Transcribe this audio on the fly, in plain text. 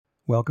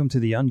Welcome to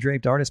the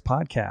Undraped Artist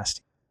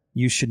Podcast.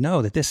 You should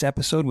know that this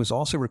episode was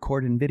also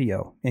recorded in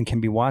video and can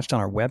be watched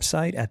on our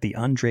website at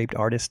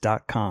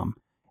theundrapedartist.com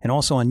and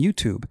also on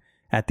YouTube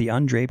at the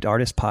Undraped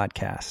Artist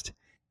Podcast.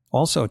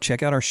 Also,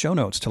 check out our show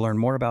notes to learn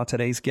more about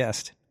today's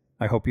guest.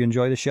 I hope you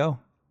enjoy the show.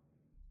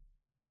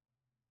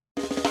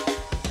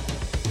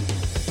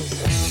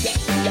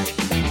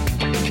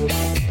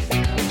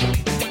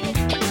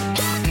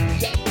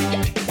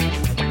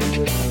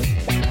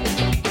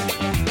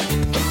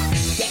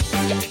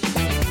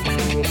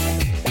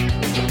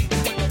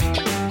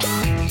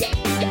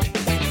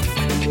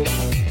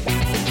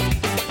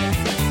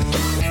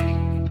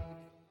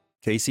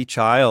 Casey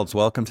Childs,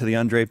 welcome to the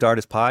Undraped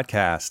Artist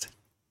Podcast.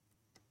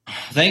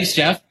 Thanks,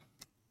 Jeff.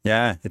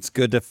 Yeah, it's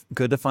good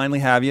to finally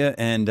have you,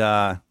 and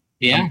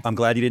I'm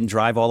glad you didn't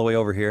drive all the way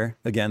over here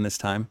again this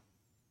time.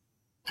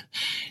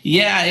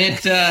 Yeah,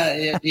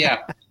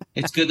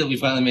 it's good that we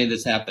finally made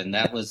this happen.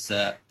 That was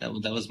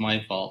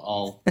my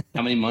fault.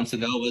 How many months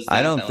ago was that?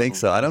 I don't think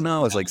so. I don't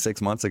know. It was like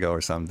 6 months ago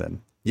or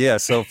something. Yeah.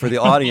 So for the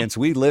audience,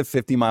 we live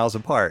 50 miles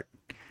apart,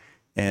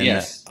 and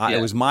it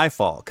was my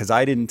fault because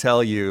I didn't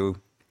tell you.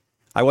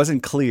 I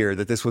wasn't clear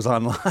that this was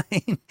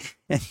online,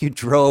 and you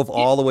drove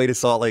all the way to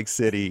Salt Lake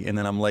City, and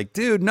then I'm like,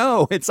 dude,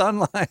 no, it's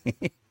online.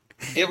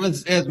 It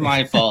was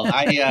my fault.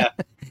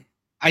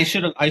 I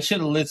should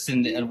have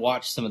listened and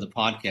watched some of the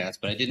podcasts,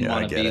 but I didn't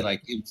want to be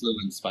like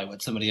influenced by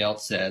what somebody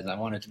else says. I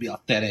wanted to be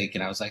authentic,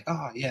 and I was like,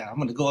 oh yeah, I'm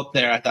going to go up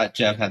there. I thought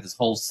Jeff had this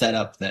whole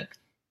setup that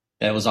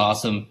was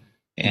awesome,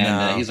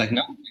 and he's like,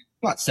 no, I'm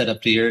not set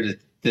up here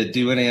to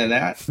do any of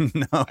that.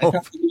 No, I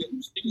thought we were in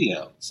the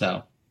studio,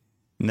 so.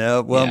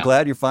 No, well, I'm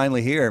glad you're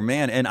finally here,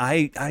 man. And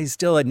I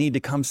still need to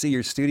come see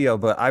your studio,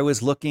 but I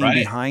was looking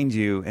behind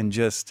you and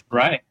just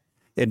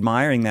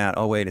admiring that.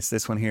 Oh, wait, it's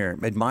this one here.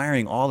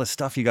 Admiring all the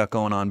stuff you got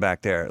going on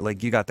back there.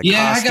 Like you got the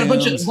costumes. I got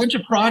a bunch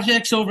of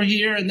projects over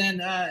here, and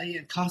then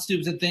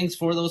costumes and things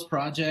for those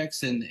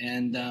projects. And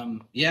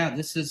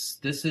this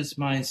is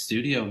my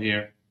studio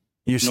here.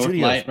 Your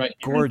studio is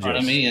gorgeous. In front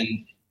of me,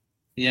 and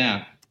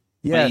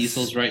my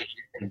easel's right here.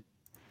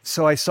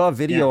 So I saw a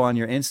video on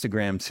your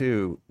Instagram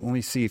too. Let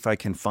me see if I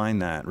can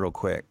find that real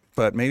quick.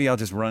 But maybe I'll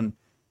just run.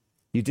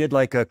 You did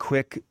like a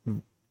quick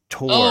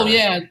tour. Oh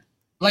yeah,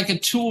 like a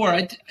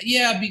tour.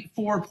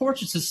 For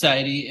Portrait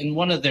Society in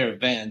one of their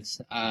events,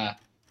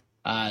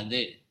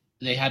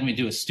 they had me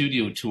do a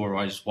studio tour where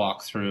I just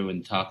walk through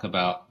and talk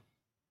about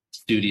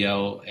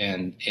studio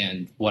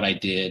and what I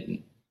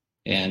did.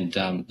 And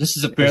this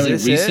is a fairly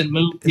recent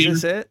move here.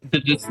 Is this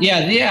it?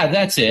 Yeah,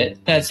 that's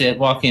it. That's it.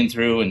 Walking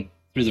through and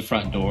through the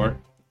front door.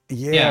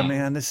 Yeah,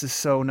 man, this is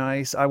so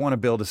nice. I want to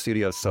build a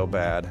studio so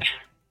bad.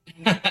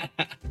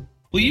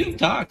 Well, you've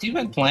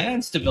had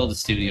plans to build a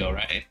studio,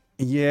 right?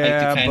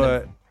 Yeah, like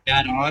to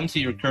add on to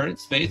your current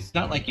space. It's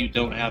not like you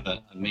don't have an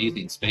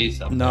amazing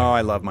space up there. No,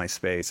 I love my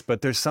space,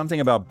 but there's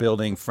something about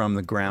building from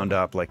the ground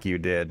up like you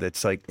did.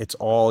 It's like it's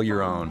all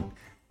your own,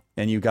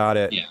 and you got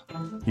it. Yeah.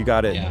 You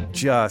got it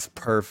just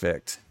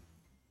perfect.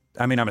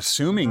 I mean, I'm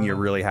assuming you're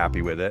really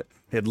happy with it.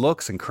 It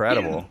looks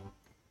incredible.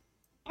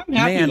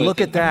 Yeah. Man,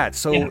 look at that.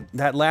 So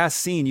that last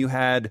scene you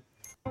had,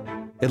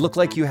 it looked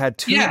like you had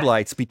tube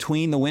lights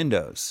between the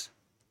windows.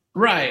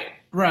 Right.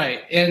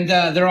 And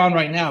they're on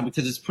right now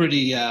because it's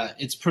pretty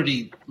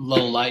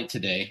low light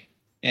today.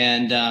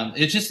 And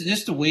it's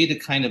just a way to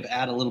kind of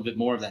add a little bit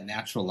more of that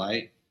natural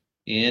light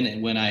in.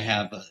 And when I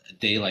have a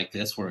day like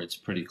this where it's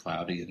pretty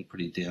cloudy and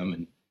pretty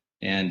dim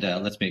and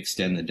lets me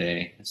extend the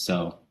day.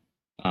 So,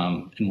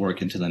 and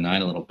work into the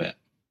night a little bit.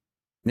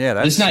 Yeah,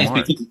 that's nice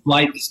smart. Because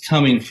light is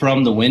coming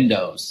from the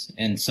windows,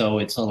 and so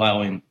it's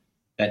allowing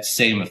that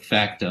same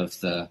effect of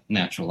the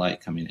natural light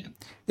coming in.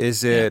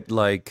 Is it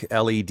like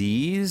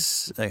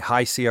LEDs, like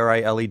high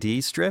CRI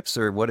LED strips,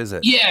 or what is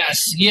it?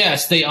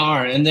 Yes, they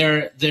are, and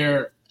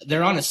they're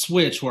on a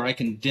switch where I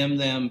can dim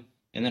them,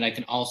 and then I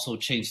can also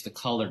change the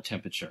color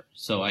temperature.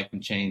 So I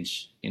can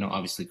change,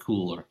 obviously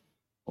cool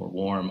or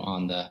warm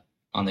on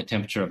the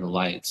temperature of the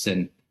lights,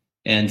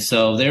 and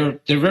so they're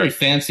very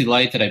fancy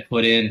light that I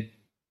put in.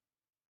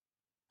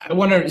 I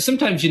wonder,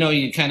 sometimes,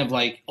 you kind of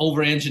like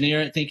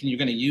over-engineer it thinking you're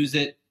going to use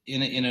it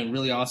in a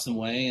really awesome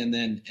way. And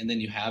then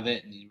you have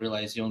it and you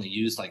realize you only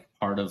use like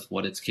part of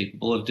what it's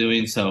capable of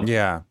doing. So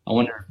I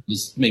wonder if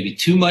it's maybe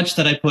too much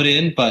that I put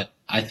in, but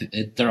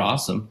they're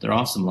awesome. They're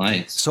awesome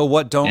lights. So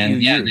what don't you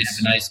use? They have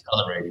a nice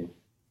color rating.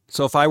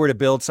 So if I were to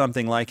build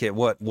something like it,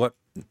 what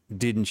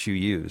didn't you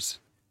use?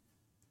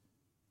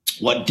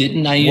 What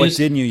didn't I use? What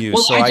didn't you use?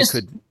 Well, I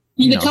could...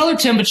 The color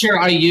temperature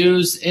I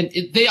use, and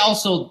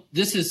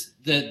this is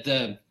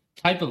the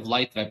type of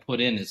light that I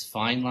put in is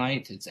fine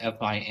light. It's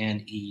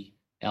FINELITE,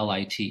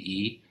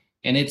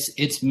 and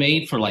it's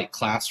made for like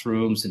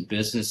classrooms and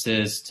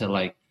businesses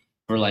to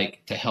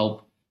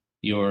help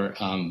your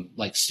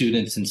like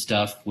students and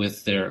stuff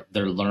with their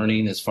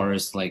learning as far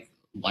as like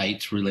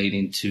light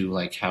relating to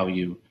like how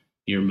your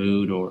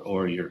mood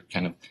or your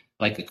kind of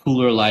like a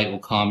cooler light will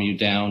calm you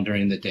down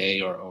during the day,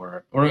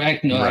 or I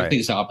think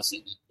it's the opposite.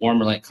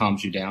 Warmer light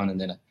calms you down,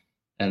 and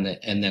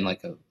then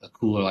like a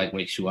cooler light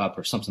wakes you up,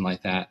 or something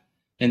like that.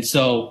 And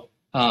so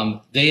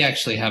They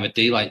actually have a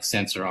daylight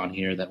sensor on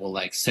here that will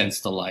like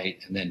sense the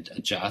light and then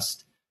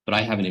adjust, but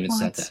I haven't even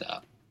set What? that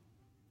up.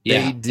 They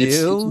Yeah, it's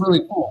do?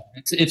 really cool.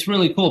 It's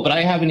really cool, but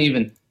I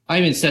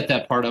haven't set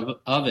that part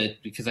of it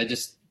because I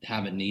just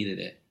haven't needed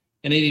it.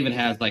 And it even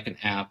has like an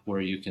app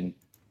where you can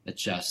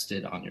adjust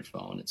it on your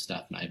phone and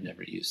stuff, and I've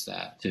never used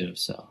that too.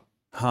 So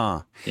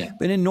Huh. yeah,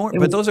 But it but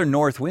was those are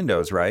north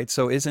windows, right?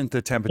 So isn't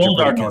the temperature those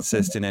pretty are north.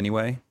 consistent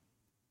anyway?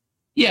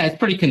 Yeah, it's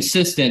pretty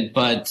consistent,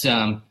 but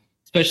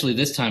especially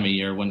this time of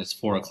year when it's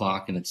 4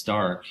 o'clock and it's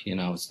dark,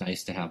 it's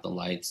nice to have the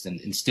lights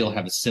and still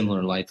have a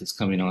similar light that's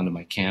coming onto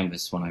my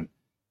canvas when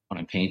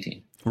I'm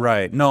painting.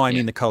 Right. No, I Yeah.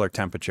 mean the color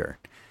temperature.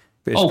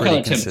 It's Oh, pretty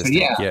color temperature. consistent.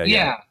 Yeah, Yeah, yeah.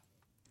 yeah,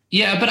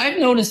 yeah. But I've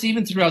noticed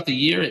even throughout the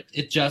year, it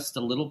adjusts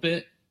a little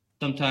bit.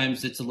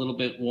 Sometimes it's a little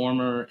bit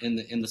warmer in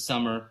the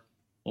summer,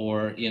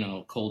 or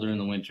colder in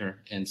the winter,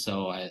 and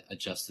so I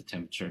adjust the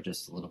temperature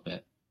just a little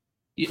bit.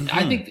 Hmm.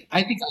 I think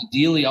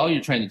ideally all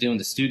you're trying to do in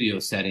the studio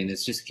setting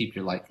is just keep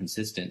your light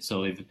consistent.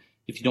 So if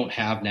you don't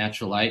have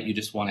natural light, you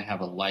just want to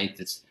have a light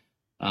that's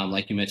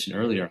like you mentioned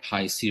earlier,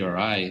 high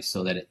CRI,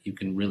 so that you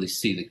can really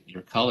see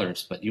your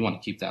colors. But you want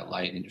to keep that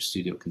light in your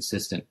studio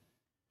consistent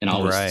and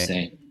always the Right.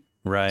 same.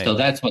 So Right.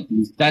 that's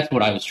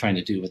what I was trying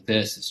to do with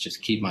this, is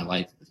just keep my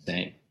lights the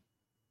same.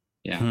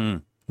 Yeah. Hmm.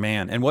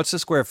 Man. And what's the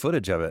square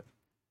footage of it?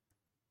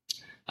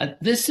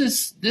 This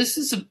is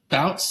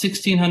about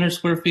 1,600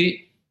 square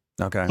feet,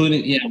 Okay.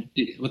 including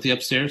with the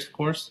upstairs, of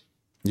course.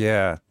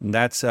 Yeah. And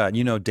that's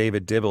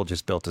David Dibble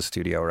just built a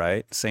studio,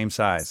 right? Same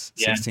size,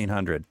 Yeah.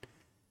 1600.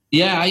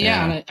 Yeah, yeah,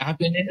 Yeah. and I've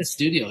been in the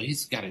studio.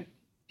 He's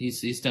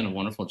done a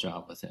wonderful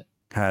job with it.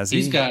 Has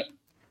He's he? got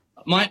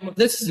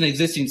this is an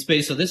existing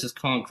space, so this is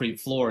concrete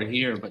floor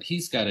here, but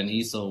he's got an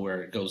easel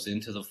where it goes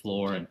into the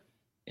floor,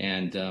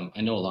 and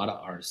I know a lot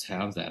of artists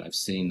have that. I've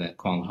seen that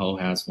Kwang Ho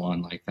has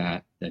one like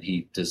that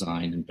he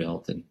designed and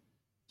built, and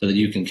so that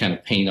you can kind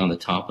of paint on the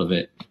top of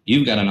it.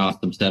 You've got an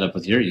awesome setup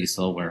with your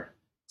easel, where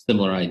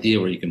similar idea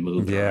where you can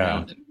move it Yeah.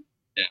 around. And,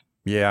 yeah,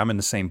 Yeah, I'm in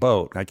the same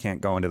boat. I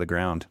can't go into the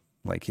ground.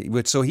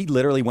 So he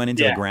literally went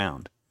into the yeah.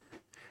 ground.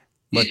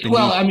 But then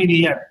Well, I mean,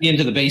 he had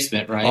into the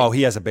basement, oh, right?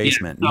 he has a Yeah.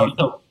 basement. So,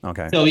 so,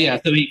 Okay. so yeah,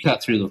 so he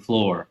cut through the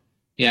floor.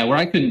 Yeah, where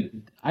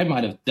I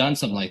might have done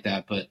something like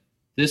that, but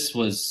this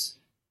was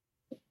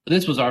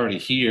this was already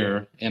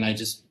here, and I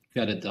just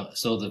got it done.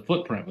 So the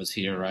footprint was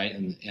here, right?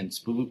 And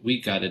so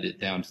we gutted it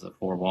down to the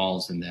four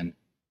walls, and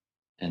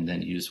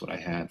then used what I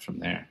had from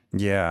there.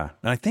 Yeah.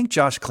 And I think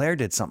Josh Clare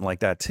did something like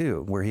that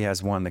too, where he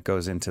has one that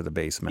goes into the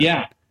basement.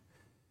 Yeah,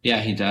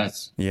 yeah, he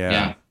does. Yeah.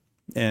 Yeah,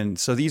 And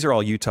so these are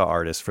all Utah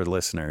artists for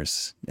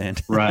listeners.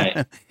 And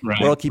right, we're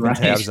all right, keeping right.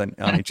 tabs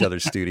on each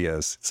other's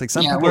studios. It's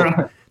like Yeah,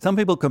 we're some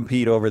people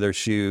compete over their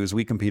shoes.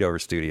 We compete over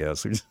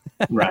studios.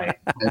 right.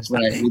 That's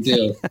right. We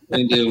do.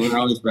 We do. We're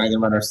always bragging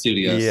about our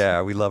studios.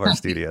 Yeah, we love our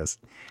studios.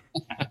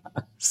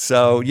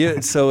 So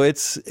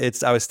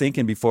it's I was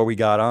thinking before we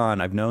got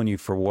on, I've known you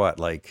for what,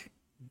 like,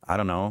 I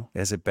don't know,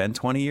 has it been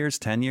 20 years,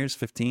 10 years,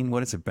 15?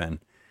 What has it been?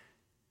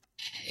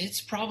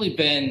 It's probably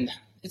been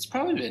it's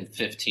probably been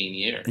 15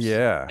 years.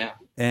 Yeah. Yeah.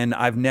 And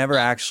I've never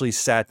actually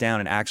sat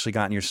down and actually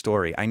gotten your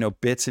story. I know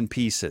bits and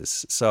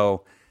pieces.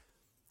 So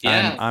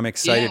Yeah. I'm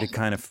excited Yeah. to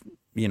kind of,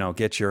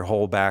 get your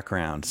whole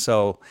background.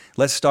 So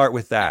let's start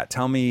with that.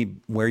 Tell me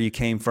where you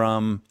came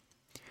from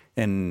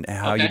and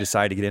how you Okay.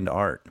 decided to get into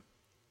art.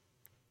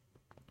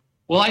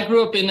 Well, I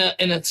grew up in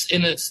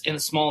a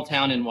small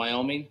town in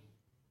Wyoming,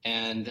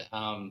 and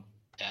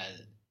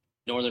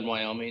northern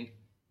Wyoming,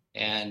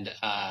 and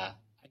I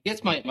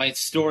guess my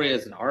story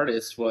as an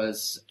artist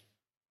was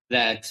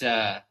that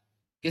I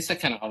guess I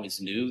kind of always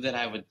knew that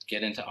I would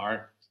get into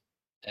art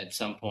at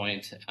some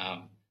point, but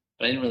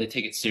I didn't really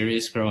take it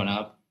serious growing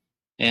up.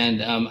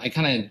 And I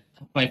kind of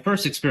my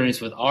first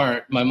experience with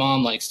art, my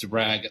mom likes to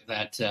brag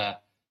that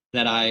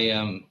that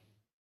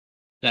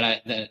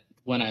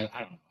when I don't know,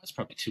 I was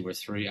probably 2 or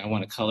 3, I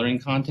won a coloring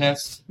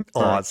contest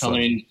for Awesome.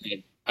 coloring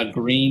a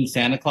green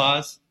Santa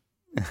Claus,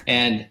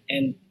 and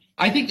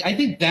I think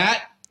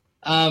that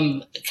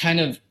kind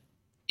of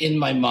in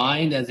my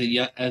mind as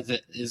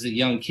a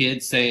young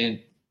kid saying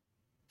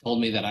told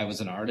me that I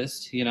was an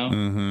artist,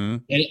 Mm-hmm.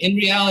 And in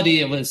reality,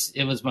 it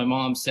was my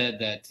mom said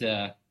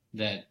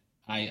that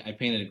I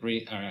painted a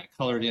green or I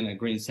colored in a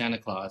green Santa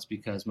Claus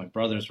because my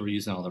brothers were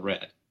using all the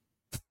red.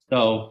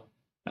 So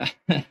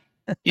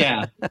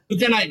yeah, but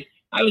then I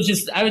was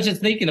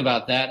just thinking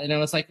about that, and I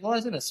was like, well, I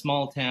was in a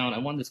small town. I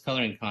won this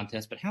coloring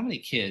contest, but how many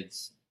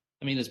kids?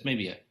 I mean, there's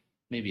maybe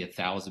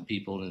 1,000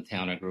 people in the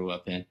town I grew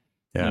up in,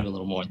 Yeah. maybe a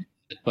little more.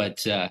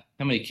 But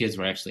how many kids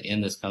were actually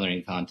in this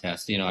coloring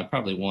contest? I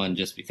probably won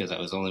just because I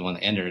was the only one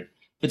that entered.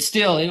 But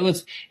still,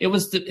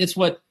 it's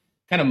what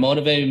kind of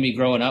motivated me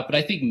growing up. But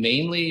I think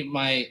mainly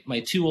my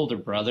two older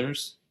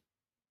brothers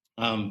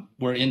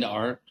were into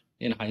art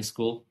in high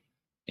school,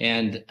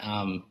 and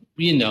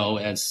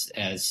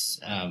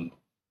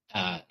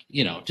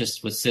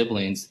just with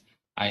siblings,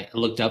 I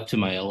looked up to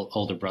my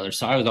older brother,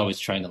 so I was always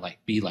trying to like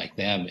be like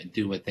them and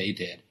do what they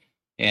did,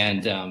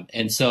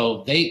 and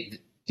so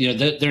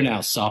they're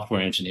now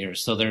software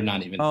engineers, so they're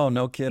not even Oh,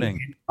 no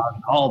kidding.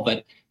 at all.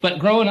 But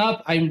growing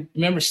up, I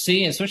remember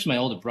seeing, especially my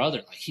older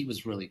brother, like he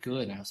was really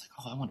good, and I was like,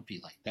 oh, I want to be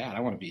like that. I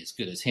want to be as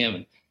good as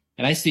him.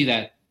 And I see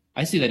that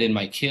in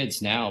my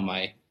kids now.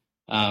 My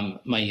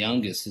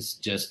youngest is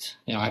just,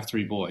 I have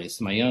three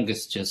boys. My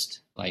youngest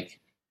just like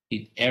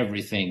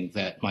everything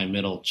that my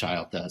middle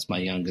child does. My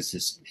youngest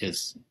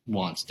is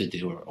wants to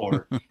do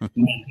or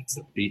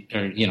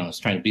is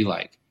trying to be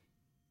like.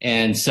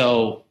 And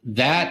so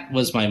that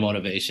was my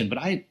motivation. But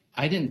I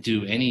didn't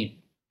do any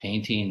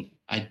painting.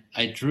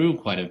 I drew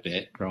quite a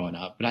bit growing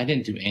up, but I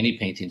didn't do any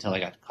painting until I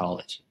got to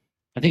college.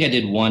 I think I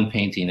did one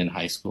painting in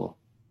high school,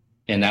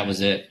 and that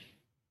was it.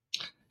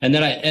 And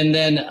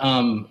then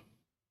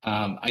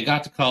I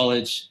got to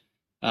college.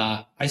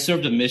 I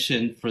served a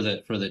mission for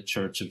the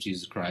Church of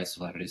Jesus Christ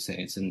of Latter-day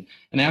Saints, and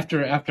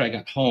after I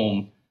got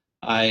home,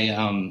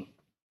 I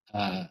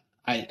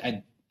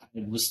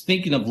was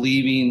thinking of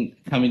leaving,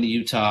 coming to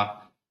Utah,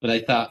 but I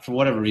thought for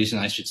whatever reason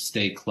I should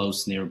stay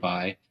close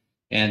nearby.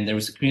 And there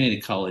was a community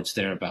college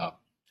there about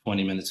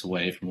 20 minutes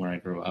away from where I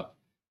grew up.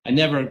 I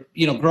never,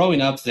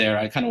 growing up there,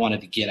 I kind of wanted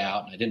to get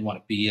out, and I didn't want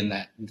to be in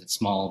that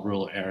small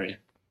rural area.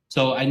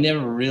 So I never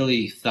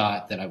really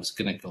thought that I was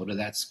going to go to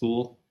that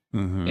school.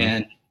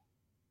 Mm-hmm.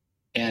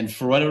 And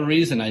for whatever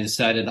reason, I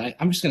decided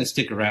I'm just going to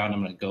stick around.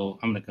 I'm going to go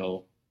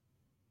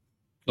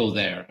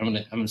there. I'm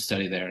going to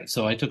study there. And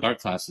so I took art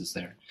classes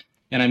there,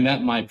 and I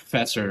met my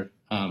professor,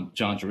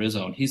 John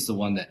Gerizzo, and he's the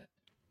one that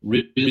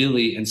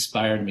really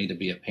inspired me to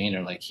be a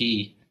painter. Like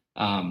he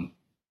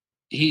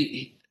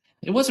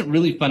it wasn't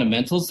really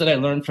fundamentals that I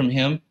learned from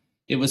him.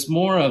 It was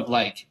more of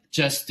like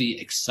just the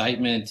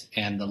excitement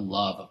and the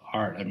love of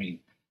art. I mean,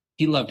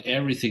 he loved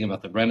everything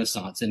about the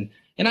Renaissance, and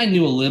I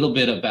knew a little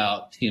bit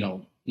about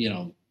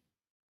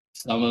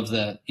some of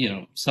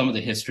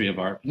the history of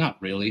art.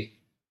 Not really,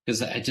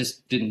 because I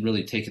just didn't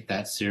really take it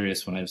that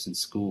serious when I was in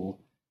school.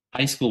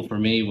 High school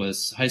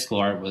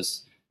art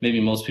was, maybe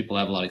most people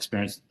have a lot of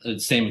experience, the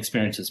same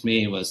experience as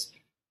me, was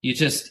you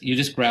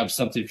just grabbed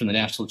something from the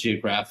National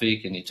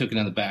Geographic and you took it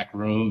in the back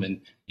room and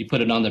you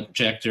put it on the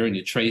projector and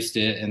you traced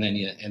it and then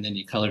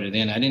you colored it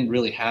in. I didn't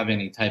really have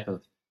any type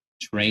of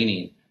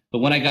training. But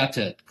when I got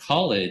to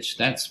college,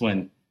 that's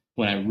when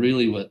I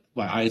really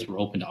my eyes were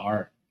open to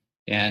art.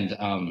 And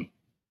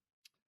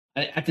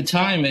at the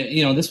time,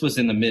 this was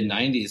in the mid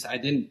 90s. I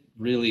didn't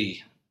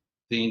really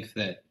think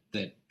that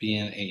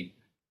being a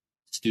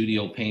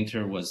studio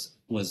painter was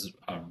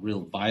a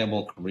real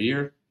viable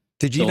career.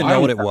 Did you even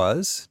know what it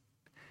was?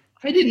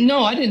 I didn't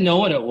know. I didn't know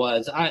what it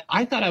was.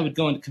 I thought I would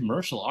go into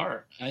commercial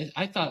art.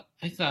 I thought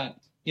at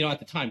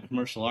the time,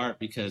 commercial art,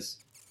 because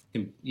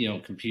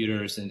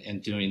computers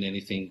and doing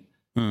anything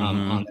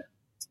on that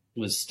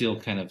was still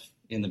kind of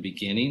in the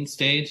beginning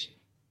stage.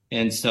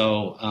 And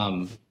so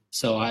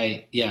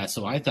I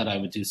thought I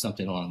would do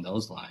something along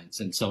those lines.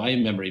 And so I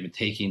remember even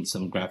taking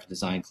some graphic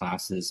design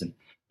classes, and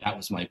that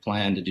was my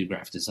plan, to do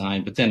graphic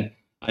design. But then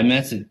I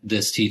met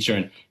this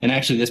teacher, and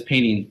actually this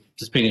painting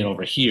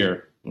over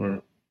here,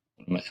 or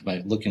am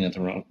I looking at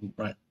the wrong?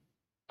 Right,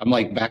 I'm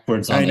like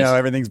backwards on this. I know,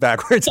 everything's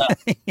backwards.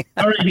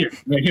 Right here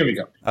we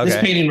go. Okay. This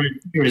painting right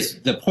here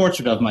is the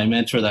portrait of my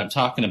mentor that I'm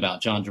talking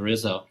about, John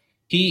Gerizzo.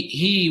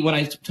 He when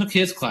I took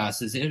his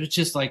classes, it was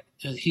just like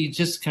he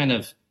just kind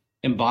of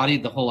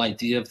embodied the whole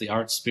idea of the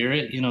art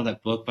spirit.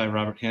 That book by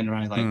Robert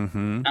Henry, like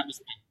that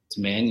was his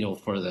manual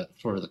for the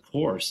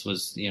course,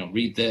 was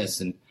read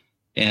this, and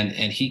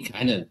he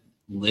kind of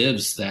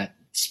lives that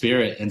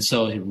spirit. And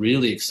so it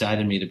really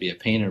excited me to be a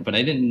painter, but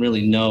I didn't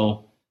really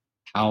know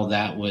how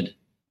that would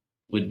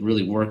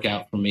really work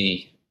out for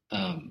me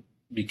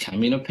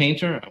becoming a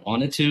painter. I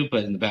wanted to,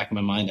 but in the back of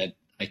my mind,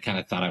 I kind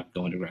of thought I would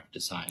go into graphic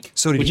design.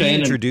 So did he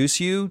introduce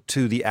you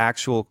to the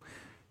actual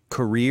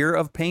career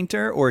of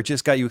painter, or it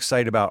just got you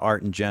excited about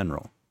art in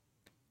general?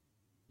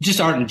 Just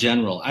art in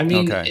general. I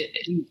mean, okay.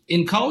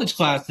 in college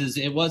classes,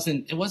 it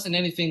wasn't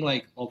anything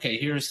like, okay,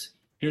 here's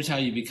how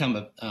you become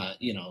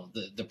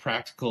the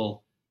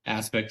practical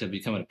aspect of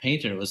becoming a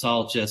painter. It was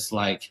all just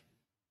like,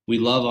 we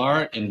love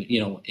art, and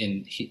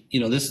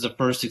this is the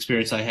first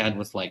experience I had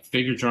with like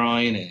figure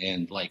drawing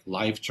and like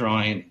life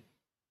drawing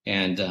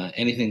and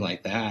anything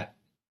like that.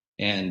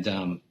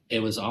 And it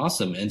was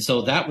awesome. And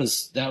so that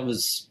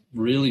was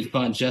really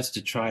fun, just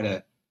to try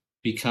to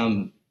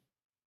become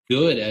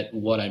good at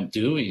what I'm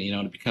doing,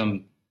 to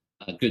become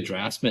a good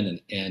draftsman.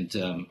 And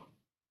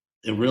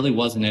it really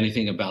wasn't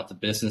anything about the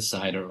business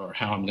side or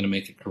how I'm going to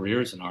make a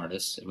career as an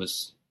artist. It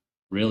was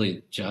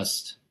really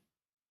just,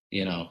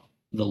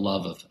 the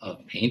love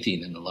of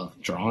painting and the love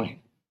of drawing.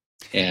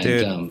 And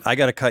dude, I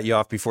got to cut you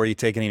off before you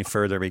take it any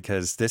further,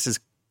 because this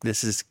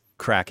is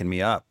cracking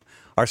me up.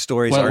 Our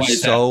stories are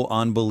so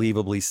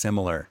unbelievably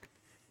similar.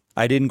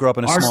 I didn't grow up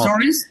in our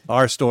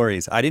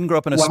stories. I didn't grow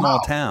up in a small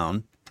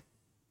town.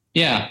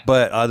 Yeah.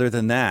 But other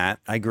than that,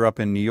 I grew up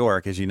in New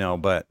York, as you know,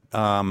 but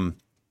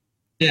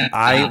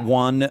I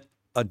won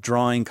a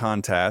drawing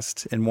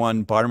contest and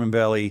won Barnum and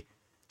Bailey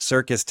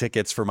circus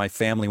tickets for my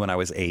family when I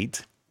was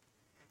 8.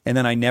 And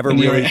then I never When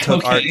you're really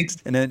took art, okay.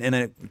 and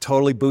it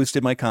totally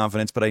boosted my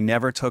confidence, but I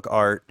never took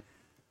art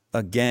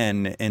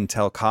again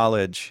until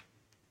college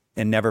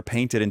and never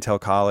painted until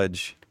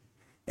college,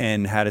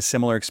 and had a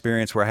similar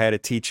experience where I had a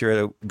teacher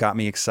that got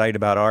me excited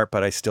about art,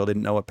 but I still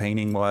didn't know what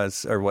painting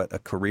was or what a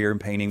career in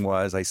painting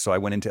was. So I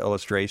went into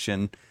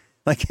illustration.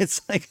 Like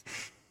it's like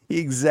the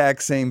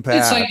exact same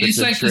path. It's a It's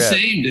like the trip.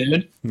 same,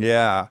 dude.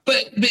 Yeah.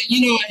 But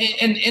you know,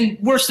 and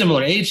we're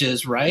similar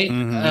ages, right?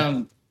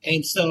 Hmm.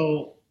 And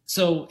so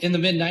in the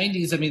mid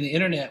 '90s, I mean, the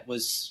internet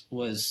was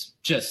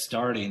just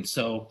starting.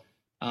 So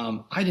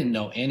I didn't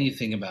know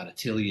anything about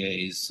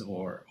ateliers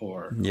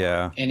or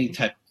Yeah. any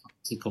type of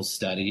classical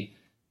study.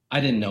 I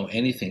didn't know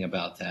anything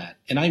about that,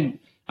 and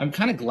I'm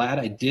kind of glad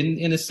I didn't,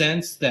 in a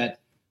sense that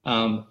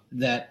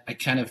that I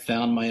kind of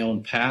found my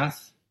own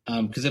path.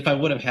 Because if I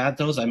would have had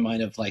those, I might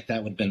have like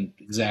that would have been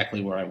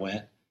exactly where I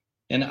went.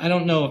 And I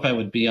don't know if I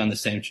would be on the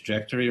same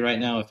trajectory right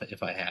now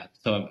if I had.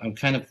 So I'm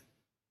kind of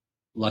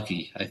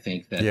lucky, I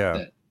think,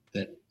 Yeah.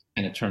 that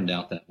kind of turned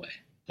out that way.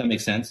 That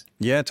makes sense?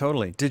 Yeah,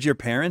 totally. Did your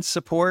parents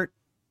support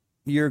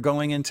your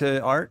going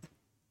into art?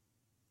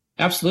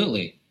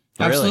 Absolutely.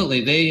 Really?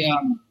 Absolutely.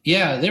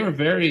 Yeah, they're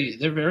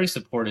very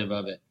supportive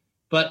of it.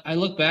 But I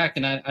look back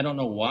and I don't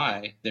know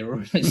why they were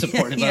really Yeah,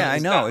 supportive of yeah, it. I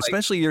It's kind know. of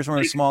Especially you're from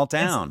a like, small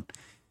it's, town.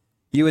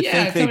 You would yeah,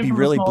 think they'd coming be from a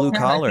really small blue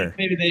town, I think collar.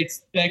 maybe they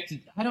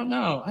expected. I don't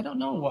know. I don't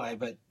know why,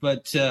 but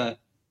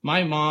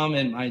my mom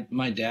and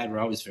my dad were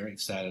always very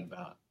excited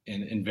about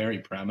and very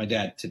proud. My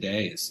dad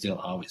today is still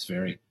always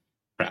very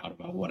proud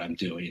about what I'm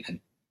doing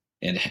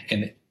and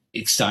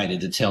excited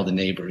to tell the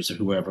neighbors or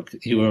whoever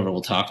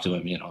will talk to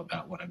him, you know,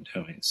 about what I'm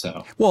doing.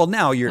 So Well,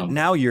 um,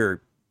 now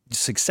you're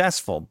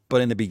successful,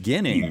 but in the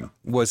yeah, beginning,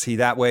 was he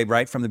that way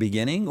right from the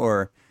beginning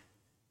or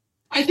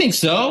I think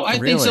so. I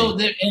think really? so.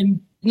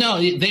 And no,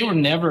 they were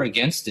never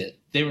against it.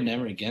 They were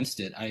never against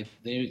it.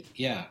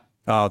 Yeah.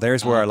 Oh,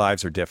 there's where Um, our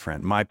lives are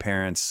different. My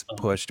parents um,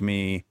 pushed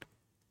me.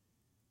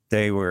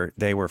 They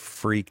were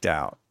freaked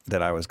out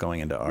that I was going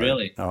into art.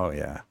 really. Oh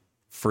yeah.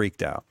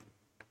 Freaked out.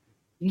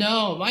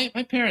 No, my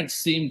parents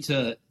seem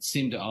to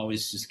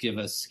always just give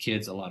us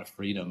kids a lot of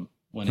freedom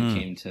when it Hmm.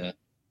 came to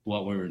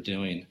what we were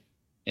doing,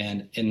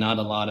 and not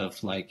a lot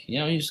of like, you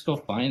know, you just go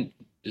kind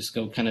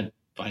of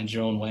find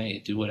your own way,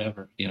 do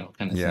whatever, you know,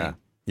 kind of Yeah. thing.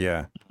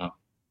 Yeah. Uh,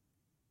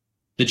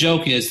 the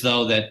joke is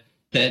though that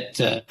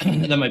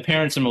that my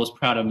parents are most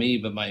proud of me,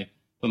 but my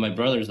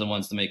brothers are the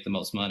ones that make the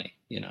most money,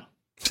 you know.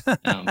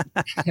 Um,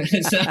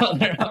 so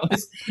they're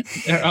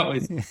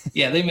always,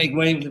 yeah, they make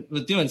way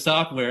with doing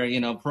software, you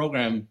know,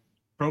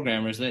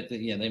 programmers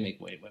yeah, they make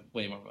way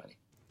more money.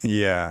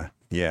 Yeah.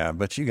 Yeah,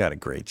 but you got a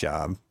great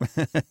job.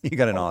 You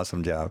got an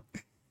awesome job.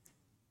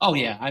 Oh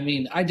yeah, I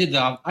mean, I did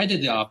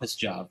the office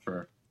job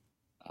for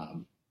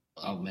um,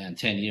 oh man,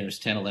 10 years,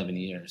 10, 11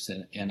 years,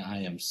 and I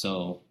am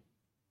so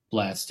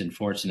blessed and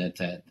fortunate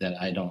that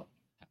I don't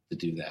have to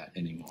do that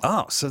anymore.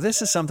 Oh, so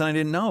this is something I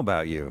didn't know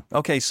about you.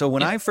 Okay, so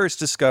when Yeah. I first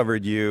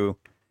discovered you,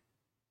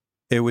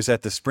 it was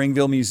at the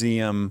Springville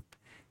Museum,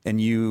 and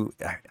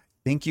I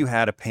think you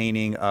had a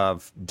painting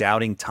of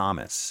Doubting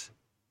Thomas.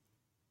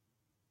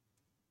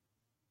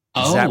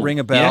 Does that Oh ring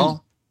a yeah.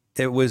 bell?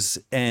 It was,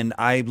 and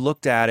I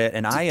looked at it,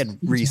 and I had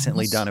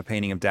recently done a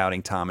painting of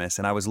Doubting Thomas,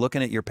 and I was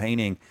looking at your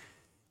painting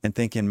and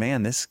thinking,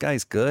 man, this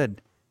guy's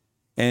good.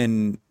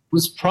 And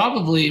Was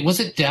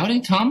it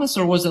Doubting Thomas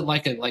or was it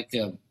like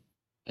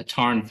a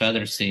tar and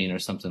feather scene or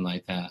something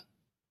like that?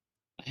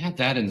 I had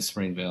that in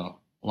Springville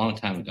a long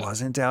time it ago.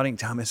 wasn't Doubting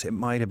Thomas. It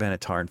might have been a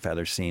tar and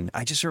feather scene.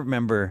 I just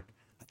remember,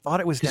 I thought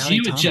it was Because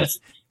Doubting Thomas.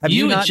 Have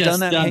you you had not done just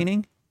that done.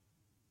 painting?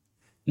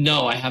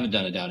 No, I haven't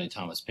done a Doubting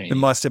Thomas It painting.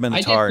 must have been the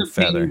I did tar and some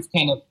feather. paintings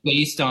kind of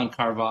based on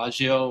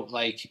Caravaggio,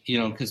 like, you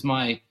know, because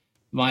my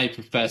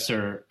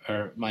professor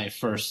or my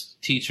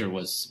first teacher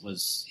was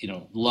you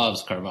know,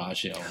 loves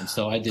Caravaggio, and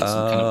so I did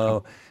some kind of Oh,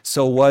 Caravaggio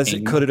so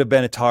painting. could it have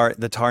been the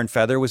tar and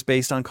feather was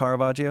based on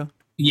Caravaggio?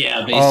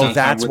 Yeah, based Oh, on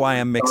kind of that's with why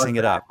I'm mixing dark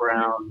it up.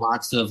 background,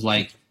 lots of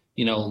like,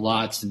 you know,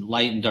 lots and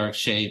light and dark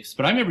shapes.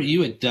 But I remember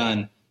you had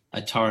done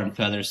a tar and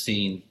feather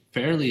scene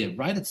fairly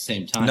right at the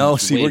same time, No,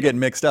 which was see, way we're back. getting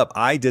mixed up.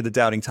 I did the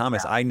Doubting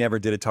Thomas. I never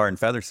did a tar and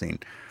feather scene.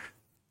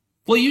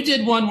 Well, you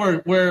did one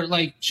where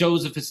like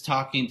Joseph is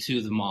talking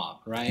to the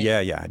mob, right? Yeah,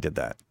 yeah, I did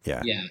that.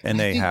 Yeah. Yeah, And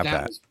I they think have that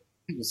that. was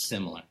it was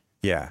similar.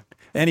 Yeah.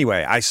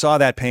 Anyway, I saw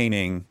that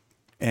painting,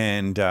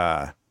 and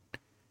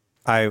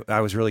I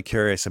was really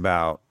curious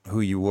about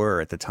who you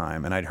were at the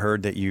time, and I'd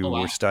heard that Oh you were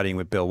wow. studying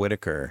with Bill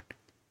Whitaker.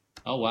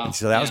 Oh And wow.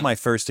 so that was Yeah. my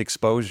first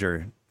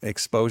exposure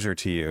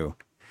to you.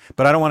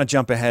 But I don't want to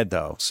jump ahead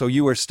though. So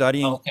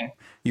Oh, okay.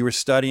 you were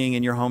studying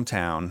in your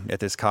hometown at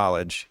this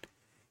college.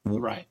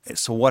 Right.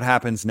 So what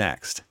happens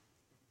next?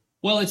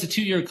 Well, it's a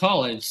 2-year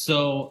college,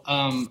 so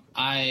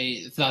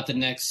I thought the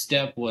next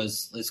step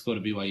was let's go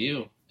to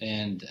BYU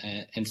and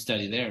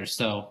study there.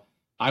 So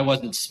I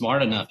wasn't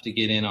smart enough to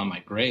get in on my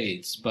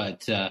grades,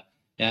 but yeah,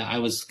 I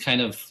was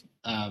kind of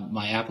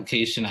my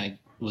application. I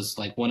was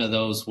like one of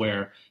those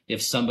where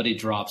if somebody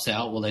drops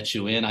out, we'll let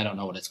you in. I don't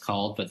know what it's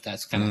called, but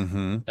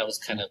Mm-hmm. that was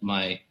kind of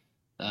my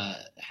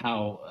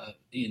how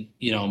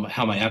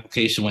my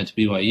application went to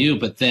BYU,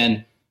 but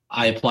then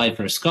I applied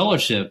for a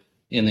scholarship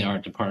in the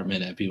art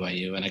department at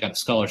BYU, and I got a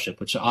scholarship,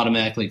 which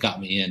automatically got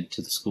me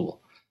into the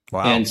school.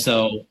 Wow. And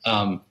so,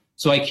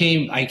 so I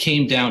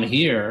came down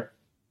here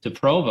to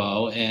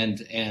Provo,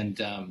 and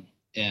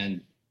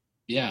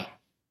yeah,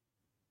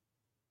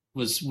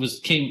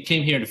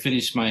 came here to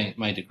finish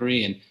my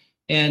degree,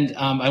 and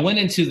I went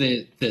into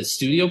the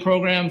studio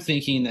program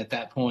thinking at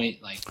that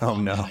point, like, oh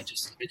no, man, I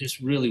just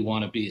really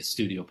want to be a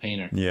studio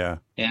painter. Yeah.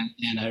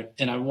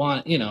 And I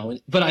want,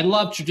 but I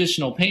love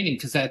traditional painting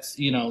because that's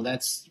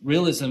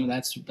realism.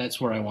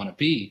 That's where I want to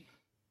be.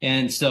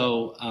 And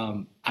so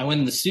I went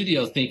in the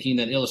studio thinking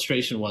that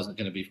illustration wasn't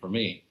going to be for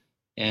me.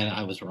 And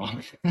I was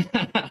wrong.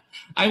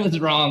 I was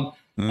wrong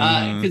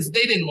because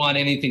they didn't want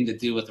anything to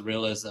do with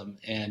realism.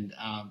 And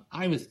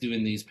I was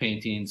doing these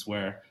paintings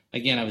where,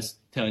 again, I was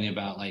telling you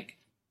about, like,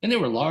 and they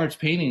were large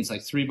paintings,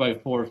 like 3 by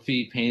 4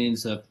 feet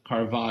paintings of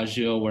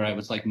Caravaggio, where I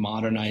was like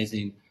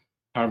modernizing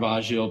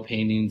Caravaggio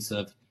paintings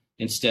of,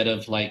 instead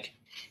of like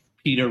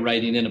Peter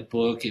writing in a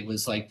book, it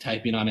was like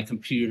typing on a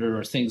computer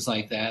or things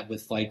like that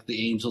with like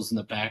the angels in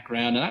the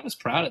background. And I was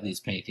proud of these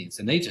paintings,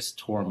 and they just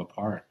tore them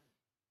apart.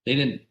 They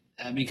didn't,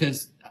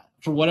 because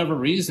for whatever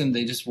reason,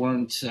 they just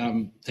weren't,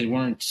 they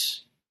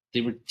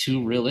were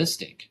too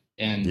realistic.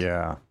 And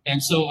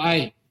so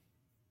I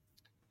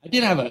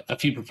did have a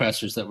few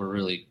professors that were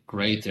really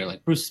great there.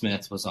 Like Bruce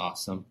Smith was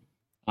awesome.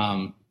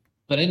 But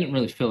I didn't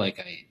really feel like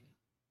I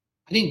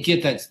didn't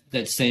get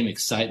that same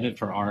excitement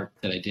for art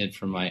that I did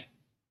from my,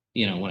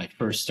 when I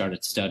first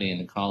started studying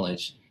in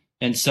college.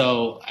 And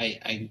so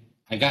I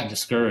got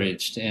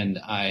discouraged, and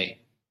I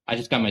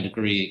just got my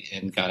degree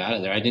and got out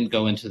of there. I didn't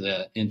go into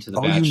the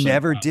Oh, bachelor. you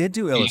never did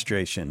do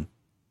illustration?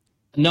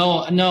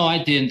 No,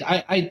 I didn't.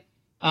 I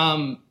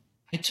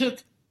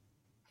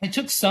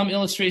took some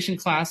illustration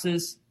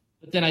classes,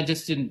 but then I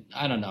just didn't,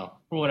 I don't know,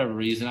 for whatever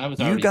reason. I was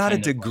You already got a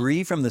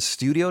degree from the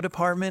studio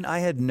department? I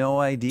had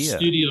no idea.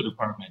 Studio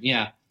department,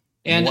 yeah.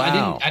 And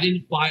wow. I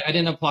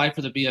didn't apply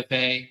for the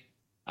BFA.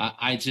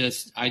 I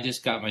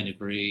just got my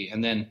degree.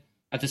 And then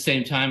at the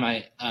same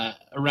time,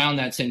 around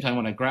that same time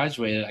when I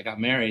graduated, I got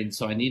married. And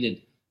so I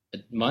needed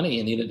money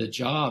and needed a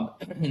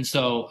job. And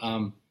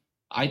so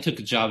I took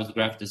a job as a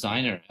graphic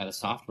designer at a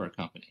software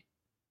company.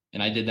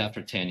 And I did that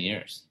for 10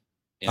 years.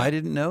 Yeah. I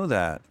didn't know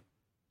that.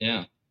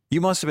 Yeah. You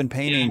must have been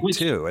painting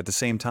too at the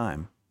same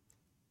time.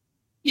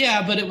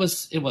 Yeah, but it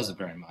wasn't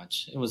very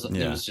much. It was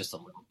just a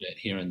little bit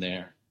here and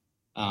there.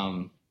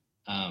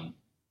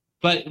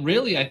 But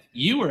really,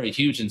 you were a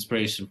huge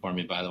inspiration for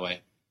me, by the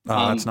way.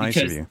 Oh, that's nice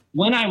of you.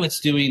 When I was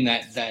doing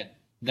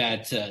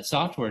that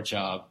software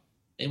job,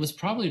 it was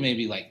probably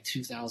maybe like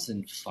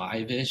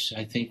 2005-ish,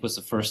 I think, was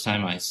the first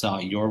time I saw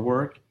your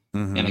work.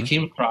 And I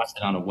came across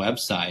it on a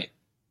website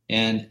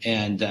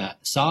and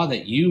saw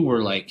that you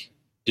were like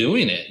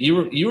doing it.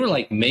 You were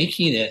like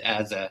making it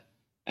as a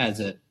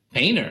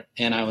painter.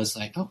 And I was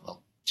like, oh,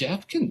 well,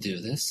 Jeff can do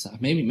this.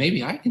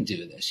 Maybe I can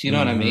do this. You know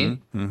what I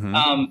mean?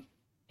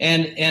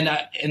 And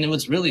it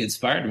was really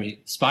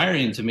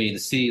inspiring to me to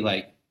see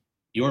like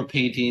your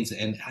paintings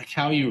and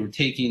how you were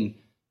taking,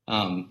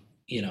 and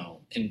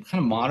kind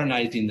of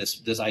modernizing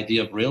this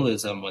idea of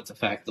realism with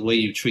the way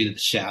you treated the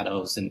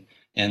shadows and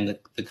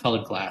the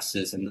colored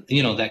glasses and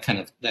that kind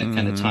of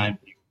time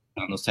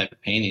on those type of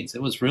paintings.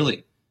 It was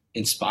really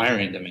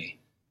inspiring to me,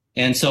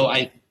 and so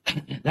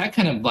that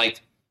kind of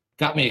like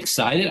got me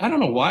excited. I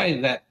don't know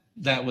why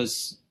that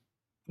was.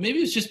 Maybe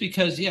it's just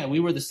because, we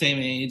were the same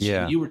age.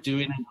 Yeah. And you were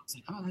doing it. And I was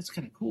like, oh, that's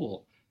kind of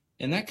cool.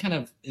 And that kind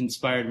of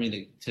inspired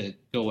me to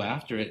go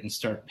after it and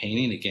start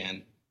painting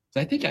again.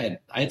 So I think I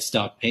had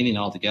stopped painting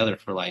altogether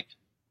for like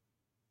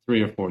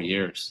 3 or 4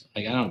 years.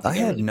 Like I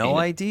had no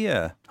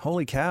idea.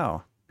 Holy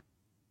cow.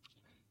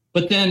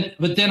 But then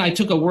I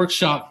took a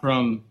workshop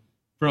from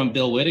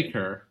Bill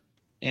Whitaker,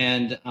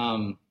 and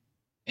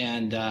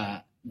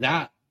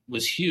that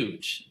was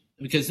huge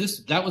because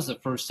that was the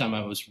first time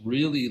I was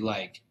really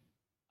like.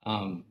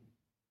 I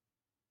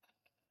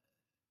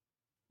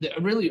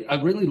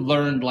really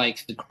learned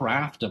like the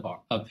craft of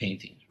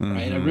painting,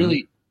 right? I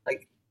really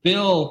like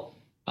Bill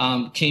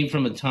came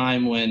from a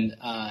time when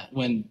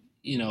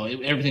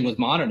everything was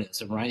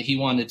modernism, right? He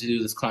wanted to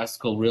do this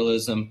classical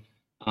realism,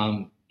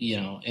 and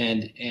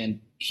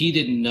he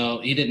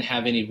didn't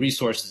have any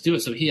resources to do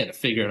it, so he had to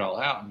figure it all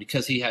out. And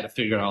because he had to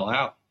figure it all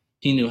out,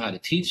 he knew how to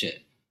teach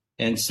it.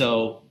 And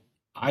so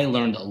I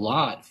learned a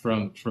lot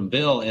from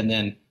Bill, and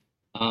then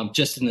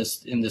just in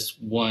this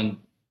one,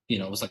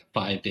 it was like a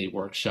 5-day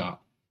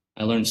workshop.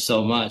 I learned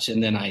so much,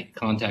 and then I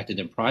contacted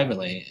him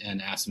privately and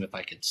asked him if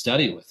I could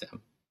study with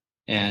him,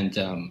 and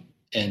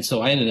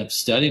so I ended up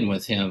studying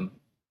with him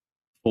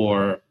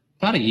for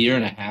about 1.5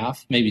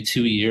 years, maybe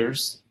 2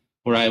 years,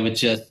 where I would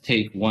just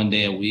take 1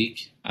 day a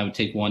week. I would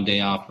take 1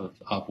 day off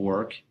of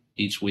work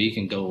each week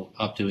and go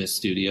up to his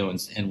studio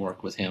and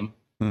work with him,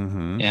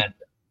 and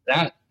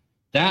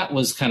that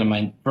was kind of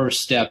my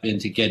first step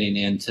into getting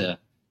into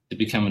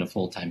becoming a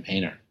full-time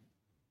painter.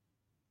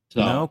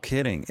 So, no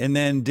kidding. And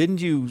then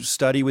didn't you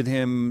study with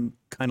him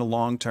kind of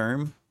long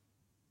term?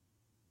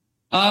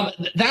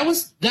 That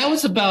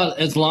was about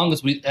as long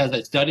as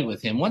I studied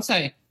with him.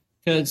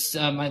 Because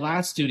my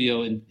last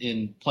studio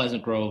in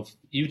Pleasant Grove,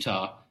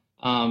 Utah,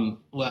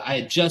 well,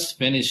 I had just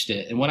finished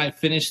it, and when I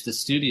finished the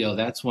studio,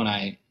 that's when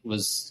I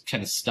was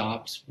kind of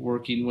stopped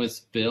working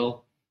with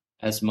Bill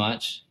as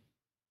much.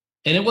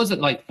 And it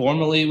wasn't like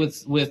formally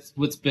with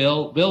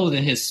Bill. Bill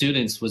and his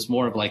students was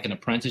more of like an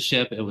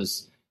apprenticeship. It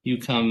was you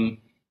come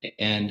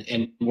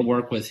and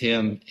work with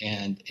him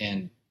and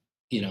and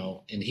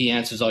he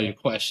answers all your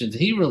questions.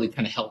 He really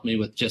kind of helped me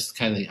with just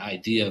kind of the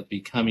idea of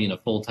becoming a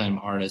full-time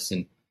artist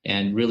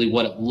and really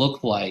what it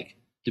looked like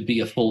to be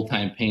a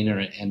full-time painter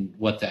and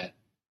what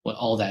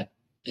all that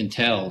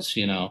entails.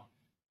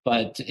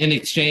 But in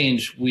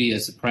exchange, we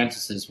as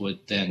apprentices would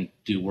then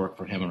do work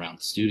for him around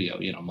the studio,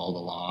 mow the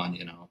lawn,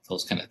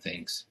 those kind of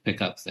things,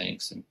 pick up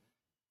things.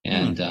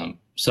 And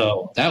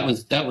so that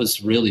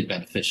was really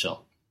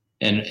beneficial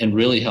and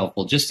really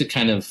helpful just to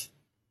kind of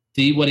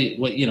see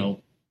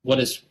what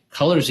his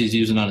colors he's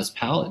using on his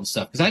palette and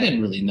stuff. Cause I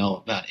didn't really know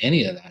about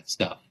any of that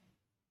stuff.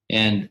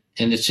 And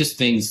it's just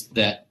things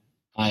that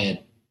I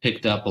had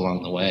picked up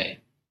along the way.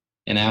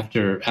 And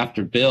after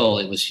Bill,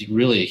 it was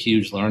really a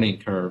huge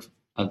learning curve.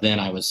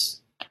 Then I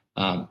was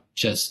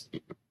just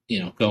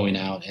going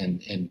out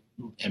and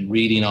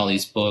reading all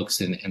these books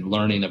and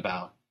learning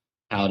about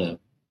how to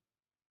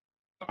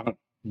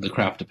the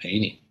craft of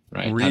painting.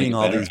 Right, reading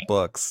all these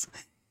books.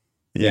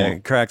 Yeah,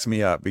 it cracks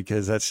me up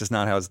because that's just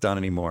not how it's done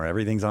anymore.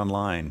 Everything's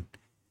online.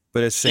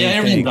 But it's the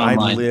same thing. I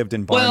lived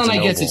in Barnes and Noble. Well, and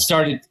I guess it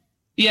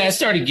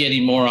started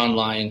getting more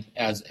online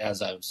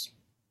as I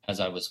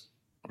was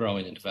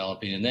growing and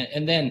developing,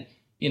 and then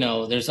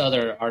there's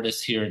other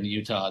artists here in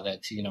Utah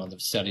that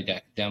have studied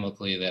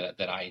academically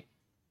that I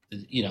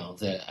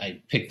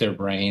pick their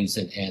brains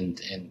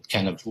and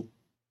kind of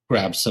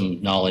grab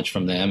some knowledge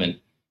from them, and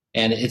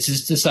it's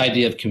just this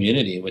idea of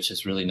community, which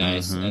is really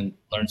nice, and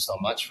learn so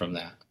much from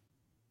that.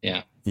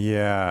 Yeah.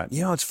 Yeah.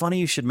 It's funny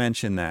you should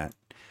mention that.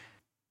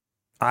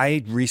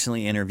 I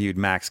recently interviewed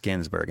Max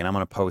Ginsberg, and I'm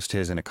going to post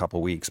his in a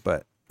couple weeks.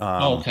 But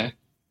okay.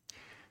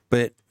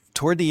 But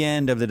toward the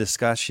end of the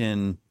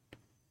discussion,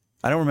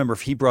 I don't remember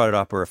if he brought it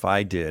up or if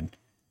I did,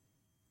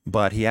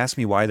 but he asked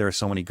me why there are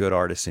so many good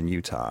artists in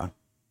Utah,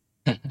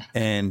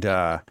 and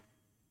I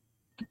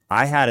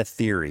had a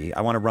theory.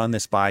 I want to run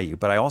this by you,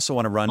 but I also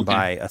want to run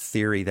by a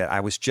theory that I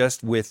was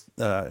just with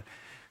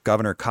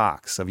Governor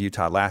Cox of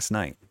Utah last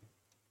night.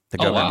 The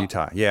governor of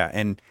Utah, yeah,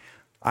 and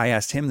I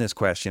asked him this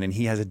question, and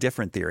he has a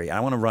different theory. I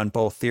want to run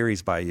both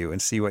theories by you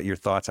and see what your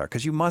thoughts are,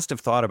 because you must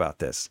have thought about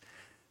this.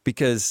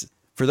 Because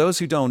for those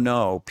who don't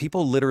know,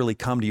 people literally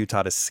come to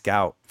Utah to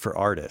scout for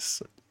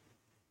artists,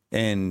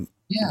 and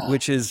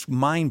which is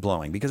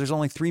mind-blowing because there's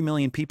only 3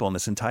 million people in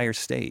this entire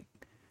state.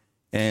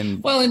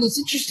 And it's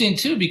interesting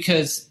too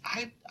because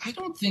I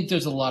don't think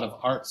there's a lot of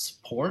art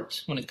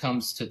support when it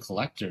comes to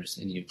collectors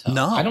in Utah.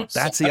 No,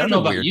 that's the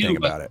other weird thing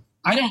about it.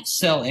 I don't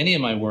sell any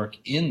of my work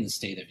in the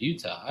state of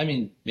Utah. I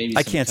mean, maybe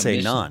I can't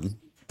say none,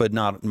 but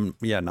not. Well,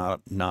 yeah, and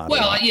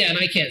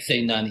I can't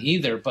say none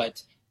either,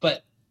 but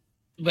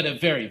a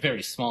very,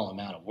 very small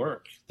amount of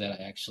work that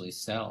I actually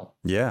sell.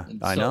 Yeah,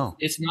 I know.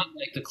 It's not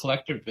like the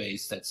collector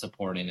base that's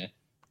supporting it.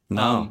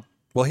 No.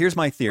 Well, here's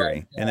my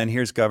theory, and then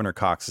here's Governor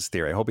Cox's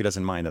theory. I hope he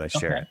doesn't mind that I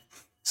share it.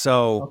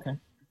 So,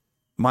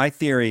 my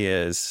theory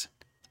is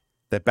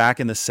that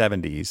back in the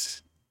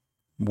 70s,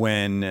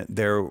 when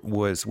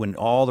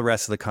all the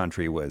rest of the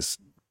country was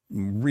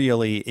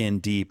really in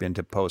deep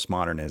into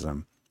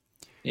postmodernism.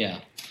 Yeah.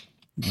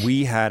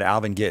 We had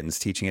Alvin Gittins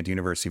teaching at the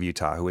University of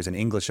Utah, who was an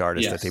English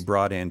artist that they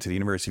brought into the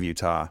University of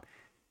Utah.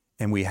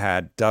 And we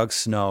had Doug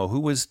Snow, who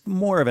was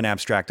more of an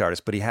abstract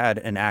artist, but he had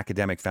an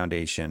academic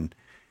foundation.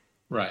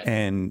 Right.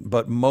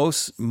 But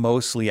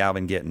mostly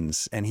Alvin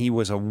Gittins. And he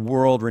was a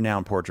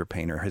world-renowned portrait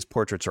painter. His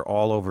portraits are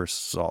all over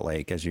Salt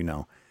Lake, as you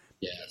know.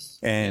 Yes.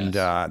 And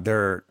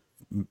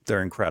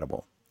they're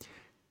incredible.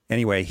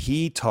 Anyway,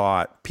 he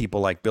taught people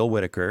like Bill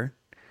Whitaker,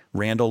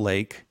 Randall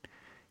Lake.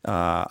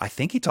 I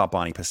think he taught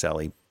Bonnie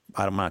Pacelli.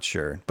 I'm not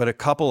sure, but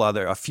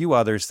a few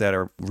others that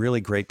are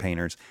really great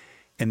painters.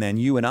 And then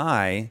you and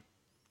I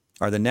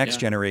are the next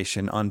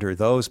generation under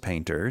those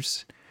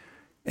painters.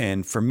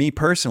 And for me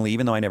personally,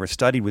 even though I never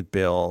studied with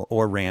Bill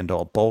or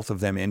Randall, both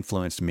of them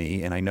influenced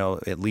me. And I know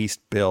at least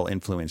Bill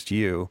influenced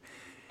you.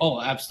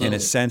 Oh, absolutely. In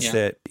a sense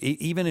that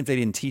even if they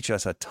didn't teach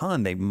us a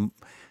ton,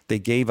 they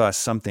gave us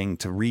something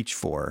to reach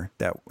for,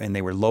 and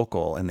they were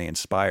local and they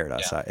inspired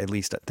us. At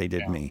least they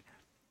did me.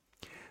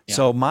 Yeah.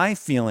 So my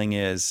feeling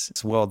is,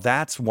 well,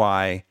 that's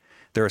why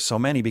there are so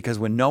many, because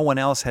when no one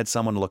else had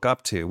someone to look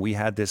up to, we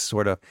had this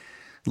sort of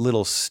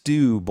little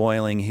stew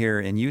boiling here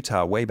in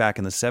Utah way back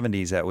in the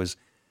 70s that was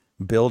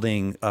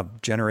building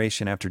up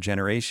generation after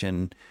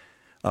generation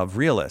of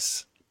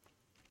realists.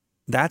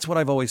 That's what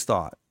I've always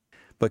thought.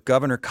 But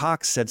Governor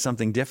Cox said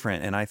something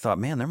different, and I thought,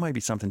 man, there might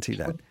be something to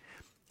that.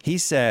 He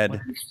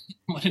said,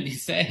 what did he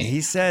say?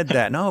 He said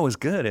that, no, it was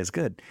good. It's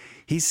good.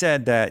 He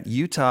said that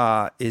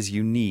Utah is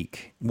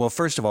unique. Well,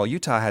 first of all,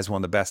 Utah has one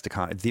of the best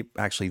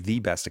actually the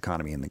best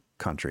economy in the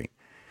country.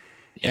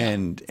 Yeah.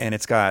 And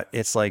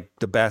it's like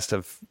the best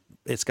of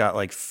it's got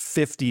like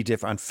 50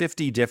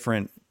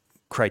 different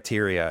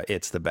criteria.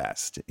 It's the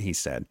best, he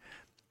said.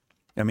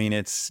 I mean,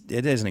 it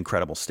is an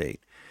incredible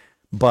state,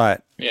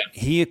 but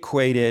he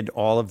equated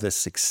all of the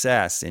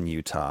success in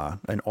Utah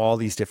and all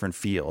these different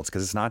fields,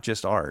 because it's not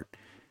just art,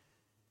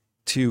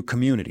 to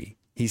community.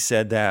 He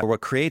said that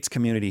what creates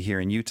community here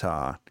in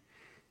Utah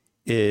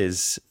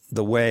is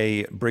the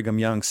way Brigham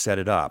Young set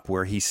it up,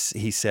 where he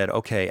said,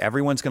 okay,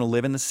 everyone's going to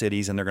live in the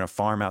cities and they're going to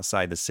farm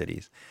outside the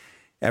cities.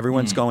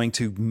 Everyone's going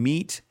to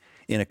meet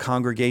in a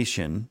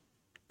congregation,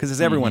 because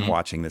as everyone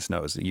watching this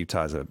knows, that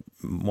Utah is a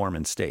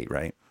Mormon state,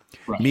 right?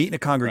 Meet in a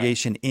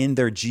congregation in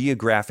their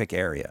geographic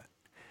area.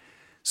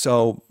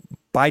 So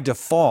by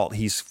default,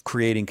 he's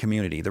creating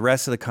community. The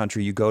rest of the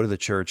country, you go to the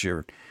church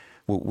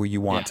where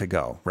you want to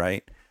go,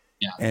 right?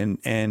 Yeah.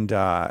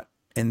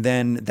 And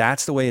then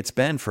that's the way it's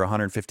been for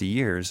 150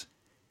 years.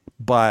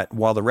 But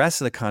while the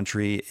rest of the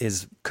country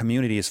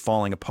community is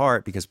falling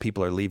apart because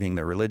people are leaving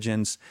their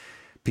religions,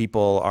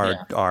 people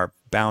are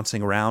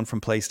bouncing around from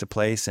place to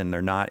place, and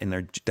they're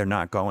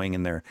not going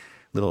in their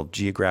little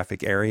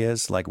geographic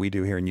areas like we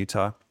do here in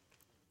Utah.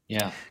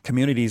 Yeah.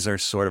 Communities are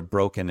sort of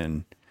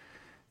broken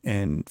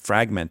and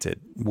fragmented,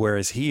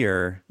 whereas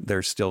here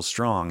they're still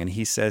strong. And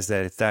he says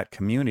that it's that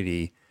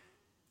community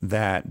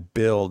that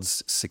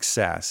builds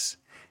success.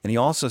 And he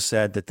also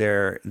said that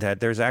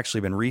there's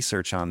actually been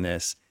research on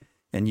this,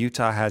 and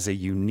Utah has a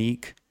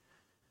unique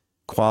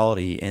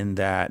quality in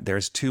that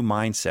there's two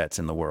mindsets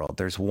in the world.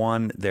 There's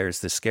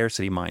the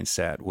scarcity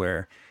mindset,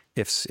 where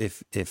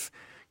if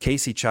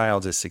Casey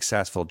Childs is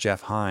successful,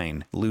 Jeff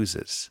Hine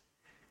loses.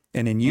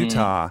 And in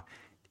Utah,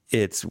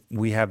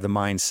 we have the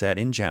mindset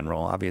in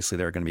general. Obviously,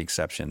 there are going to be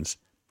exceptions,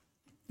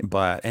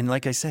 and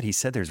like I said, he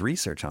said there's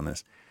research on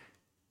this,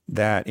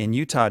 that in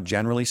Utah,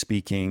 generally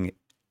speaking,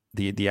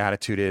 the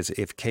attitude is,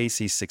 if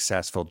Casey's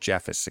successful,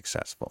 Jeff is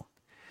successful.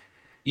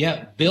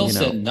 Yeah, Bill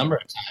said a number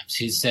of times.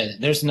 He said,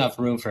 "There's enough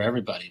room for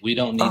everybody. We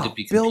don't need to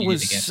be." Bill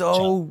was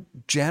so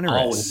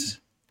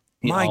generous.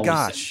 My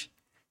gosh,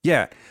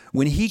 yeah.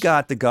 When he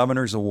got the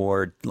governor's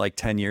award like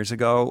 10 years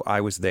ago,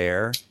 I was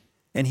there,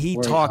 and he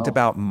talked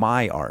about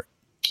my art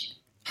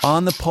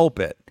on the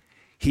pulpit.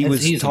 He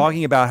was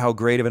talking about how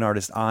great of an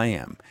artist I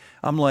am.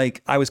 I'm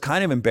like, I was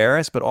kind of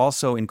embarrassed, but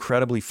also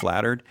incredibly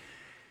flattered.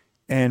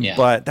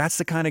 But that's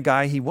the kind of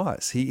guy he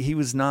was. He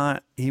was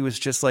not. He was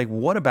just like,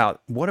 what about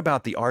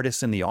the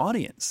artists in the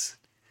audience?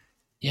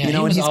 Yeah,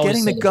 and he's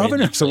getting the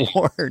governor's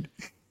award.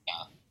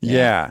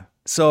 Yeah.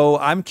 So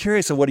I'm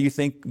curious of what you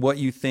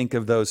think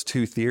of those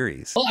two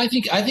theories. Well, I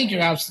think you're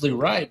absolutely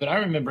right. But I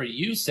remember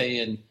you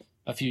saying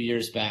a few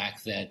years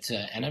back that,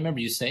 and I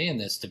remember you saying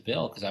this to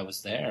Bill because I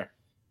was there,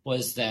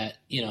 was that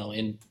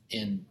in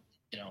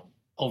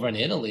over in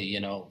Italy,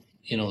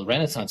 the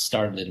Renaissance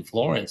started in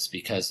Florence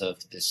because of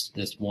this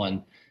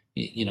one,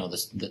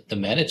 the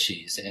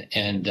Medici's,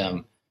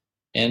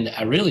 and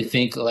I really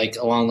think, like,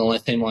 along the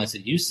same lines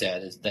that you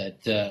said, is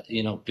that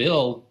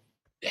Bill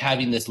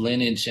having this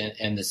lineage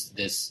and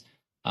this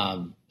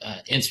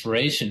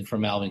inspiration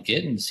from Alvin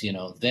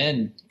Gittins,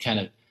 then kind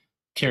of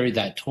carried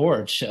that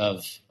torch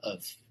of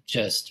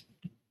just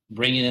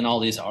bringing in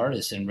all these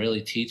artists and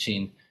really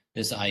teaching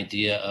this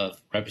idea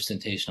of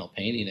representational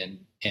painting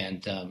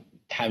and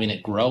having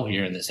it grow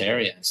here in this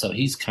area. And so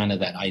he's kind of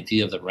that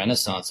idea of the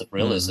Renaissance of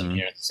realism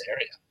here in this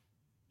area.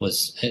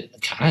 Was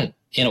kind of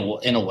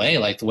in a way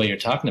like the way you're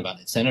talking about.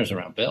 It centers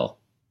around Bill.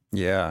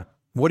 Yeah.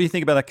 What do you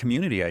think about that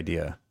community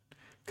idea?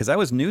 Because that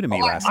was new to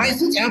me last night. I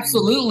think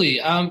absolutely.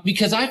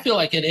 Because I feel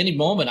like at any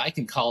moment I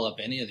can call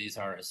up any of these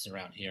artists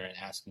around here and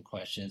ask them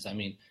questions. I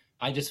mean,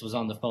 I just was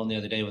on the phone the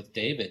other day with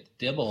David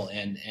Dibble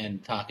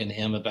and talking to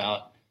him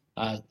about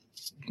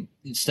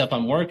stuff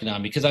I'm working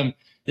on, because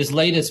these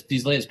latest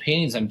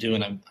paintings I'm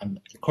doing, I'm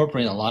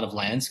incorporating a lot of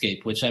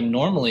landscape, which I'm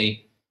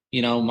normally,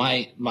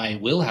 my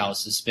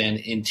wheelhouse has been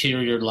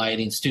interior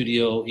lighting,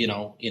 studio,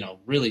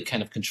 really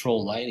kind of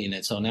controlled lighting.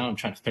 And so now I'm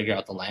trying to figure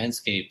out the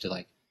landscape to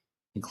like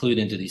include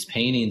into these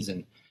paintings,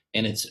 and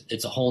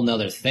it's a whole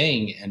nother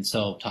thing. And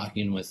so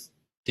talking with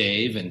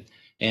Dave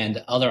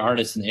and other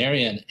artists in the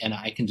area, and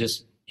I can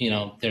just,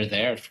 they're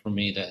there for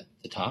me to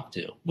talk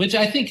to, which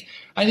I think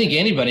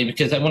anybody,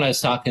 because when I was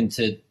talking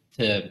to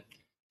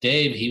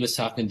Dave, he was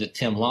talking to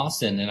Tim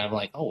Lawson, and I'm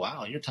like, oh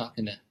wow, you're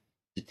talking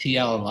to T.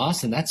 Allen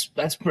Lawson.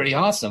 That's pretty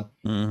awesome.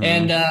 Mm-hmm.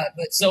 And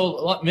but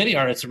so many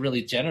artists are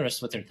really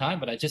generous with their time,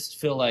 but I just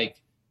feel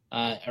like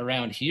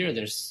around here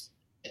there's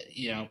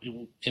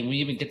and we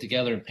even get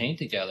together and paint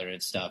together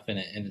and stuff, and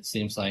it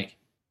seems like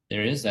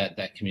there is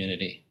that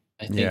community.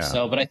 I think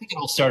so, but I think it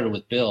all started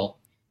with Bill.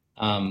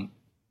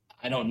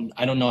 I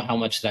don't know how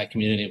much that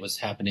community was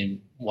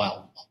happening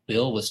while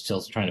Bill was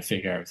still trying to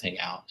figure everything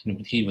out, and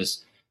when he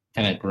was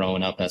kind of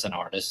growing up as an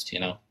artist,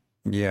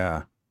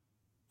 Yeah.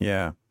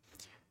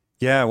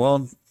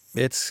 Well,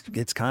 it's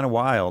kind of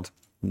wild,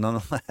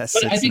 nonetheless.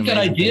 But I think that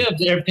idea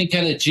of everything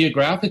kind of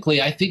geographically,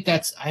 I think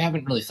I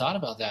haven't really thought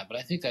about that, but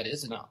I think that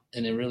is a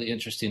really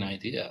interesting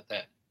idea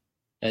that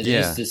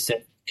is this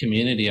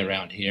community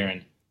around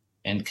here,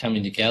 and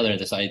coming together,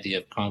 this idea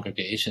of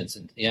congregations.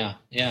 And I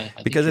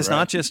think Because you're it's right.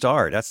 not just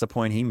art. That's the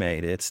point he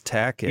made. It's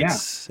tech. Yeah.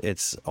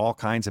 It's all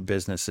kinds of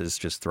businesses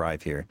just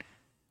thrive here.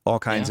 All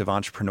kinds of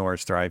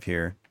entrepreneurs thrive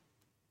here.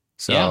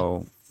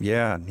 So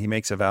yeah, he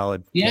makes a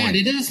valid point. point. And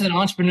it is an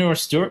entrepreneur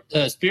spirit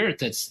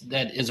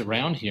that is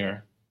around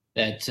here.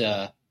 That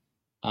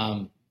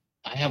I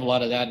have a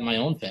lot of that in my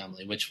own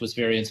family, which was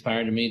very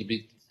inspiring to me to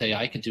say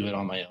I could do it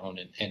on my own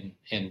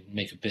and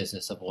make a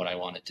business of what I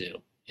want to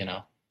do. You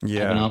know, I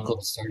have an uncle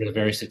who started a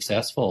very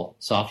successful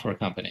software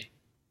company,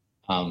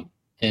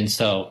 and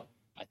so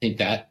I think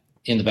that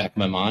in the back of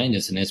my mind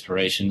is an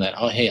inspiration that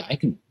hey, I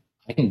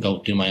can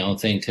go do my own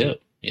thing too.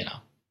 You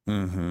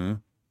know.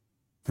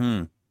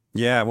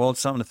 Yeah, well, it's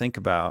something to think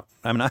about.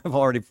 I mean, I've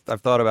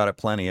thought about it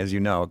plenty, as you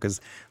know, because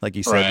like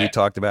you said, we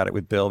talked about it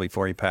with Bill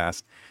before he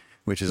passed,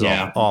 which is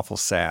awful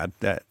sad.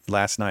 That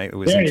last night, it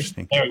was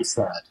interesting. Very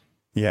sad.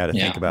 Yeah, to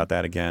think about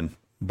that again.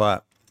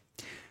 But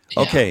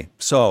okay,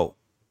 so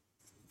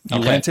you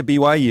went to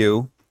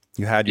BYU,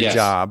 you had your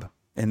job,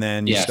 and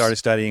then you started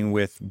studying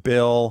with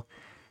Bill.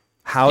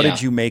 How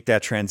did you make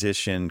that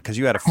transition? Because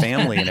you had a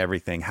family and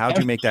everything. How did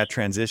you make that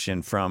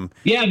transition from?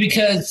 Yeah,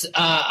 because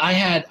I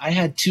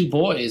had two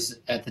boys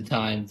at the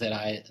time that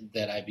I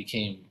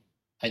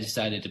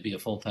decided to be a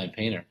full-time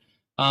painter.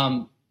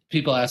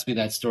 People ask me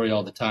that story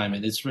all the time,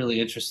 and it's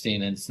really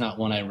interesting, and it's not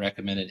one I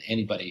recommended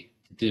anybody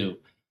to do.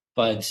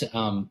 But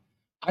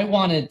I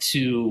wanted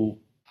to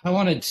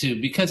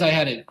because I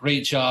had a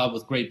great job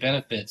with great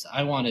benefits.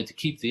 I wanted to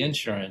keep the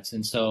insurance,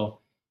 and so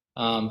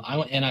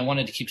I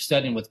wanted to keep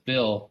studying with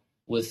Bill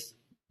with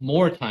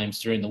more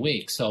times during the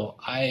week. So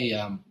I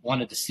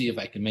wanted to see if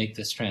I could make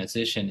this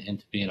transition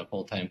into being a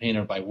full-time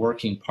painter by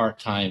working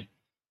part-time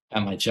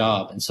at my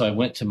job. And so I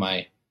went to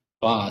my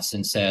boss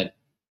and said,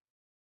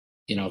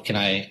 can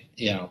I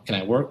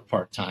work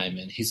part-time?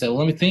 And he said, well,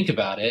 let me think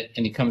about it.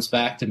 And he comes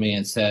back to me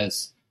and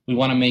says, we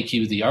want to make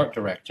you the art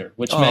director,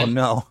 which meant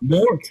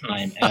more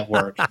time at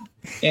work.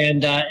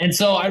 And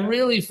so I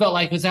really felt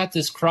like I was at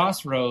this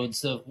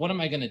crossroads of what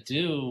am I going to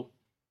do?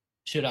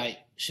 Should I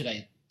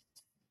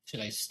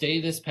stay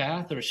this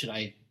path or should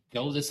I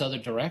go this other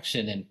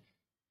direction?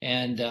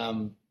 And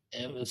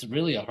it was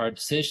really a hard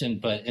decision,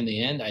 but in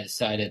the end I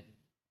decided,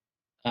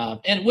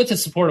 and with the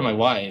support of my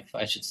wife,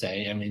 I should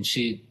say. I mean,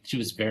 she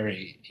was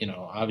very,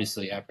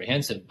 obviously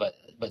apprehensive, but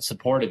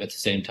supportive at the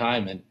same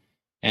time.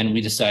 And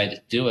we decided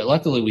to do it.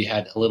 Luckily we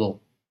had a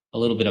little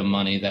bit of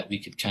money that we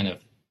could kind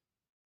of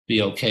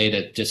be okay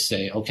to just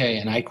say, okay.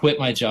 And I quit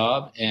my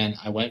job and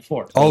I went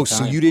for it. Oh,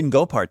 so you didn't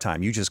go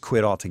part-time. You just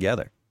quit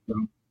altogether.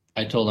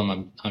 I told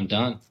him I'm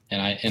done,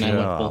 and I went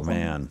full-time. Oh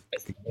man,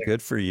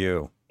 good for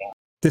you.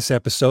 This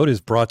episode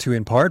is brought to you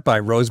in part by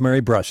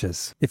Rosemary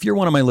Brushes. If you're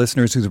one of my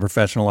listeners who's a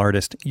professional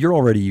artist, you're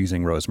already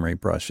using Rosemary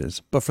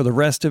Brushes. But for the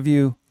rest of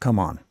you, come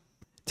on,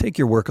 take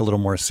your work a little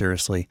more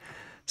seriously.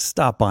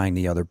 Stop buying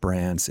the other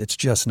brands. It's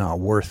just not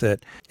worth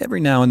it. Every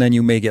now and then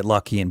you may get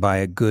lucky and buy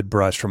a good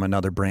brush from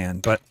another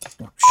brand, but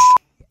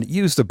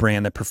use the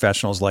brand that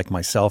professionals like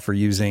myself are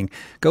using.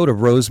 Go to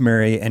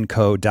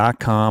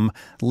rosemaryandco.com,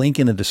 link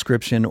in the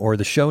description or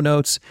the show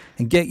notes,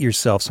 and get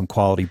yourself some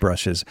quality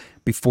brushes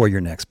before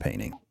your next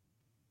painting.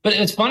 But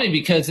it's funny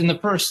because in the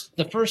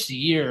first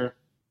year,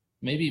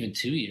 maybe even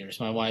 2 years,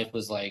 my wife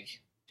was like,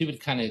 she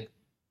would kind of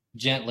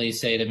gently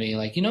say to me,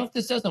 like, if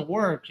this doesn't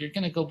work, you're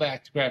going to go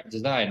back to graphic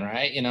design,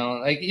 right?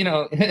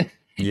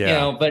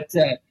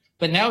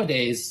 But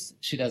nowadays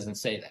she doesn't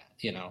say that,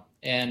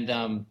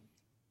 and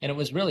it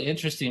was really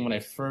interesting when I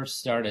first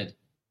started,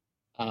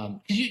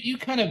 because you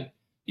kind of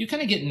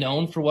get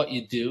known for what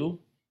you do,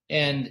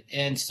 and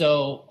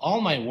so all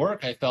my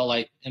work, I felt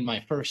like in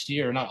my first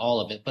year, not all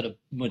of it, but a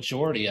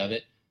majority of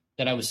it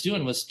that I was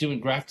doing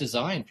graphic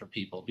design for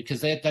people because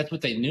that's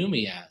what they knew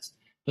me as.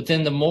 But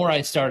then the more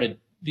I started,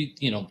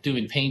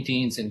 doing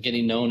paintings and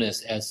getting known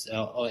as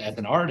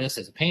an artist,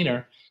 as a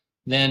painter,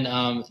 then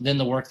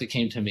the work that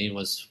came to me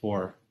was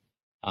for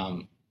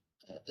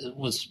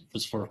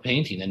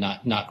painting and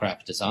not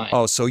graphic design.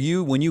 Oh, so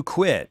when you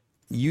quit,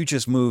 you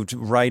just moved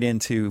right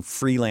into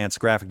freelance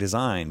graphic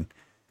design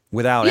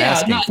without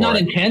asking for it. Not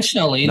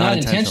intentionally. I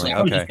was Okay. just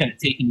kind of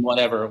taking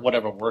whatever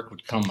work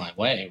would come my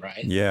way,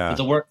 right? Yeah. But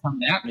the work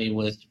coming at me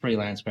was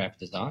freelance graphic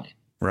design.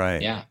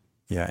 Right. Yeah.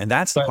 Yeah, and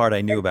that's the part I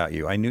knew about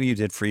you. I knew you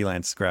did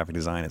freelance graphic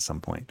design at some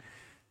point.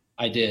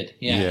 I did,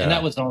 yeah. And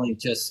that was only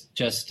just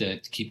to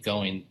keep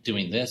going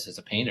doing this as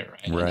a painter,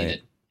 right? Right.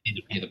 I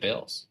needed to pay the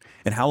bills.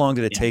 And how long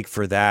did it take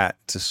for that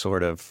to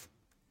sort of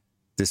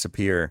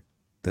disappear,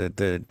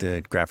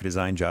 the graphic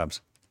design jobs?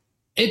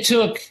 It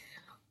took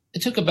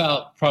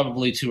about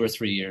probably 2 or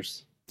 3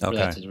 years for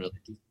that to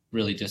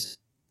really just.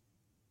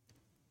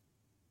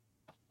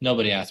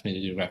 Nobody asked me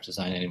to do graphic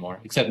design anymore,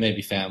 except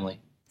maybe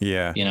family.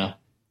 Yeah.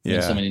 When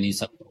somebody needs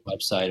something on a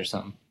website or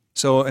something.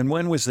 So, and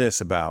when was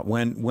this about?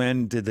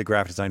 When did the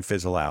graphic design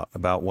fizzle out?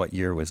 About what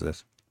year was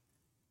this?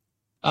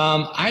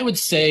 I would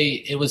say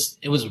it was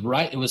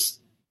right. It was,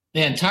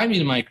 man, timing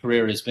in my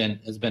career has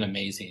been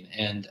amazing.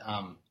 And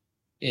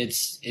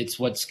it's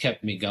what's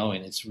kept me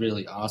going. It's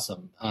really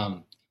awesome.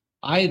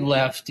 I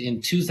left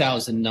in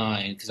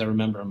 2009 because I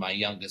remember my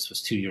youngest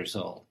was 2 years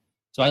old.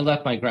 So I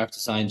left my graphic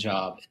design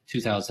job in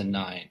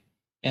 2009.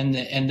 And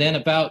then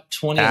about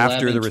 2011.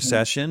 After the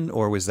recession,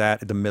 or was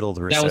that the middle of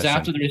the recession? That was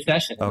after the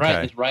recession, okay. right?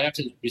 It was right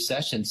after the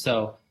recession.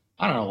 So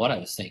I don't know what I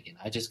was thinking.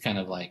 I just kind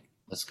of like,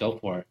 let's go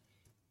for it.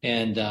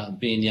 And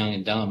being young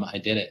and dumb, I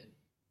did it.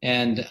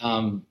 And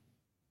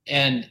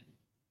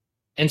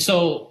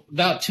so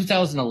about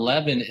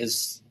 2011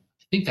 is,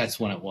 I think that's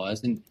when it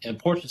was. In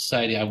Portrait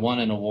Society, I won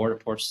an award at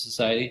Portrait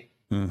Society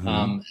for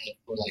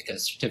like a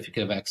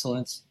certificate of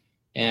excellence.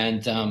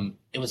 And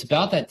it was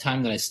about that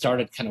time that I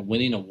started kind of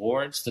winning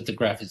awards that the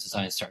graphic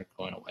design started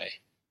going away.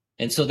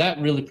 And so that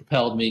really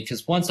propelled me,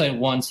 because once I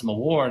won some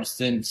awards,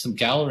 then some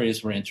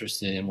galleries were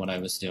interested in what I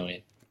was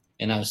doing.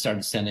 And I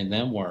started sending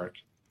them work.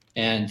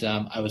 And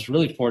I was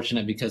really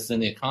fortunate because then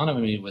the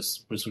economy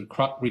was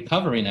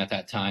recovering at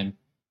that time.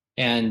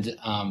 And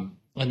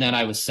then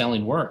I was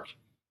selling work.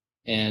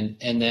 And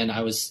then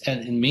I was,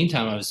 and in the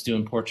meantime, I was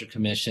doing portrait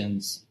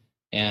commissions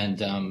and,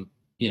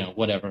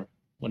 whatever,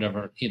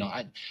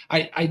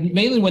 I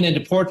mainly went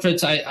into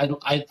portraits.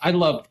 I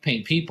love to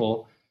paint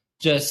people.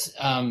 Just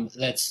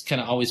that's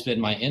kind of always been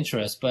my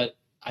interest. But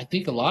I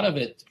think a lot of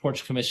it,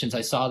 portrait commissions,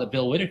 I saw that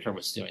Bill Whitaker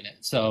was doing it.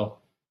 So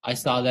I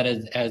saw that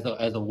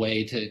as a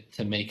way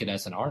to make it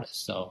as an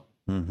artist. So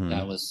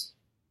that was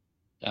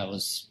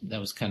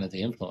kind of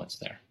the influence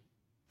there.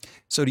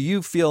 So do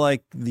you feel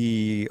like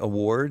the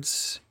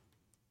awards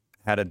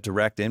had a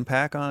direct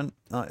impact on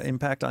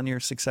your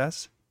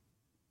success?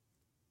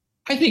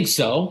 I think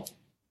so.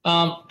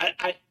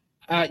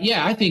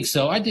 I think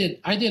so. I did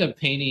a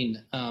painting.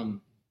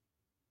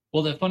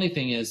 Well, the funny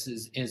thing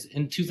is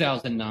in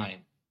 2009,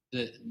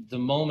 the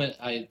moment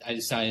I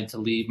decided to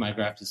leave my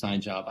graphic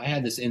design job, I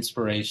had this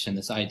inspiration,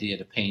 this idea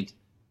to paint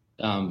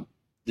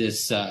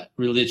this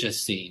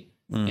religious scene,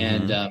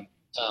 and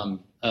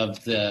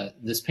of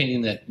this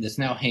painting that's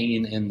now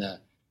hanging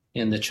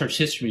in the Church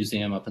History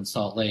Museum up in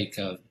Salt Lake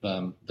of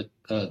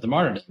the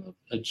martyrdom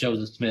of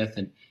Joseph Smith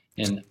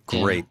and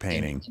great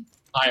painting. And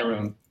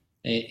Hiram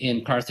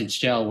in Carthage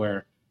Jail,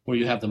 where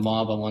you have the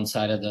mob on one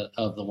side of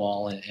the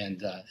wall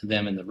and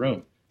them in the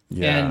room.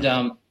 Yeah.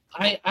 And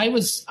I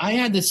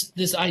had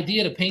this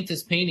idea to paint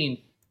this painting,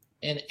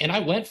 and I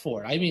went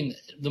for it. I mean,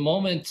 the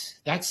moment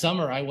that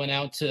summer I went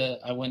out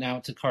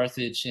to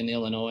Carthage in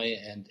Illinois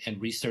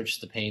and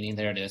researched the painting.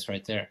 There it is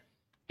right there.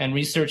 And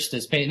researched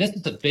this painting. This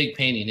is a big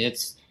painting.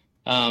 It's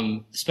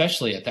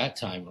especially at that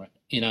time, right?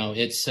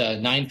 It's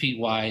 9 feet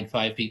wide,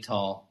 5 feet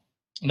tall.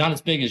 Not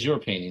as big as your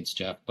paintings,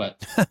 Jeff,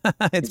 but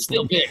it's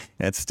still big.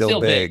 It's still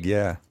big,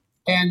 yeah.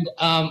 And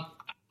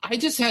I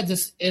just had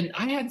this, and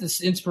I had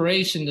this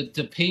inspiration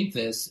to paint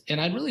this, and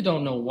I really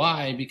don't know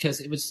why, because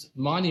it was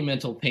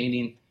monumental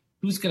painting.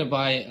 Who's going to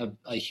buy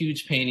a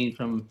huge painting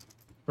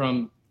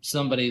from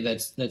somebody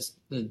that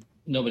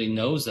nobody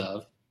knows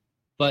of?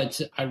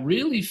 But I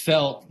really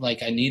felt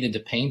like I needed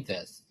to paint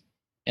this,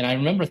 and I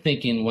remember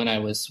thinking when I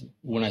was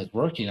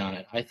working on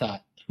it, I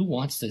thought, who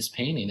wants this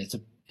painting?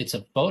 It's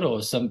a photo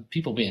of some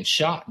people being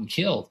shot and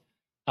killed,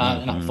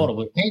 not a photo,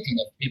 but a painting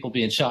of people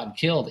being shot and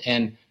killed.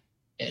 And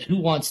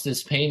who wants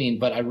this painting?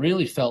 But I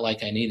really felt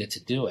like I needed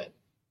to do it.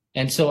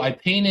 And so I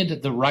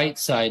painted the right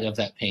side of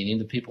that painting,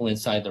 the people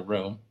inside the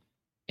room,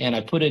 and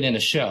I put it in a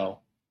show,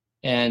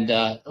 and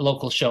a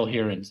local show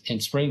here in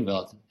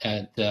Springville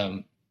at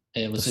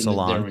it was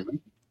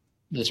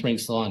the Spring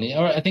Salon,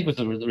 or I think it was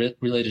a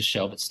religious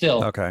show, but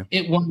still, okay.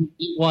 It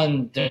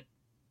won the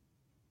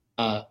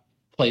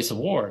place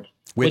award.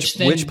 Which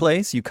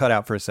place? You cut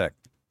out for a sec.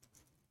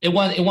 It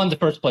won the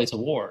first place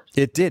award.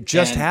 It did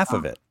just half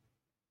of it.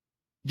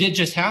 Did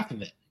just half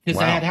of it,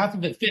 because I had half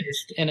of it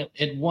finished, and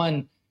it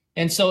won.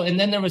 And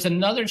then there was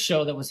another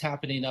show that was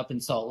happening up in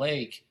Salt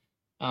Lake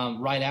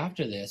right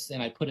after this,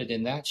 and I put it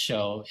in that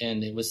show,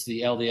 and it was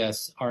the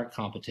LDS art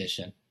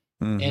competition,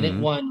 and it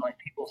won like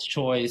People's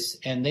Choice.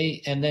 And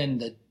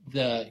then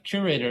the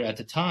curator at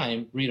the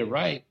time, Rita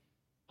Wright,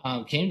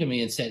 came to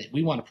me and said,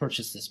 "We want to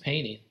purchase this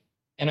painting."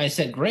 And I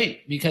said,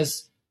 great,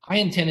 because I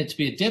intended to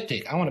be a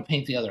diptych. I want to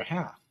paint the other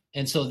half.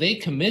 And so they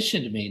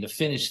commissioned me to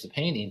finish the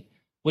painting,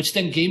 which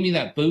then gave me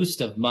that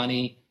boost of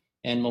money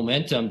and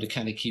momentum to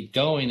kind of keep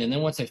going. And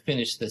then once I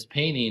finished this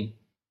painting,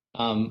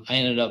 I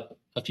ended up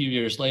a few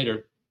years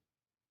later,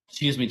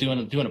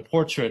 doing a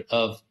portrait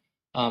of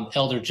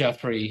Elder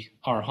Jeffrey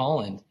R.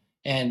 Holland.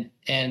 And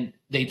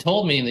they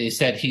told me, they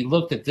said, he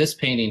looked at this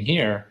painting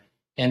here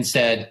and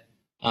said,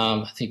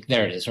 I think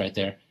there it is right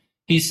there.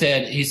 He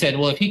said,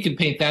 well, if he can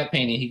paint that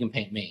painting, he can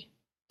paint me.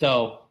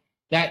 So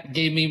that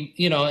gave me,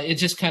 it's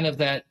just kind of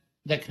that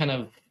kind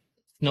of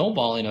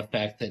snowballing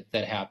effect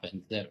that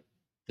happened that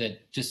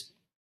just,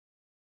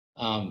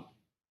 and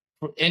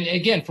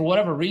again, for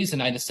whatever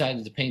reason, I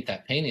decided to paint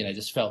that painting. I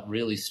just felt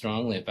really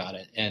strongly about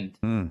it.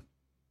 And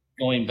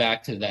going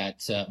back to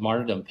that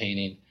martyrdom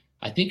painting,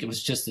 I think it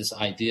was just this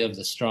idea of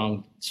the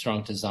strong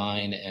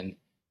design and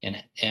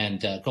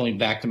going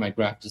back to my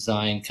graphic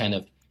design, kind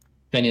of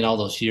spending all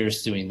those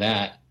years doing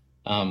that.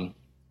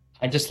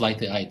 I just like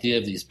the idea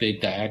of these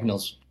big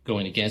diagonals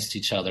going against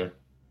each other.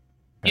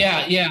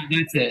 Yeah,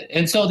 that's it.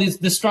 And so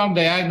the strong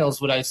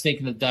diagonals, what I was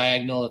thinking, the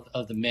diagonal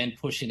of the men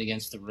pushing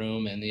against the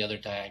room, and the other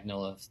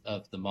diagonal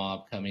of the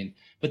mob coming.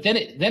 But then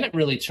it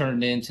really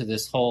turned into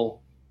this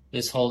whole.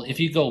 If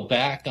you go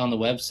back on the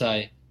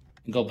website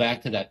and go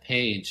back to that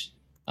page,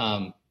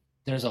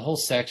 there's a whole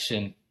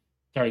section.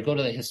 Sorry, go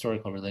to the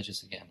historical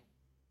religious again.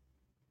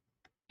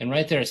 And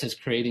right there it says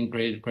creating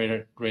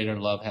greater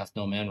love hath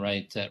no man,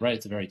 right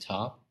at the very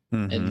top.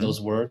 Mm-hmm. And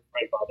those words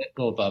right above it,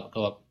 go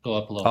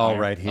up a little Oh, higher.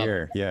 right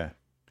here. Yeah.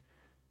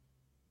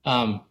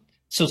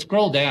 So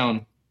scroll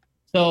down.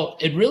 So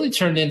it really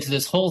turned into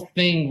this whole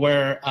thing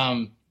where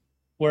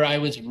I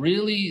was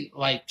really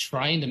like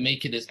trying to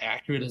make it as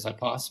accurate as I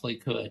possibly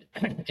could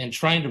and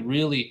trying to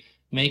really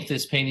make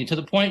this painting to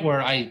the point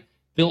where I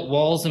built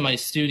walls in my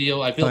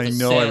studio. I built I a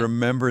know. set. I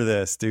remember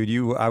this,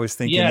 dude. I was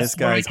thinking this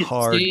where I guy's could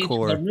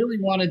hardcore. stage. I really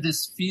wanted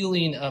this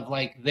feeling of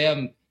like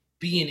them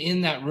being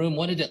in that room.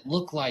 What did it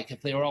look like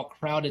if they were all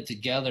crowded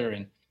together?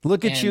 And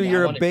look at you.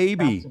 You're a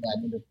baby.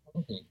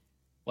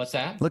 What's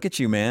that? Look at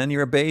you, man.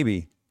 You're a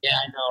baby. Yeah,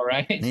 I know,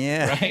 right?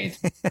 Yeah. Right?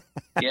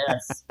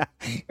 Yes.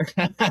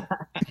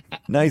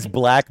 Nice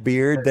black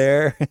beard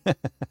there.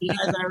 Yeah,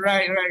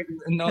 right.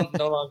 No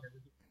longer.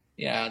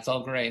 Yeah, it's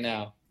all gray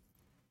now.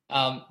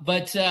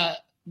 But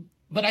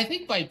I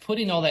think by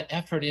putting all that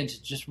effort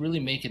into just really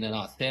making it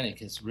authentic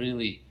has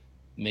really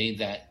made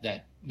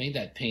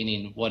that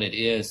painting what it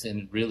is,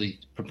 and really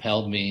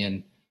propelled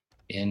me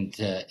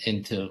into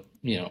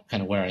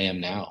kind of where I am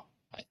now,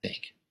 I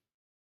think.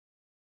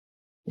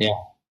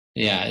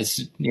 Yeah,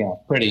 it's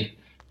pretty.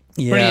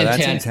 Yeah,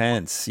 that's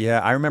intense. Yeah,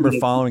 I remember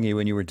following you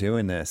when you were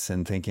doing this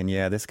and thinking,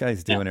 yeah, this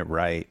guy's doing it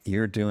right.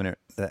 You're doing it.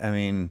 I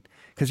mean,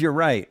 because you're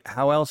right.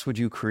 How else would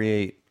you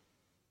create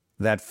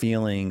that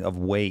feeling of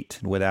weight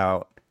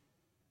without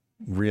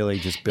really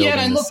just building?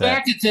 Yeah, and I look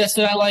back at this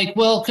and I like,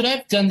 well, could I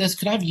have done this?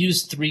 Could I have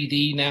used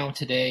 3D now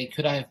today?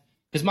 Could I have?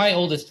 Because my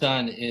oldest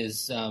son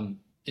is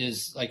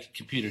like a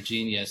computer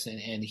genius,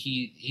 and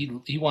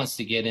he wants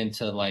to get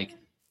into like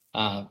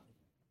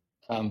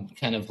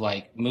kind of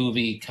like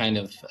movie kind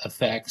of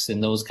effects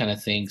and those kind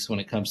of things when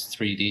it comes to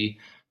 3D.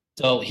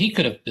 So he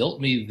could have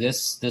built me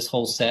this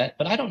whole set,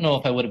 but I don't know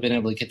if I would have been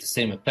able to get the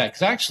same effect.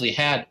 'Cause I actually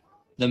had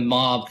the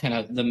mob, kind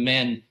of the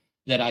men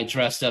that I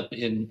dressed up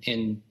in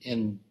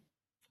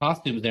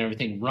costumes and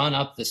everything, run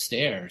up the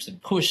stairs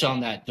and push on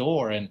that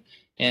door, and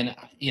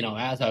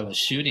as I was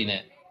shooting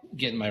it,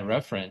 getting my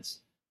reference.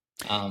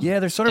 Yeah,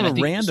 there's sort of a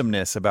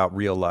randomness about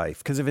real life,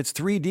 because if it's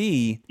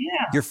 3D,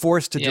 you're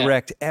forced to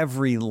direct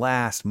every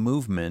last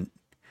movement,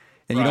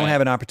 and you don't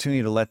have an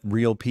opportunity to let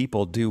real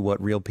people do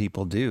what real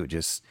people do,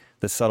 just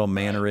the subtle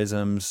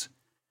mannerisms,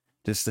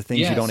 just the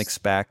things you don't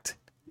expect.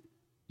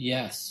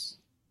 Yes,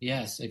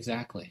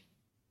 exactly.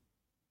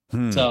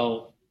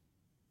 So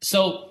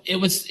it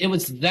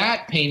was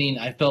that painting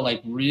I felt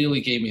like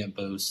really gave me a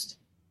boost,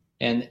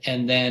 and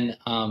then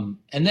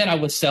I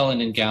was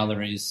selling in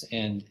galleries,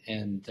 and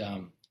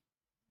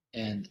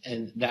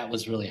that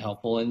was really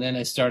helpful. And then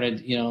I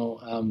started,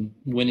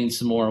 winning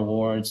some more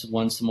awards,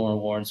 won some more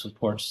awards with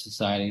Portrait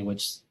Society,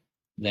 which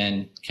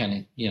then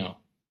kind of,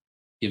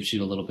 gives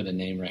you a little bit of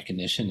name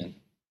recognition. And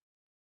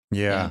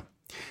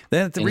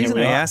Then the reason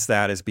I asked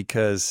that is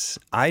because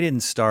I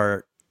didn't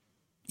start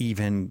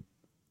even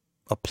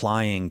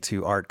applying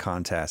to art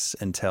contests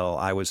until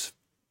I was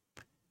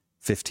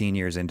 15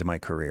 years into my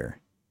career.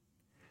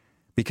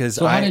 Because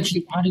how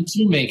did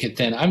you make it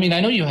then? I mean, I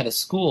know you had a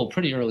school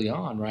pretty early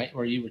on, right,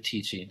 where you were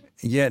teaching.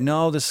 Yeah,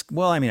 no,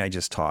 I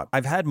just taught.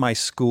 I've had my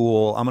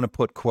school, I'm going to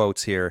put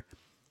quotes here.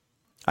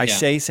 I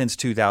say since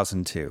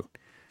 2002,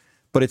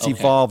 but it's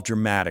evolved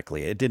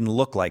dramatically. It didn't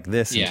look like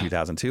this in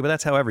 2002, but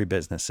that's how every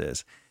business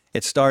is.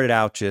 It started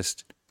out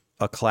just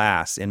a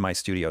class in my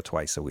studio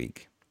twice a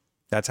week.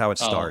 That's how it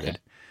started.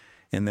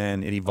 And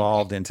then it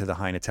evolved into the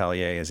Hein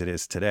Atelier as it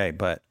is today.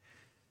 But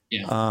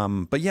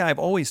I've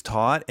always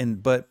taught,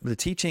 but the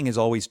teaching is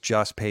always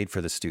just paid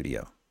for the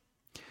studio.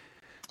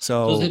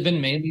 So has it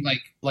been mainly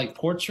like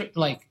portrait,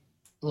 like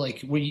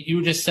you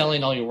were just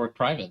selling all your work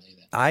privately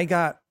then? I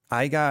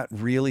got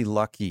really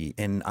lucky,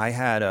 and I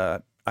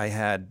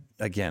had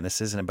again,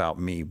 this isn't about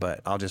me, but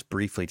I'll just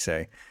briefly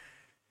say,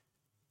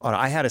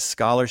 I had a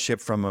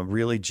scholarship from a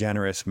really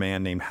generous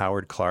man named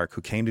Howard Clark,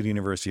 who came to the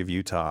University of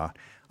Utah.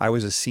 I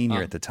was a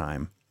senior at the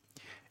time.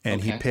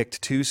 And he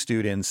picked 2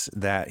 students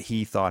that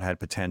he thought had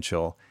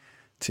potential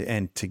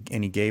and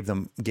he gave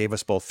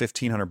us both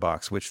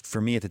 $1,500, which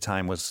for me at the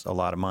time was a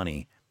lot of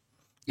money.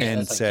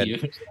 And said,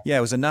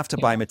 it was enough to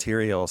buy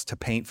materials to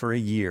paint for a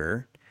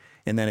year.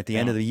 And then at the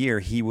end of the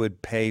year, he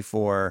would pay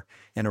for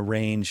and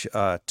arrange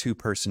a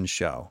 2-person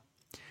show.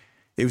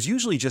 It was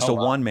usually just a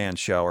one-man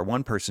show or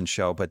one-person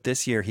show, but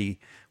this year he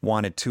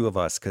wanted 2 of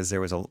us because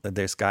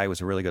this guy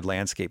was a really good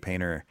landscape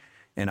painter,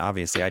 and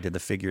obviously I did the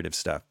figurative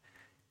stuff.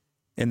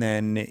 And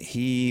then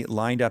he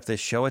lined up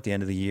this show at the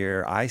end of the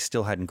year. I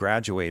still hadn't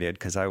graduated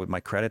because my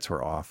credits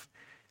were off.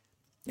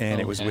 And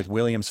it was with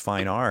Williams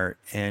Fine Art.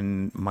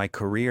 And my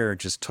career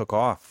just took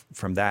off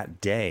from that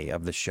day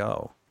of the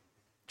show.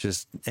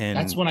 And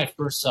that's when I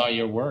first saw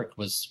your work,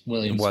 was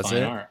Williams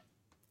Fine Art.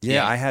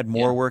 Yeah, I had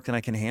more work than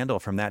I can handle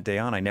from that day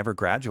on. I never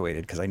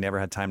graduated because I never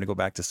had time to go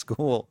back to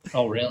school.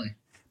 Oh, really?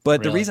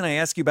 But the reason I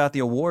ask you about the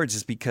awards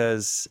is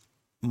because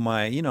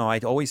I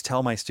always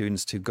tell my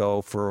students to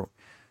go for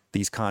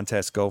these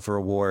contests, go for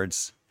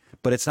awards,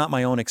 but it's not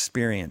my own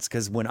experience,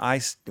 because when I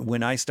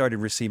started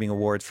receiving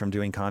awards from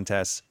doing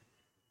contests,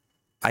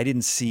 I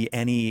didn't see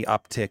any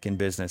uptick in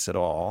business at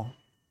all.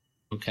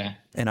 Okay.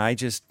 And I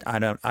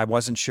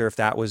wasn't sure if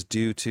that was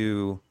due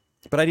to,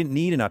 but I didn't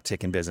need an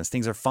uptick in business.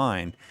 Things are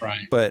fine.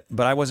 Right. But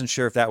I wasn't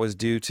sure if that was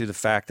due to the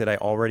fact that I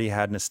already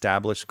had an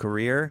established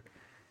career.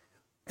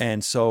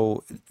 And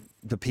so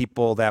the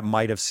people that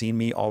might have seen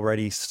me were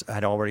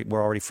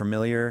already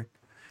familiar,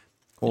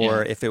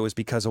 or if it was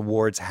because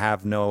awards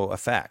have no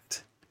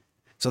effect.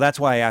 So that's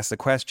why I asked the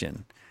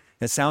question.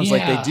 It sounds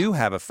like they do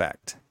have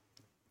effect.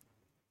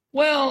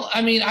 Well,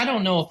 I mean, I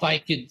don't know if I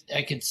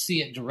could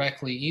see it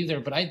directly either,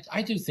 but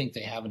I do think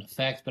they have an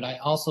effect. But I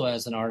also,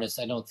 as an artist,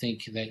 I don't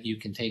think that you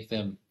can take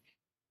them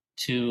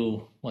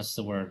too, what's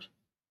the word?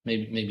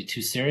 Maybe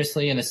too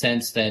seriously, in a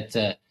sense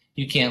that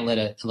you can't let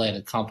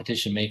a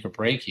competition make or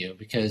break you,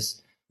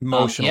 because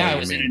emotionally. I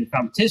was in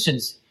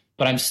competitions,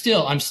 but I'm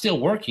still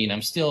working.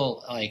 I'm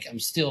still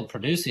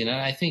producing, and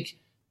I think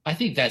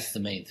that's the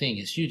main thing,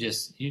 is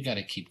you got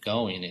to keep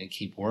going and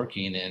keep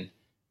working, and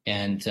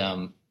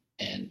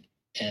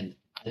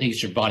I think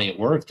it's your body of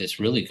work that's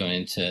really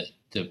going to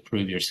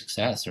prove your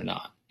success or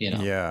not.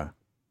 Yeah.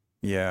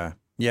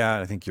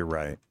 I think you're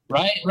right.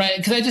 Right.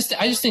 Because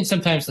I just think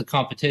sometimes the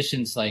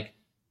competitions, like,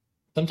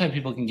 sometimes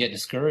people can get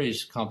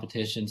discouraged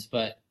competitions,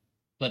 but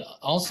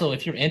also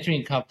if you're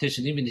entering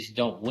competitions, even if you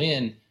don't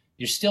win,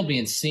 you're still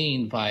being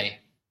seen by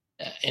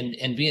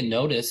and being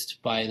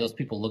noticed by those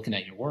people looking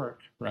at your work,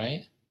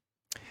 right?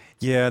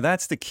 Yeah,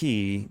 that's the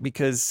key,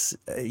 because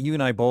you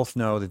and I both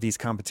know that these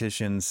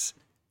competitions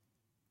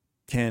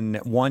can,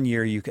 one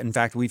year in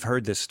fact, we've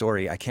heard this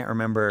story. I can't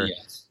remember.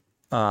 Yes.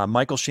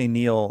 Michael Shane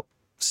Neal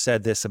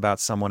said this about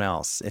someone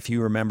else. If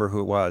you remember who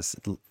it was,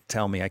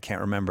 tell me. I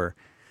can't remember.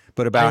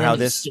 But about how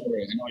this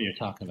story. I know what you're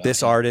talking about.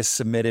 This artist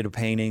submitted a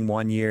painting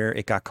one year,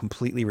 it got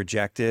completely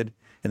rejected,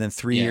 and then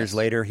 3 years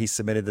later he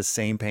submitted the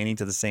same painting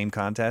to the same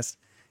contest,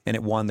 and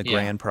it won the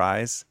grand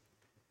prize.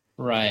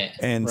 Right.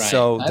 And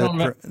so I don't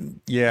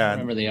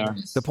remember the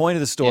artist. The point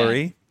of the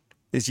story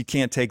is you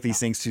can't take these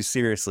things too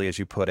seriously, as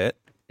you put it.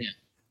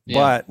 Yeah.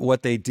 But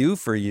what they do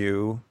for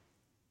you,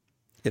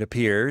 it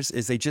appears,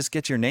 is they just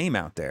get your name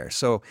out there.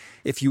 So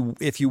if you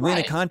win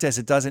a contest,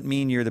 it doesn't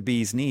mean you're the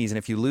bee's knees, and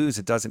if you lose,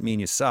 it doesn't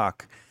mean you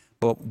suck.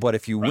 But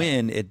if you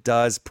win, it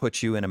does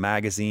put you in a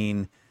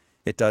magazine.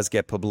 It does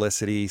get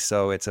publicity,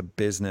 so it's a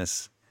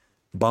business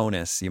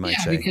bonus, you might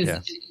say.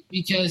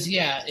 Because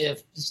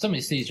if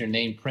somebody sees your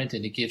name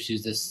printed, it gives you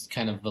this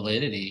kind of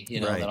validity,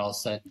 that all of a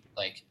sudden,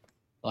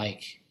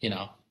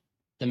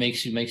 that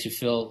makes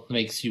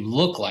you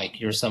look like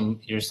you're some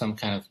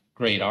kind of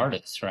great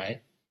artist,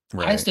 right?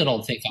 I still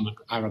don't think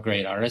I'm a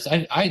great artist.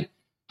 I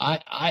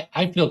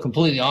feel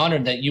completely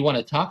honored that you want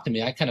to talk to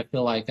me. I kind of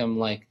feel like I'm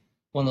like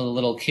one of the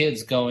little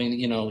kids going,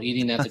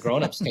 eating at the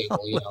grown-ups table.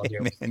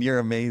 Man, you're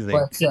amazing.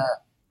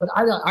 But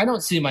I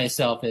don't see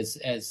myself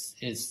as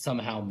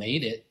somehow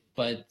made it.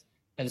 But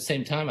at the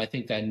same time, I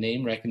think that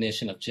name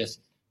recognition of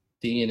just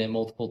being in it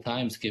multiple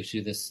times gives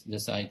you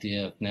this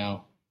idea of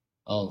now,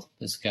 oh,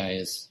 this guy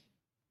is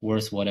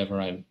worth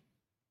whatever I'm,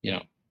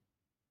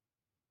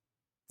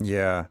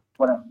 Yeah.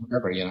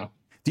 Whatever.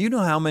 Do you know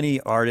how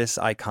many artists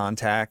I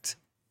contact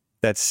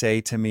that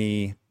say to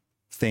me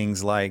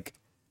things like,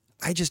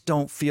 I just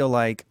don't feel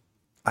like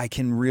I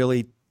can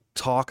really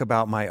talk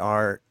about my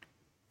art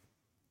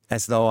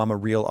as though I'm a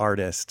real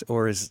artist,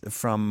 or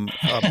from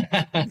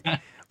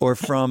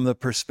the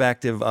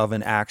perspective of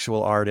an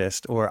actual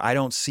artist, or I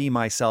don't see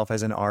myself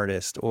as an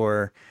artist,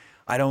 or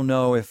I don't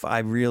know if I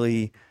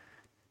really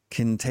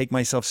can take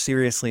myself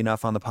seriously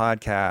enough on the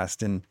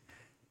podcast. And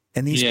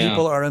these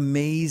people are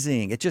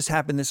amazing. It just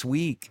happened this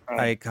week.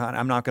 Right.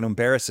 I'm not going to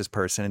embarrass this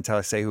person until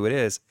I say who it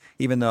is,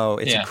 even though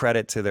it's a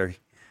credit to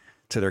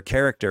their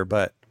character.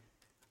 But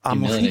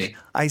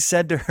I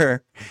said to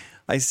her,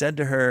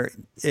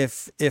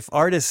 if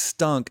artists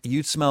stunk,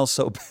 you'd smell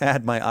so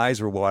bad my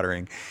eyes were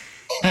watering.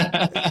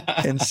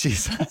 And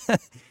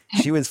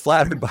she was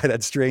flattered by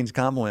that strange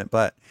compliment,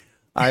 but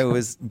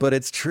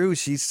it's true.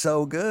 She's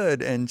so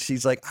good. And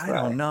she's like, I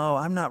don't know.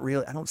 I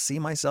don't see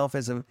myself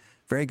as a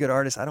very good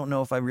artist. I don't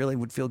know if I really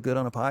would feel good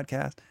on a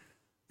podcast.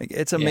 Like,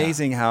 it's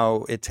amazing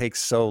how it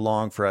takes so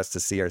long for us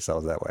to see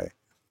ourselves that way.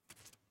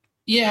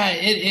 Yeah,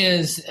 it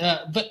is.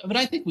 But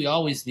I think we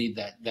always need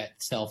that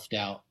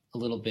self-doubt a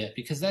little bit,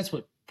 because that's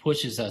what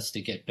pushes us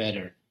to get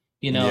better.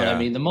 You know what I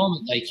mean? The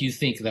moment you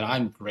think that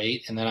I'm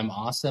great and that I'm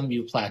awesome,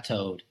 you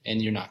plateaued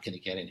and you're not going to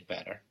get any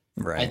better.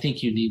 Right. I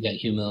think you need that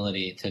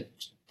humility to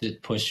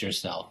push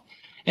yourself.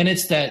 And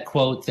it's that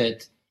quote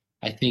that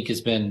I think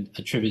has been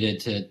attributed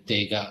to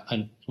Degas.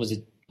 Was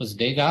it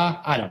Degas?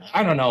 I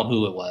don't know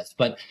who it was,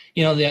 but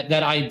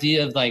that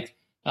idea of now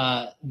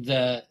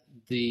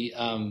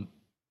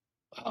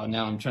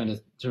I'm trying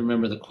to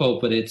remember the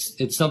quote, but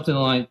it's something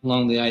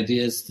along the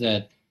ideas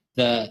that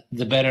the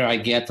better I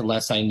get, the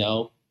less I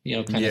know,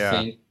 kind of Yeah.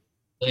 thing.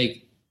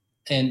 Like,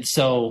 and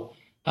so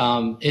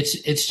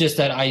it's just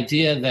that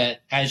idea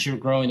that as you're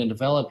growing and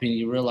developing,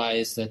 you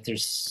realize that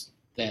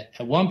that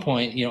at one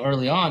point,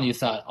 early on, you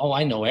thought, oh,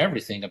 I know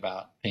everything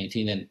about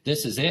painting and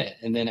this is it.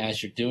 And then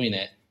as you're doing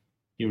it,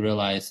 you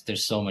realize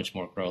there's so much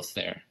more growth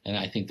there. And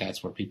I think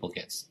that's where people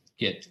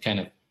get kind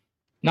of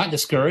not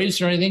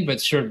discouraged or anything,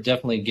 but sure,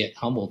 definitely get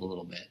humbled a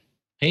little bit.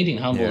 Painting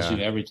humbles Yeah.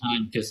 you every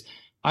time because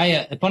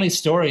a funny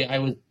story. I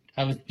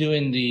was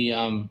doing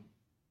the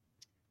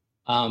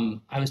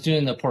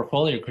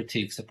portfolio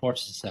critiques at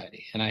Portrait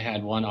Society, and I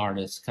had one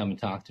artist come and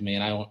talk to me,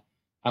 and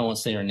I won't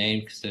say her name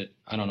because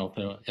I don't know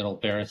if it'll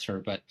embarrass her,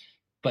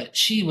 but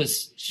she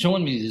was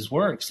showing me these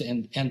works,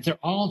 and they're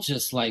all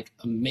just like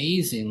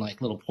amazing,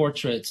 like little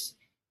portraits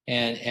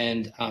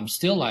and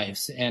still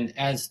lifes. And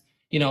as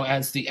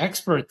as the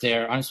expert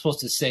there, I'm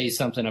supposed to say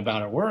something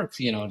about her work,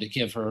 to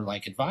give her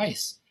like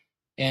advice,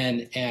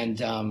 and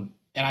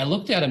I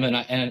looked at him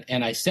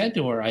and I said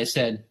to her, I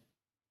said,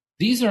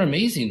 "These are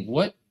amazing.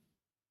 What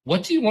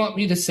do you want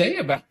me to say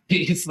about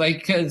these? Like,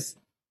 because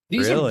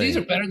these are Really?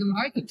 better than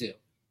I could do."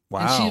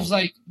 And she Wow. was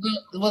like,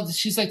 well,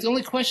 she's like, the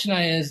only question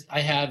I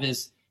have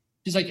is,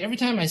 she's like, every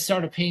time I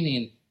start a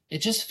painting, it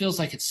just feels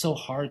like it's so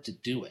hard to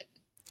do it.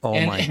 Oh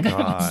And my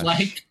gosh.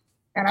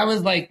 and I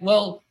was like,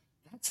 well,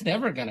 that's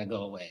never gonna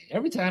go away.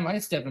 Every time I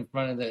step in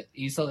front of the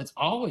easel, it's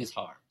always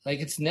hard. Like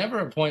it's never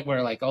a point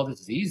where like, oh,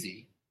 this is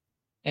easy.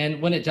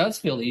 And when it does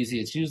feel easy,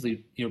 it's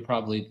usually you're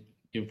probably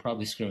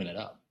screwing it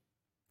up.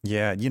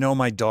 Yeah. You know,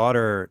 my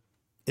daughter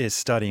is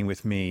studying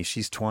with me.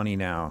 She's 20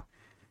 now.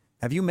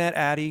 Have you met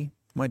Addie?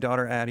 My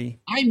daughter, Addie?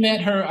 I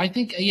met her. I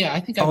think, yeah, I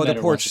think I've Oh, the met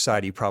her Porch once or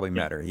Society. You probably Yeah,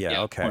 met her. Yeah.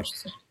 yeah, Okay.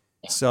 Porsche.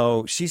 Yeah.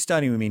 So she's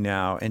studying with me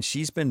now, and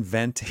she's been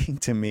venting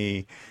to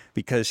me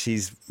because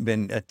she's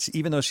been,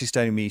 even though she's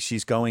studying with me,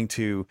 she's going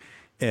to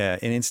an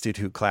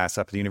institute class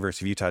up at the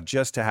University of Utah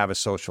just to have a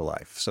social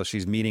life. So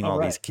she's meeting All all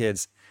right. these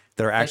kids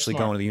that are That's actually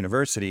going smart. to the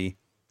university,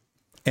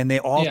 and they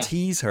all Yeah.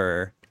 tease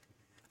her.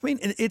 I mean,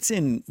 it's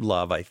in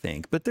love, I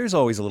think, but there's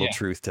always a little Yeah.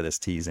 truth to this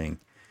teasing.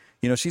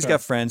 You know, she's got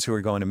Sure. friends who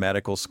are going to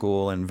medical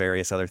school and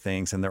various other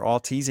things, and they're all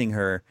teasing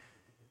her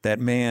that,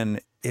 man,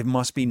 it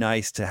must be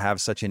nice to have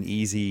such an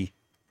easy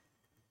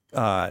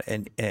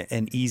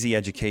an easy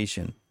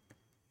education.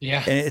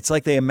 Yeah. And it's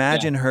like they Yeah.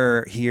 imagine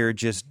her here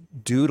just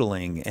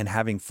doodling and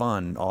having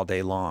fun all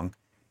day long.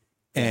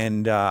 Yeah.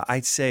 And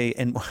I'd say,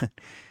 and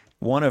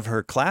one of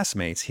her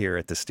classmates here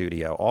at the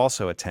studio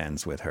also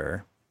attends with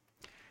her.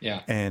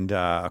 Yeah. And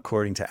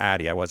according to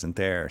Addie, I wasn't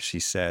there. She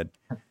said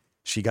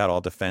she got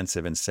all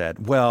defensive and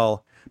said,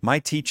 "Well, my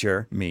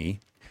teacher, me,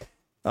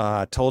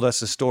 told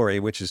us a story,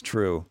 which is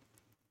true,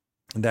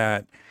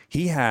 that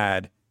he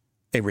had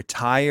a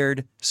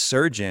retired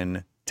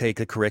surgeon take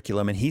the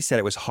curriculum, and he said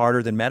it was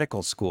harder than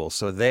medical school.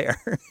 So there."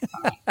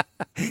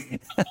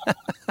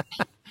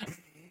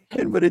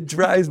 But it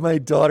drives my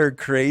daughter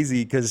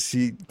crazy because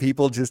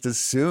people just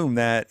assume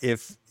that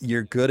if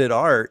you're good at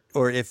art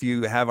or if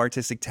you have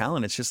artistic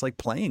talent, it's just like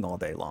playing all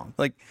day long.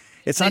 Like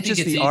it's They not think just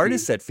it's the easy.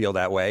 artists that feel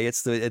that way;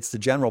 it's the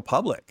general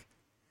public.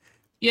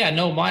 Yeah.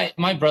 No,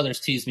 my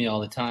brothers tease me all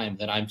the time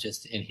that I'm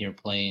just in here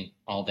playing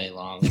all day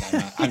long,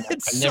 and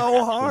It's I'm never so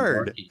actually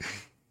hard. working.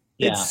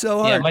 It's Yeah. so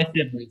Yeah. hard. My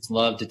siblings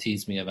love to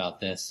tease me about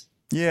this.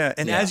 Yeah,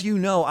 and Yeah. as you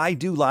know, I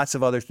do lots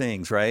of other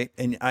things, right?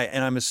 And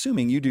I'm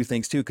assuming you do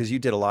things too because you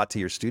did a lot to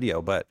your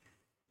studio. But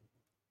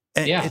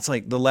Yeah. it's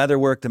like the leather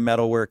work, the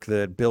metal work,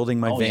 the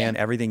building my Oh yeah. van,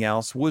 everything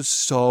else was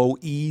so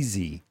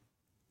easy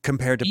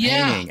compared to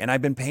Yeah. painting. And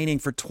I've been painting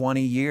for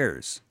 20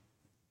 years.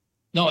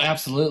 No,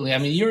 absolutely. I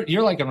mean,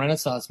 you're like a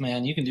Renaissance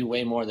man. You can do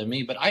way more than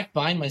me, but I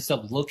find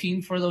myself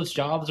looking for those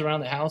jobs around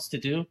the house to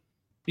do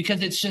because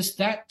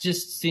that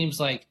just seems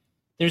like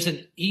there's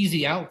an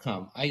easy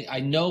outcome. I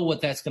know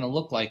what that's going to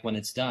look like when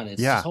it's done. It's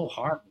Yeah, so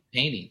hard with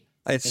painting.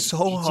 it's so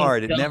It seems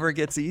hard. It so. never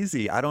gets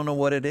easy. I don't know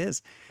what it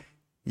is.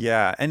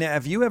 Yeah. And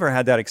have you ever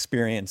had that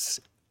experience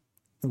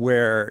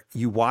where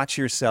you watch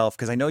yourself?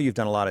 Because I know you've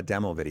done a lot of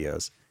demo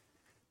videos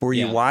where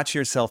you Yeah. watch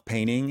yourself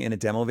painting in a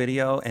demo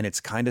video and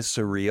it's kind of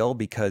surreal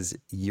because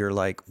you're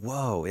like,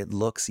 whoa, it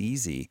looks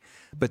easy.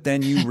 But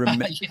then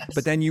but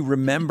Yes. then you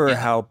remember Yeah.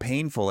 how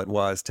painful it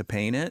was to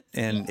paint it.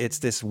 And Yeah. it's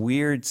this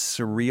weird,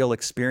 surreal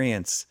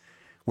experience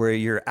where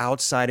you're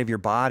outside of your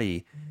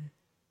body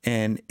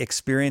and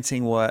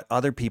experiencing what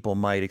other people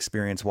might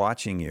experience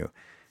watching you.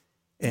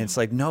 And Yeah. it's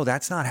like, no,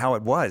 that's not how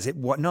it was.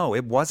 No,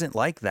 it wasn't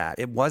like that.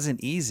 It wasn't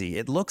easy.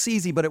 It looks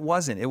easy, but it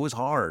wasn't. It was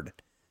hard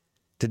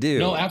to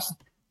No, do.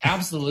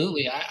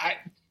 absolutely. I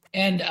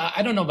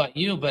don't know about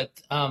you,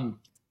 but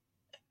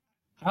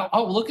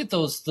I'll look at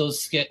those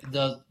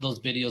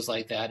videos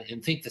like that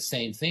and think the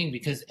same thing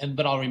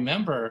but I'll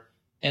remember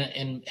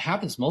and it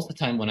happens most of the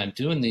time when I'm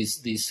doing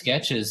these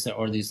sketches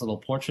or these little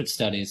portrait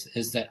studies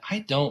is that I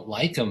don't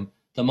like them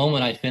the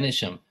moment I finish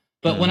them.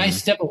 But when I Hmm.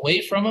 step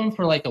away from them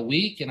for like a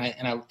week and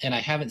I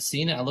haven't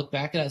seen it, I look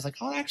back at it, I was like,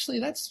 oh, actually,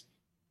 that's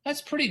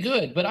pretty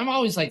good. But I'm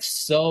always like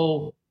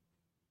so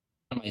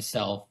on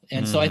myself,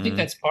 and so I think Hmm.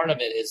 that's part of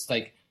it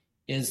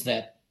is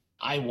that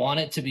I want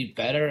it to be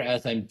better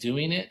as I'm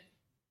doing it.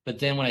 But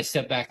then when I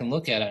step back and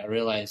look at it, I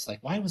realize, like,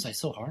 why was I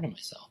so hard on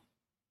myself?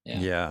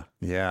 Yeah.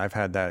 Yeah. I've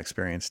had that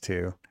experience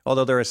too.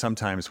 Although there are some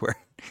times where,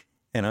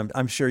 and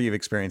I'm sure you've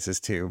experienced this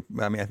too.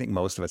 I mean, I think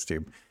most of us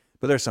do,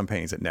 but there's some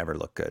paintings that never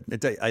look good.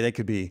 It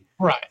could be,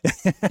 Right.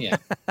 Yeah.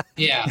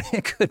 Yeah.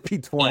 it could be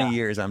 20 Yeah.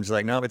 years. I'm just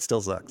like, no, it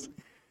still sucks.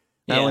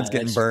 That Yeah. one's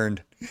getting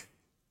burned.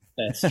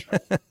 That's true.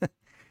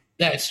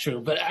 That's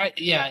true. But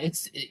yeah.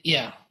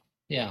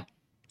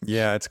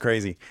 Yeah, it's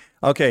crazy.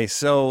 Okay,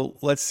 so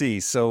let's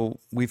see. So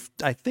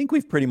I think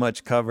we've pretty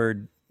much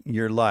covered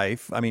your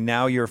life. I mean,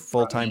 now you're a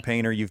full-time Right.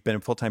 painter. You've been a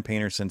full-time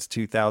painter since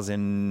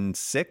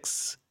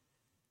 2006?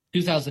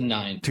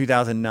 2009.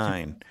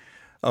 2009.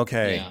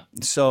 Okay. Yeah.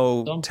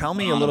 So Don't tell put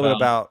me a on little bit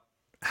about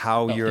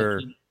how about your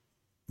 15.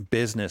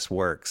 business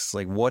works.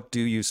 Like, what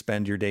do you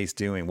spend your days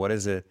doing? What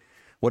does a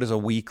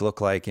week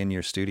look like in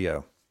your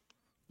studio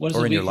What does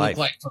or a in your week look life?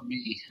 like for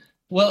me?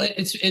 Well,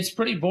 it's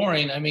pretty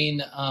boring. I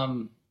mean,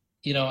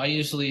 I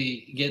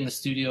usually get in the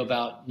studio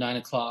about 9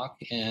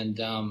 o'clock, and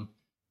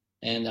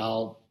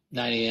I'll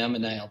 9 a.m.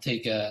 and I'll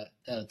take a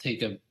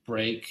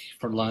break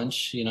for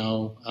lunch.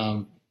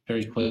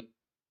 Very quick,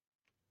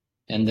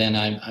 and then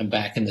I'm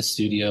back in the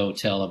studio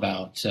till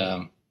about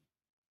uh,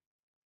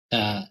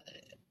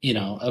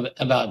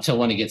 about till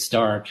when it gets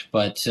dark.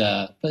 But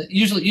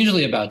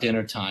usually about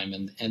dinner time,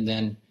 and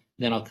then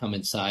I'll come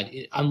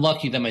inside. I'm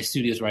lucky that my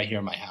studio is right here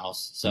in my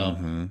house, so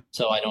Mm-hmm.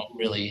 so I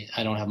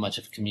don't have much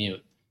of a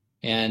commute,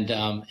 and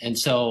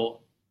so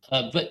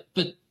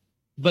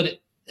but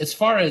as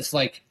far as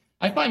like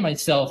I find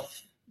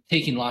myself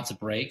taking lots of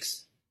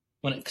breaks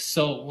when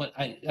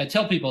I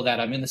tell people that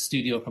I'm in the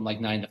studio from like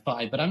 9 to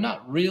 5, but I'm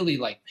not really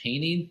like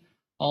painting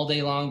all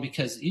day long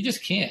because you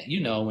just can't,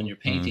 when you're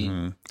painting.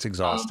 Mm-hmm. It's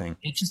exhausting.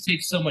 It just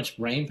takes so much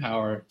brain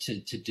power to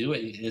do it.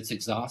 It's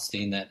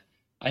exhausting that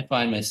I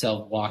find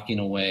myself walking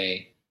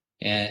away,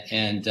 and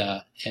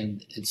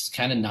it's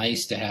kind of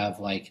nice to have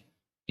like,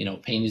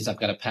 paintings I've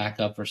got to pack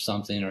up or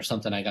something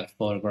I got to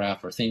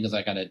photograph or things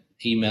I got to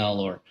email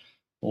or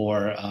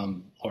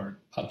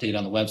update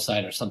on the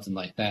website or something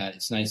like that.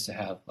 It's nice to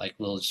have like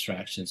little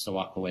distractions to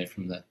walk away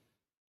from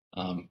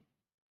from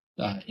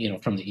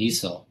the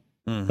easel.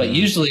 But Mm-hmm.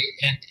 usually,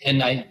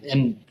 and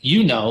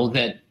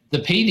that the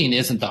painting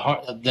isn't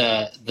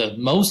the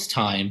most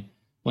time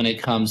when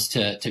it comes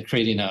to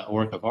creating a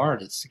work of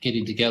art. It's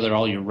getting together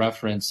all your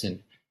reference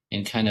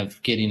and kind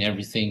of getting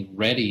everything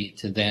ready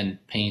to then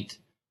paint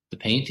the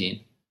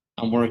painting.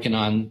 I'm working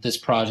on this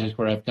project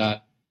where I've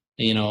got,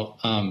 is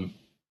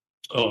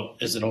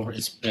it over?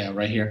 It's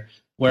right here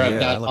where I've Yeah,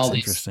 that got looks all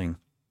these, interesting.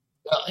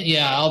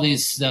 all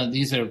these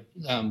are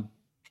kind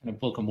of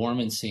Book of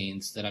Mormon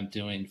scenes that I'm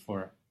doing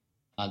for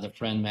the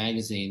Friend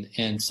magazine,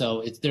 and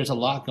so there's a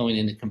lot going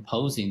into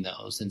composing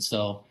those, and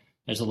so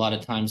there's a lot of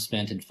time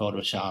spent in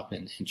Photoshop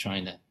and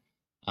trying to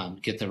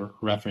get the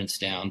reference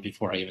down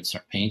before I even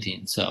start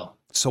painting. So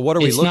what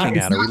are we it's not.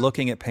 looking at? Are we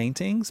looking at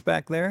paintings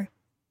back there?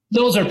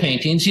 Those are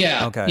paintings,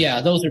 yeah, Okay.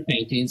 yeah. Those are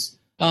paintings.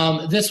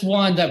 This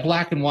one, that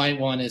black and white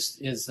one,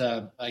 is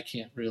I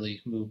can't really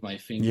move my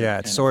finger. Yeah,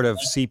 it's sort of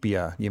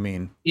sepia, you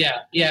mean? Yeah.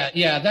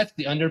 That's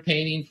the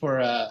underpainting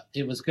for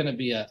it was going to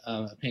be a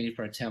painting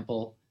for a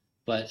temple,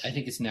 but I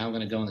think it's now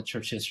going to go in the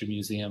Church History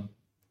Museum.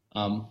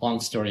 Long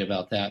story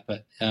about that,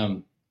 but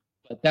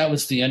that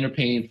was the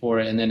underpainting for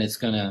it, and then it's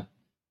going to,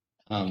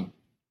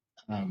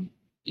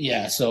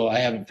 So I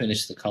haven't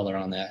finished the color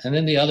on that, and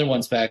then the other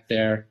ones back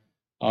there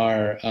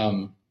are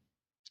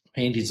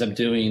paintings I'm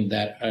doing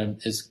that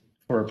is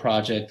for a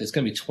project. There's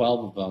going to be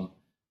 12 of them,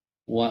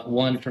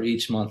 one for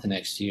each month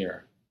next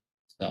year.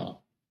 So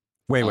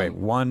Wait,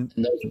 one.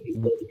 and those are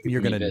You're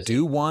going to busy.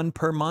 do one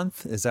per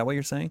month? Is that what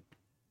you're saying?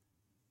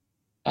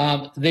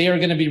 They are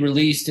going to be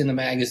released in the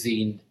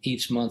magazine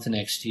each month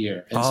next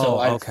year. And so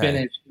I've okay.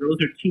 finished, those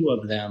are two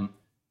of them.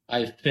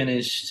 I've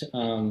finished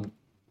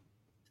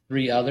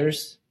 3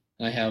 others.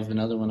 I have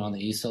another one on the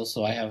easel.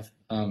 So I have,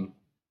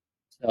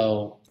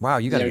 Wow,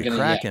 you got to be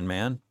cracking,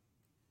 man.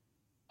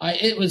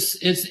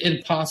 It's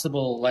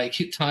impossible, like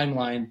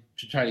timeline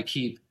to try to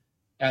keep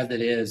as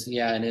it is.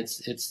 Yeah. And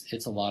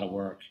it's a lot of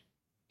work,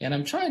 and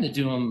I'm trying to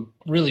do them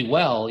really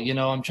well.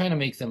 I'm trying to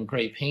make them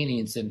great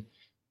paintings, and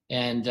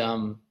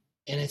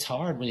it's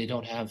hard when you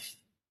don't have,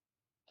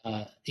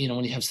 when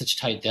you have such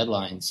tight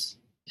deadlines.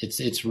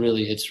 It's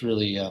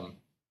really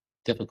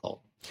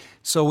difficult.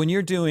 So when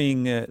you're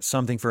doing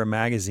something for a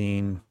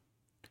magazine,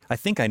 I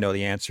think I know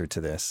the answer to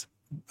this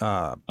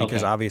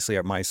because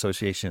obviously my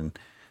association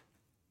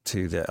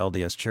to the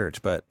LDS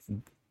Church, but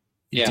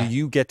do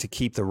you get to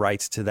keep the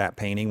rights to that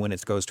painting when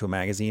it goes to a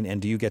magazine,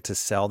 and do you get to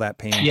sell that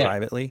painting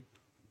privately?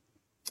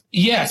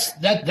 Yes,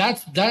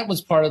 that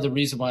was part of the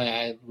reason why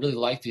I really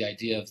like the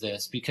idea of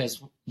this,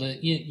 because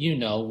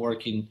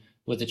working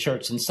with the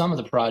church and some of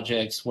the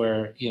projects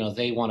where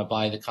they want to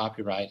buy the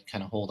copyright,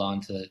 kind of hold on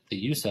to the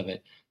use of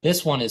it.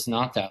 This one is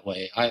not that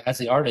way. As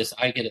the artist,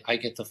 I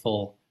get the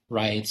full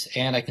rights,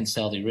 and I can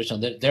sell the original.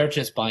 They're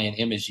just buying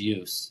image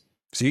use.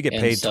 So you get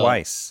paid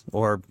twice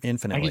or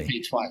infinitely. I get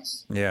paid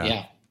twice.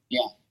 Yeah.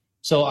 Yeah.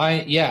 So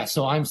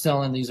so I'm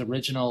selling these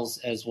originals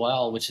as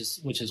well, which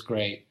is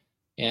great.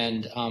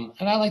 And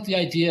I like the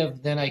idea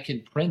of then I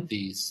can print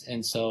these.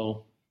 And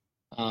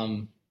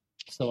um,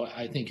 so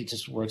I think it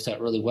just works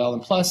out really well.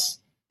 And plus,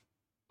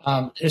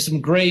 there's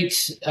some great,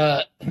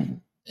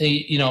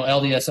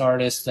 LDS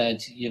artists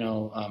that,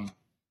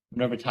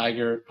 Minerva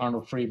Tiger,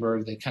 Arnold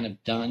Freeberg, they kind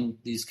of done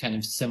these kind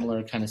of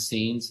similar kind of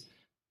scenes.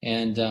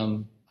 And,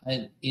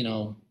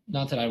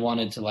 not that I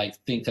wanted to like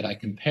think that I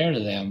compare to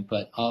them,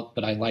 but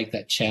I like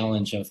that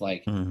challenge of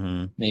like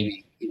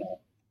maybe,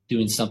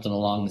 doing something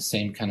along the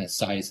same kind of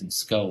size and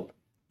scope.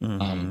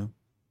 I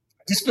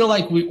just feel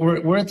like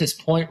we're at this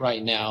point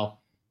right now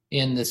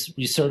in this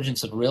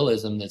resurgence of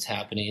realism that's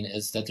happening,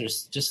 is that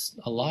there's just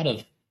a lot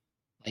of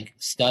like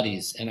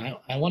studies, and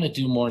I want to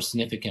do more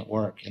significant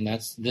work, and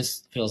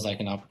this feels like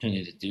an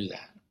opportunity to do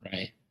that,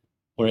 right?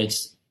 Where you're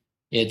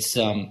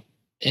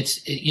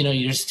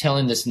just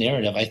telling this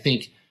narrative. I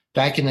think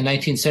back in the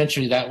 19th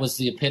century, that was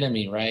the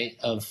epitome, right,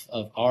 of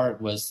art,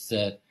 was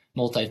the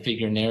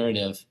multi-figure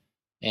narrative.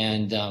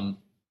 And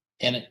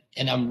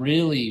I'm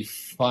really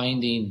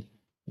finding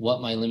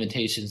what my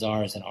limitations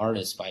are as an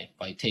artist by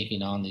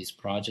taking on this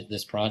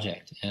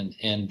project. And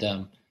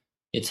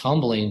it's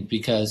humbling,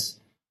 because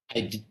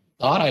I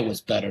thought I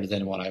was better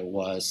than what I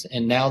was.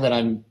 And now that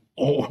I'm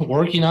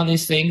working on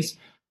these things,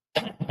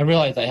 I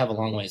realize I have a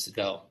long ways to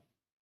go.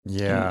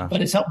 Yeah.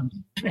 But it's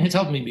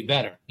helping me be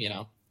better,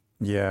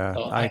 Yeah.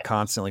 So I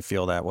constantly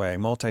feel that way.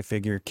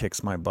 Multi-figure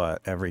kicks my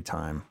butt every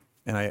time.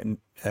 And I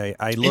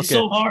look it's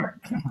so hard.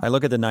 I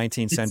look at the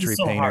 19th century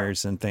so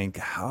painters and think,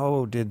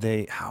 how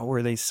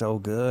were they so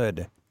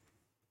good?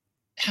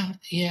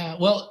 Yeah,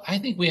 well, I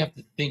think we have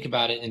to think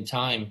about it in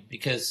time,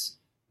 because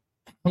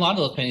a lot of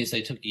those paintings,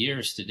 they took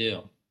years to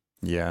do.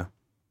 Yeah.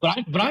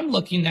 But I'm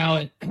looking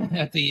now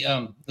at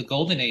the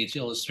Golden Age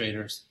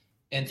illustrators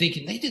and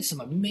thinking they did some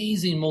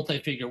amazing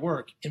multi-figure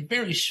work in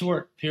very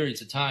short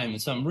periods of time.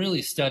 And so I'm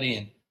really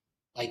studying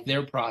like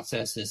their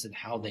processes and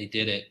how they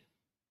did it.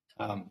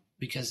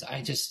 Because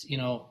I just,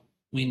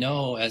 we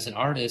know as an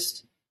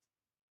artist,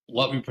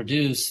 what we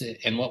produce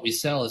and what we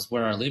sell is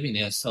where our living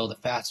is. So the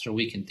faster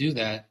we can do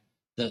that,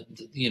 the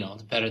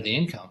better the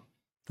income.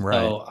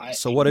 Right.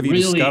 So what have you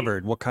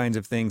discovered? What kinds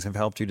of things have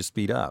helped you to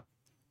speed up?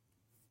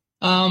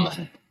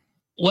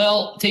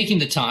 Well, taking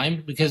the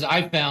time, because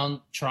I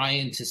found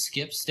trying to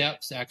skip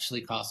steps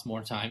actually costs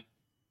more time.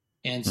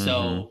 And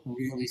so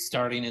really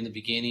starting in the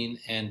beginning,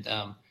 and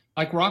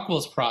like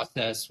Rockwell's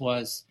process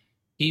was,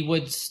 he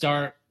would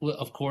start,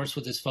 of course,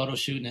 with his photo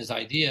shoot and his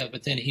idea,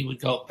 but then he would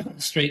go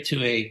straight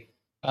to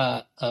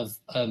a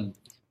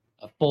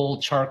full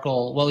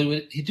charcoal. Well,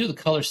 he'd do the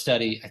color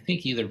study, I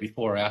think either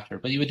before or after,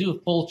 but he would do a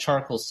full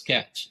charcoal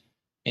sketch,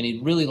 and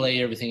he'd really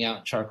lay everything out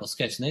in charcoal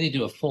sketch. And then he'd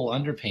do a full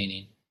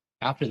underpainting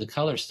after the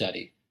color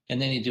study,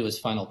 and then he'd do his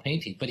final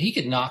painting. But he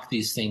could knock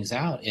these things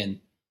out in,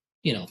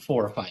 4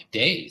 or 5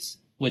 days,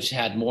 which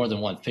had more than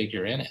one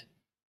figure in it.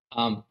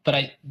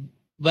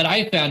 But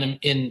I found him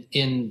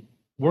in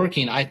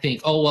working, I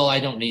think, oh, well, I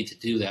don't need to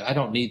do that. I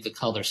don't need the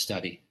color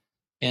study.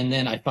 And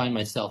then I find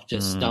myself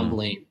just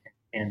stumbling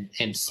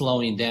and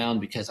slowing down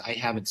because I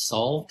haven't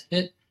solved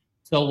it.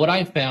 So what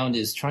I found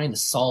is trying to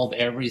solve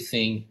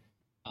everything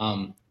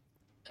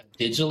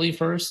digitally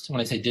first. When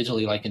I say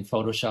digitally, like in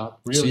Photoshop.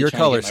 Really, so your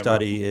color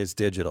study is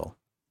digital?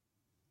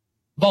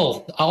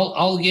 Both.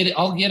 I'll get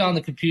on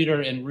the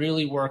computer and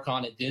really work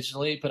on it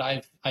digitally.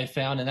 But I've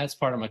found, and that's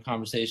part of my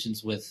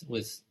conversations with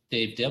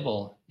Dave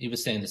Dibble, he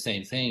was saying the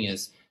same thing,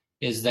 is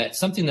that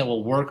something that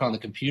will work on the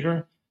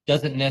computer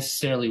doesn't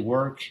necessarily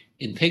work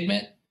in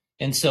pigment.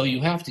 And so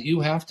you have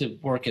to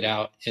work it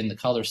out in the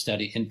color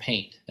study in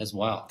paint as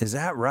well. Is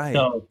that right?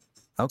 So,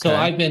 okay. So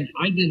I've been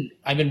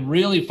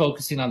really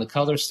focusing on the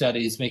color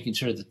studies, making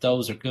sure that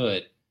those are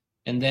good.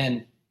 And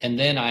then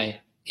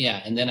I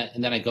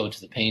go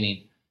to the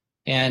painting.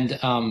 And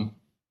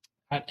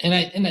I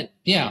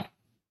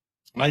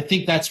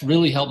think that's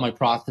really helped my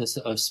process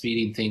of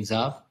speeding things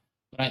up.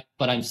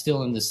 But I'm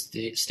still in this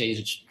stage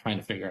of trying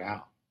to figure it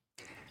out.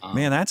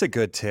 Man, that's a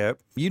good tip.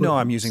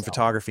 I'm using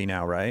photography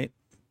now, right?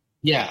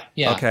 Yeah.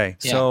 Okay,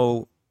 yeah.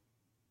 So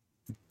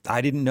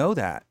I didn't know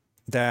that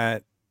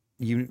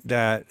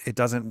it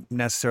doesn't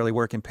necessarily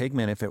work in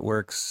pigment if it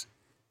works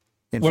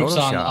in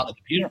Photoshop. On the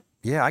computer.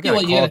 Yeah, I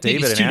gotta call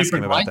David and ask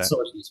him about that.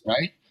 Sources,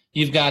 right?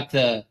 You've got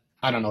the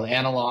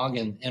analog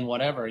and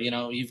whatever.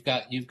 You've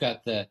got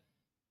the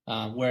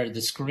where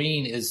the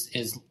screen is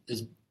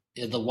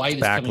the white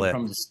is backlit. Coming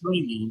from the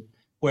screen,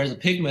 where the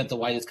pigment, the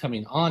white is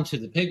coming onto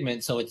the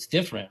pigment, so it's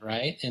different,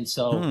 right? And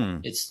so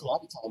it's a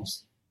lot of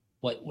times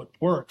what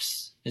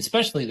works,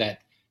 especially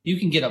that you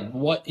can get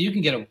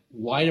a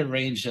wider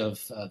range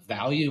of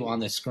value on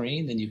the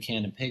screen than you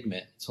can in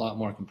pigment. It's a lot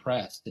more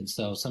compressed, and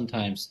so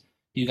sometimes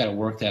you got to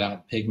work that out in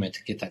pigment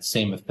to get that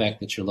same effect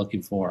that you're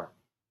looking for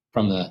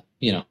from the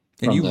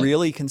And you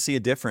really can see a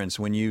difference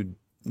when you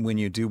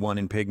do one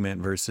in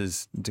pigment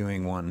versus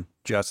doing one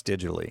just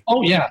digitally.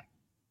 Oh yeah.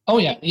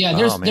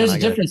 There's a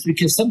difference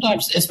because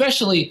sometimes,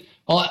 especially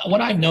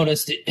what I've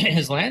noticed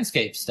is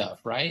landscape stuff,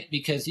 right?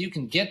 Because you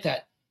can get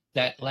that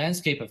that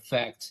landscape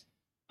effect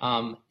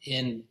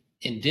in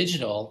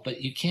digital,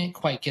 but you can't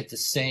quite get the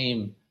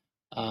same.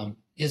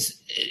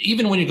 Is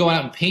even when you're going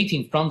out and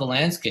painting from the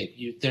landscape,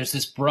 there's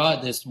this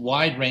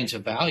wide range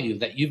of value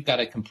that you've got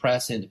to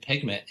compress into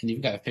pigment, and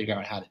you've got to figure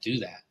out how to do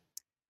that.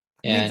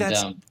 And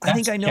I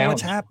think I know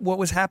what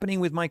was happening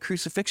with my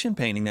crucifixion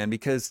painting then,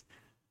 because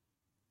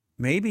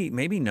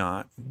maybe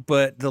not,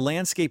 but the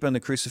landscape on the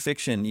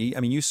crucifixion,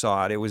 you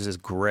saw it. It was this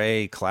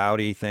gray,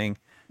 cloudy thing.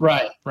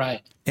 Right.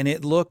 And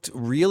it looked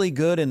really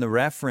good in the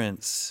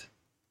reference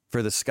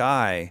for the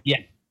sky. Yeah.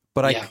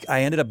 But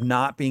I ended up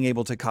not being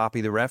able to copy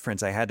the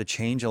reference. I had to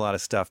change a lot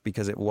of stuff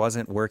because it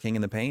wasn't working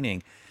in the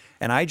painting.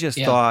 And I just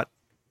thought,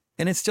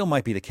 and it still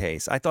might be the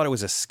case, I thought it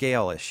was a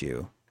scale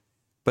issue,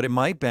 but it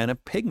might have been a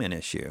pigment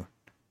issue.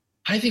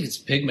 I think it's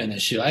a pigment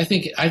issue. I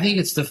think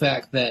it's the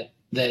fact that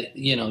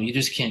you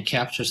just can't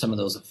capture some of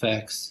those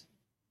effects.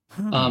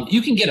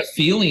 You can get a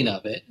feeling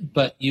of it,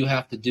 but you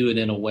have to do it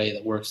in a way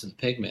that works in the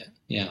pigment.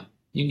 Yeah,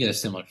 you can get a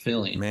similar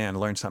feeling. Man,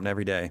 learn something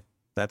every day.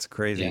 That's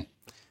crazy.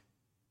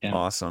 Yeah.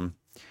 Awesome.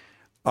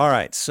 All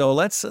right, so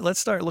let's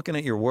start looking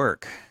at your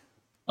work.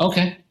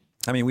 Okay.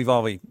 I mean, we've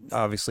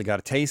obviously got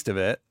a taste of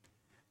it.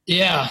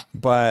 Yeah.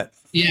 But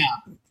yeah,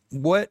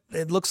 what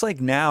it looks like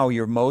now,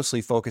 you're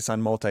mostly focused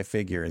on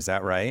multi-figure. Is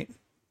that right?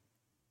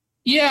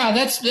 Yeah,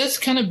 that's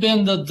kind of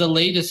been the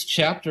latest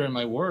chapter in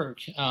my work.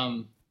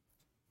 Now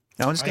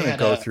I'm just going to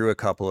go through a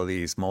couple of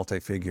these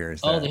multi-figures.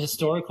 The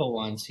historical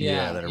ones.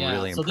 Yeah, that are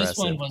really impressive.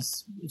 So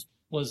this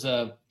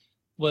one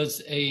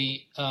was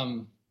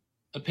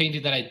a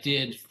painting that I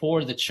did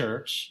for the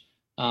church,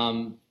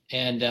 and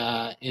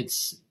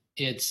it's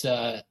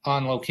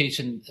on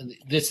location.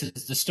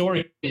 The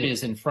story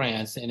is in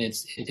France, and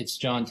it's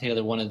John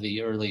Taylor, one of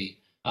the early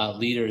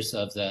leaders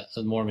of the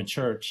Mormon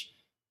Church,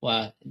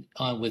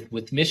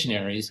 with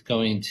missionaries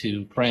going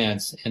to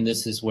France, and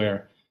this is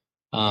where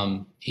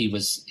he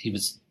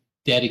was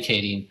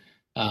dedicating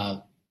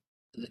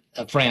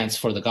France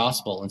for the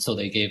gospel, and so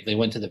they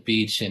went to the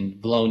beach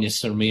in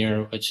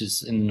Boulogne-sur-Mer, which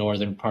is in the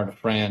northern part of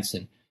France,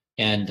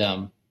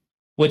 and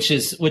which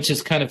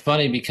is kind of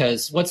funny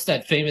because what's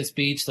that famous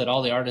beach that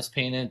all the artists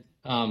painted?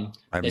 I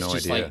have no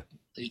idea.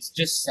 It's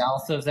just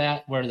south of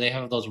that where they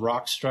have those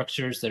rock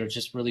structures that are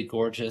just really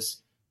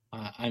gorgeous.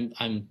 I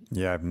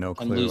have no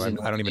clue.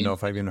 I don't even know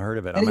if I've even heard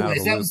of it.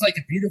 Anyways, that was like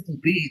a beautiful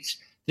beach.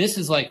 This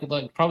is like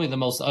probably the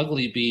most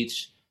ugly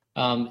beach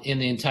in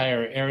the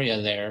entire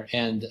area there,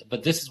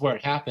 but this is where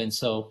it happened.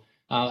 So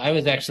I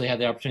was actually had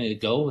the opportunity to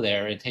go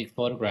there and take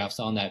photographs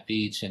on that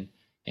beach, and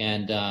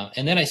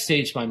then I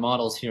staged my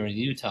models here in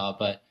Utah.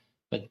 But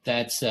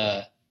that's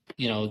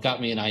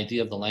got me an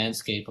idea of the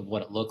landscape of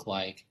what it looked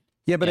like.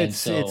 Yeah, but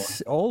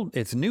it's old.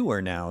 It's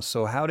newer now.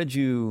 So how did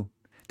you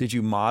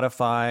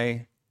modify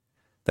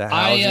the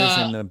houses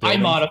and the buildings?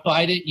 I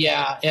modified it,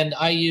 yeah, and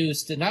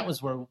that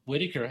was where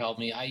Whitaker helped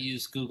me. I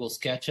used Google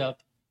SketchUp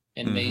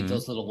and made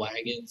those little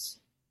wagons.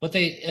 But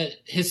they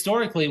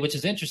historically, which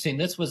is interesting,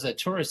 this was a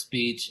tourist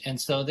beach,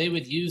 and so they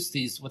would use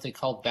these what they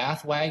called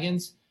bath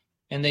wagons,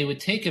 and they would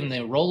take them,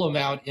 they roll them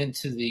out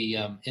into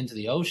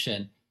the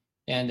ocean,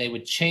 and they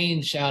would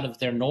change out of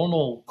their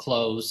normal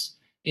clothes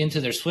into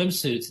their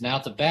swimsuits, and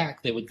out the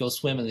back they would go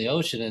swim in the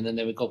ocean, and then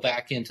they would go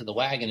back into the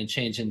wagon and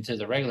change into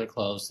the regular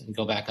clothes and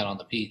go back out on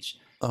the beach.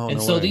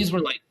 These were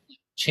like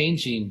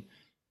changing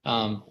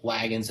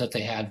wagons that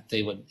they had.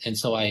 And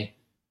so I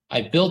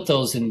built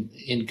those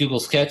in Google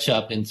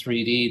SketchUp in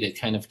 3D to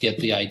kind of get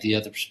the idea,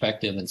 the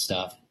perspective and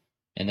stuff.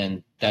 And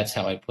then that's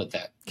how I put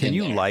that. Can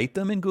you light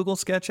them in Google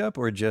SketchUp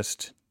or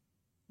just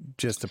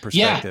the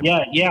perspective?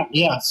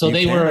 Yeah. So I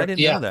didn't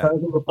know that. I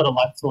was able to put a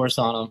light source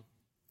on them.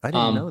 I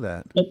didn't know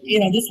that. But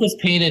this was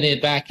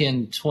painted back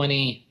in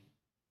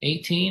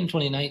 2018,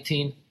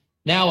 2019.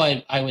 Now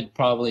I would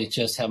probably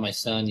just have my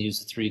son use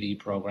the 3D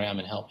program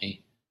and help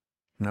me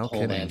the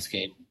whole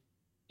landscape.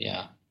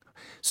 Yeah.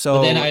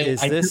 So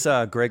is this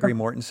Gregory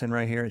Mortensen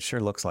right here? It sure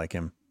looks like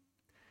him.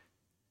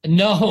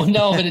 No,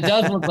 but it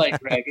does look like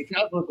Greg.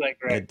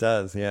 It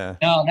does, yeah.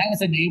 No, that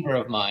was a neighbor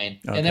of mine.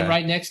 Okay. And then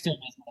right next to him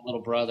is my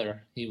little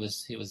brother. He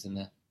was in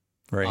the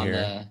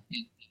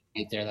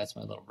there. That's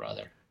my little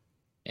brother.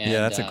 And,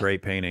 yeah, that's a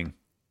great painting.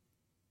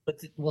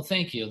 Well,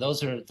 thank you.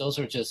 Those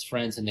are just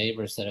friends and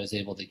neighbors that I was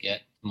able to get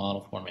to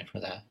model for me for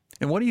that.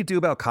 And what do you do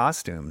about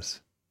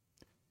costumes?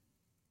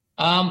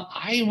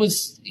 I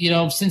was,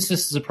 since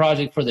this is a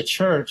project for the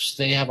church,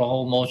 they have a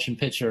whole motion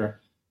picture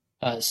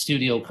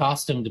studio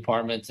costume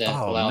department that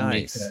allowed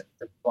me to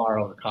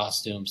borrow the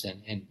costumes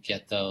and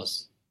get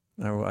those.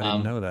 Oh, I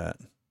didn't know that.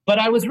 But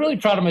I was really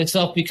proud of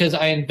myself because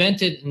I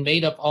invented and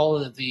made up all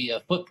of the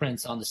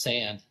footprints on the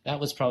sand. That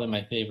was probably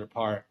my favorite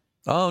part.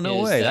 Oh,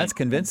 no way. That's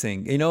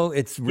convincing.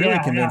 It's really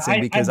convincing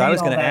because I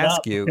was going to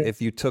ask you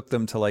if you took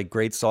them to like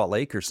Great Salt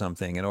Lake or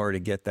something in order to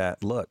get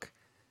that look.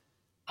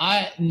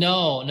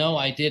 No,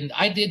 I didn't.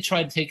 I did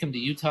try to take him to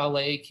Utah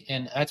Lake,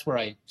 and that's where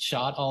I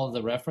shot all of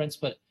the reference,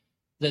 but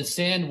the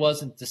sand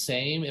wasn't the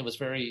same. It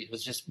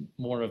was just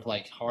more of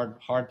like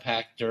hard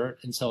packed dirt.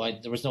 And so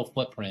there was no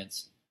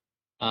footprints.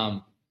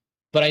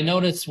 But I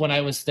noticed when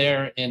I was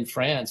there in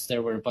France,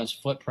 there were a bunch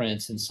of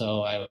footprints, and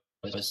so I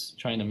was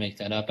trying to make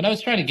that up. And I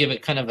was trying to give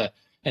it kind of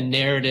a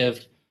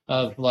narrative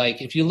of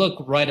like, if you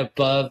look right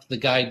above the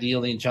guy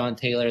dealing, John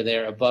Taylor,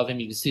 there above him,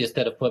 you can see a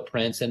set of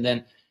footprints, and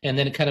then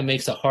it kind of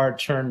makes a hard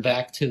turn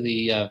back to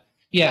the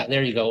yeah,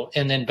 there you go,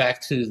 and then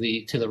back to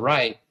the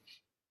right.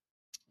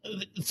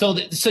 So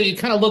it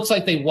kind of looks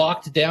like they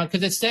walked down,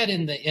 because it said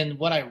in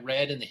what I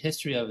read in the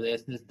history of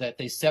this is that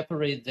they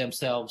separated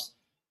themselves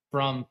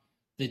from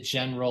the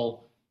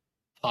general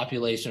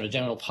population or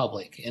general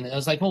public, and I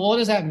was like, well, what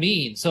does that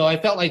mean? So I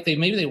felt like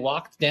maybe they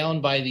walked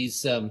down by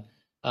these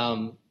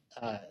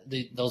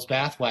those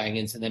bath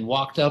wagons and then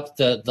walked up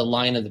the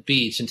line of the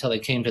beach until they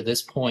came to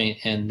this point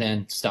and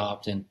then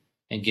stopped and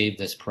gave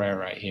this prayer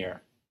right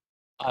here.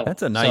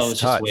 That's a nice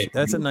touch.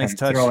 That's a nice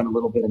touch. Throw in a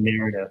little bit of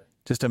narrative.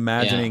 Just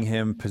imagining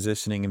him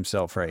positioning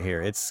himself right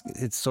here. It's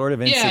sort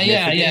of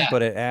insignificant,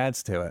 but it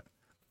adds to it.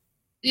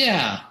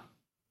 Yeah.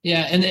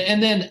 Yeah.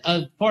 And then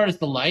as far as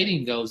the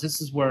lighting goes,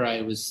 this is where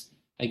I was,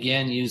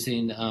 again,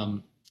 using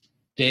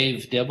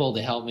Dave Dibble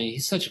to help me.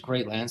 He's such a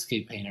great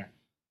landscape painter.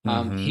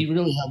 He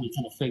really helped me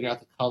kind of figure out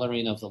the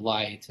coloring of the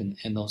light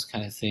and those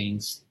kind of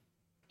things.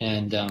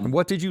 And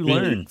what did you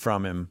learn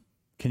from him?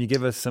 Can you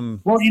give us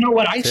some? Well, you know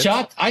what? I tips?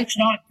 shot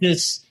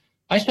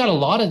a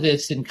lot of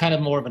this in kind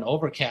of more of an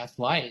overcast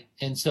light,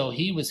 and so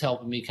he was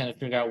helping me kind of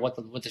figure out what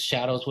the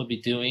shadows would be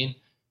doing,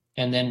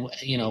 and then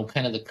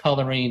kind of the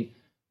coloring.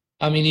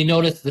 I mean, you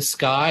notice the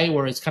sky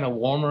where it's kind of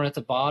warmer at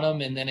the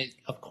bottom, and then it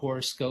of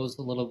course goes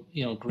a little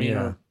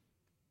greener,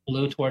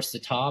 blue towards the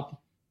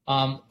top.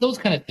 Those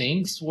kind of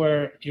things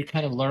where you're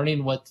kind of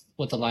learning what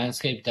the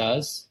landscape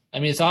does. I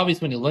mean, it's obvious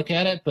when you look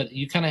at it, but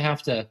you kind of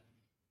have to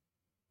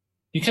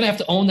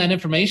own that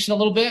information a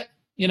little bit,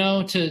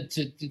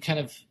 to kind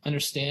of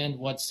understand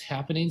what's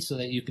happening so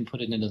that you can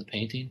put it into the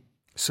painting.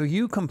 So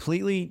you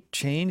completely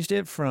changed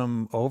it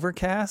from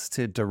overcast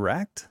to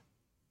direct?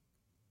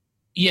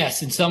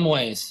 Yes, in some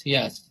ways.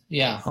 Yes.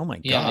 Yeah. Oh my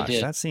gosh, I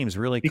did. that seems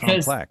really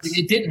because complex.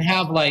 It didn't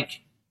have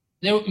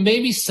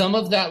maybe some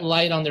of that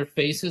light on their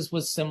faces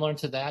was similar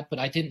to that, but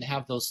I didn't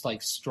have those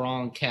like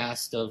strong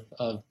cast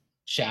of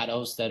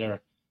shadows that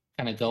are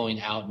kind of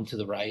going out and to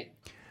the right.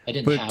 I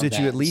didn't have that. But did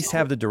you at least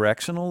have the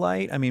directional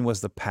light? I mean,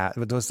 was the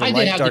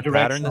light dark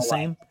pattern the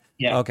same?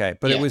 Yeah. Okay,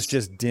 but it was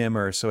just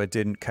dimmer, so it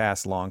didn't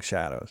cast long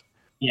shadows.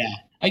 Yeah.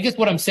 I guess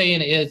what I'm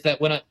saying is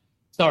that when I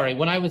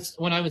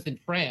was in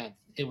France,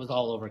 it was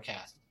all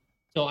overcast.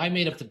 So I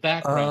made up the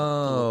background.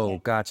 Oh,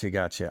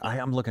 gotcha.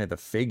 I'm looking at the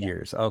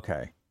figures. Yeah.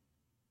 Okay.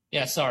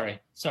 Yeah, sorry.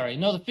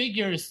 No,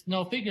 figures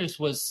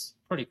was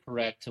pretty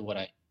correct to what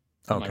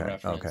my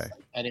reference. Okay.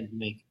 I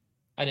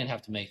didn't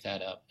have to make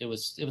that up. It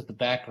was the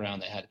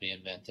background that had to be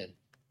invented.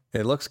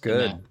 It looks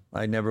good.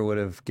 I never would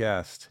have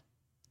guessed.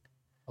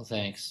 Well,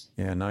 thanks.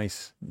 Yeah,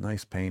 nice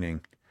painting.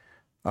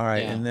 All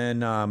right, and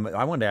then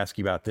I wanted to ask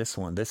you about this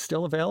one. This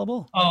still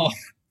available? Oh,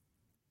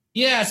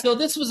 yeah. So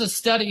this was a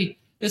study.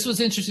 This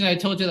was interesting. I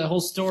told you that whole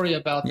story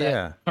about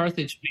that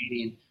Carthage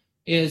painting.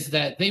 Is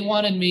that they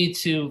wanted me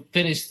to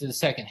finish the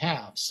second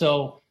half.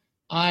 So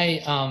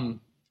I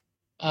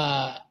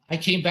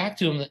came back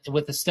to him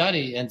with the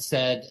study and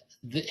said,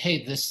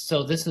 "Hey, this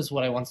is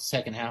what I want the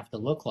second half to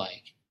look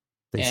like."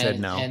 They said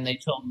no, and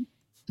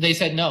they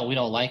said no, we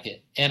don't like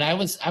it. And I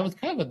was kind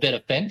of a bit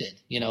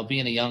offended,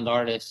 being a young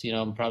artist,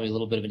 probably a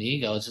little bit of an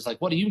ego. It's just like,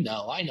 what do you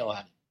know? I know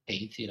how to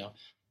paint,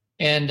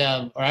 and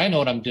or I know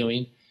what I'm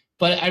doing.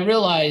 But I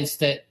realized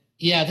that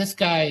this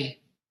guy.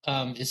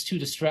 Is too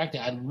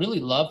distracting. I really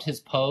loved his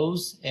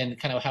pose and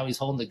kind of how he's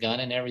holding the gun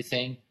and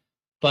everything,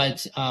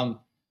 but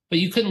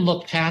you couldn't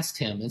look past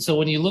him. And so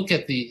when you look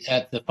at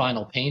the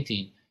final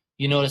painting,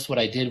 you notice what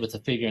I did with the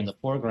figure in the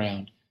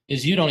foreground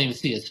is you don't even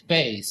see his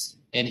face.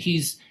 And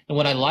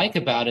what I like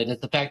about it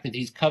is the fact that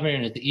he's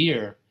covering his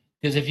ear,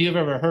 because if you've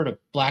ever heard a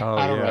black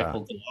powder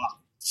rifle go off,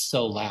 it's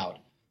so loud.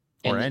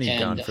 Or any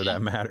gun for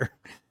that matter.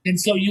 And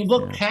so you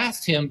look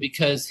past him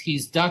because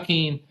he's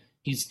ducking.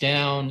 He's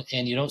down,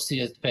 and you don't see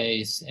his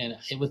face, and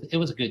it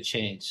was a good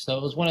change. So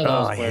it was one of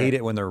those. I hate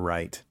it when they're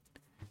right.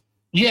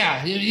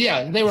 Yeah,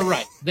 they were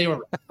right.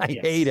 I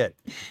hate it.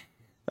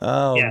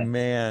 Oh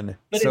man!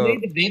 But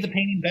it made the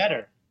painting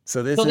better.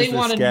 So this is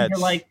the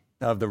sketch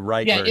of the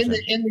right version.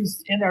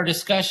 In our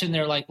discussion,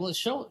 they're like, "Well,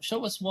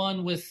 show us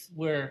one with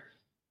where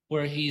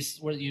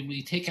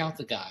we take out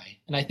the guy."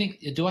 And I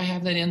think, do I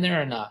have that in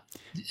there or not?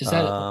 Is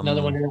that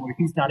another one where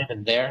he's not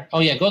even there?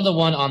 Oh yeah, go to the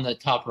one on the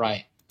top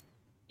right.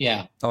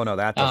 Yeah. Oh no,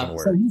 that doesn't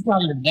work. So he's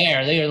not even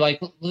there. They are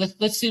like,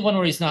 let's see one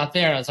where he's not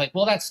there. I was like,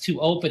 well, that's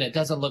too open. It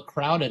doesn't look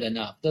crowded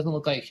enough. It doesn't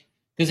look like,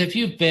 because if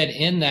you've been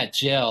in that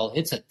gel,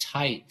 it's a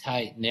tight,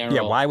 narrow.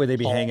 Yeah. Why would they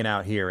be hanging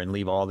out here and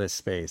leave all this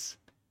space?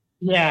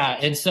 Yeah,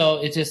 and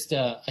so it just,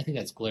 I think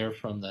that's glare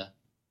from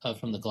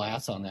the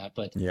glass on that,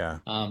 but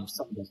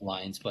some of those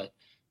lines, but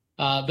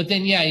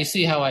then you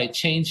see how I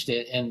changed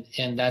it,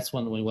 and that's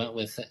when we went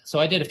with it. So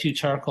I did a few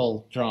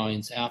charcoal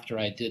drawings after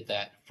I did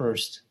that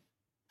first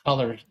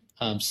color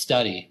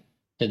study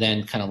to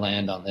then kind of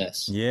land on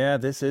this. Yeah,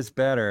 this is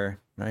better.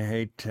 I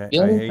hate to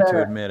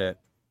admit it.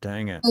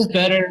 Dang it. It's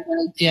better.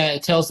 Yeah,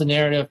 it tells the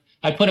narrative.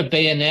 I put a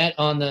bayonet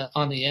on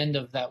the end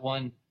of that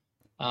one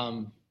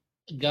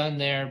gun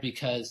there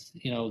because,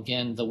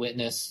 again, the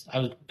witness, I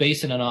was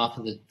basing it off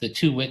of the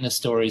two witness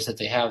stories that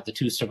they have, the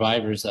two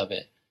survivors of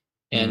it.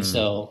 And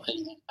so I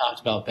talked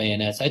about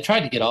bayonets. I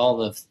tried to get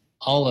all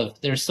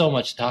of there's so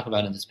much to talk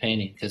about in this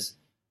painting because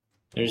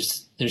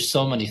there's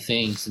so many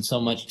things and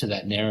so much to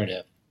that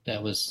narrative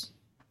that was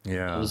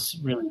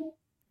really,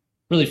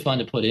 really fun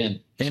to put in.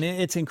 And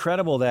it's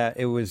incredible that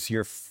it was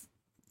your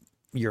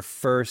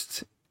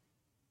first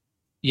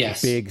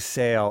big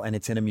sale and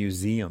it's in a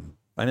museum.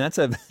 I mean,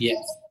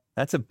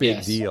 that's a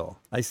big deal.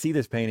 I see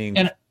this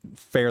painting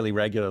fairly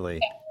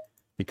regularly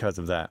because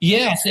of that.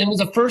 Yes, it was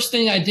the first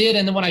thing I did.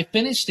 And then when I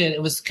finished it,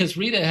 it was because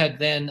Rita had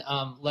then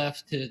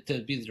left to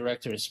be the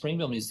director of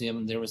Springville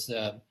Museum. There was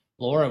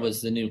Laura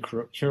was the new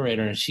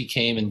curator, and she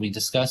came and we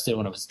discussed it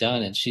when it was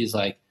done. And she's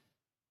like,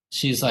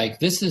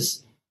 this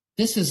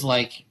is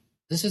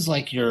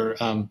like your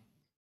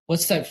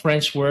what's that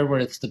French word where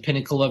it's the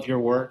pinnacle of your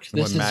work?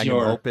 This is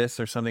your opus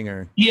or something,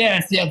 or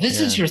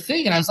this is your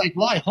thing. And I was like,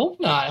 well, I hope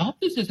not. I hope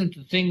this isn't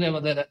the thing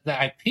that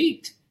I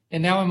peaked,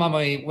 and now I'm on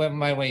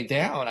my way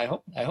down. I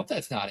hope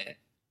that's not it.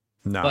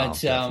 No, but,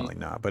 definitely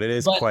not. But it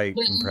is quite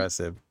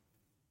impressive.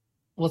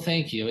 Well,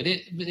 thank you. It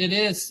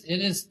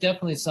is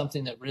definitely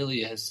something that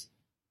really is,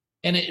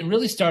 and it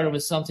really started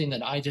with something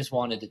that I just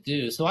wanted to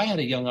do. So I had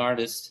a young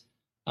artist.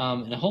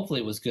 And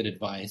hopefully it was good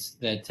advice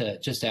that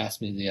just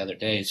asked me the other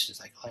day. She's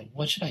like,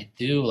 what should I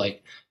do?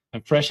 Like,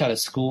 I'm fresh out of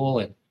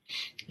school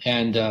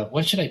and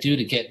what should I do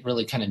to get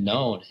really kind of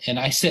known? And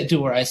I said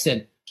to her,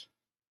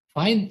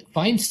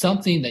 find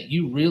something that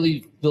you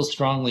really feel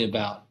strongly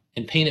about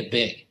and paint it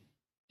big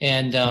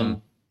and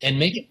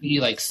make it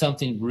be like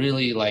something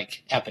really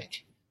like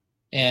epic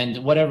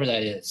and whatever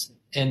that is.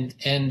 And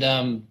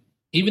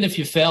even if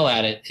you fail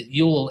at it,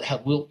 you'll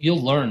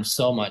learn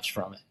so much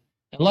from it.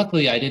 And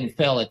luckily, I didn't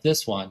fail at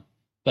this one,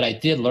 but I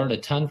did learn a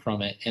ton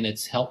from it, and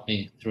it's helped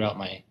me throughout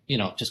my,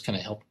 just kind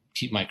of help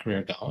keep my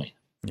career going.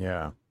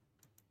 Yeah,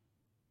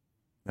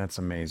 that's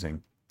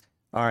amazing.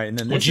 All right, and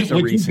then this is a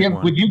recent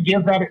one. Would you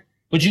give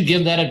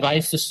that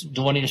advice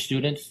to one of your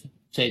students?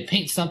 Say,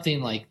 paint something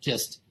like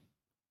just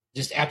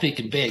epic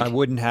and big. I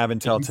wouldn't have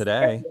until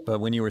today, but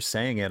when you were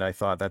saying it, I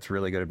thought that's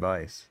really good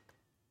advice.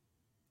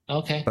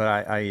 Okay. But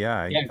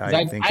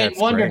I think that's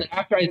wondered great.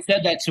 After I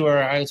said that to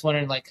her, I was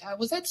wondering, like,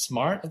 was that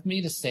smart of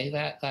me to say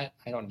that? I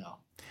don't know.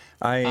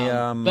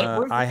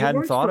 I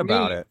hadn't thought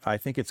about it. I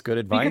think it's good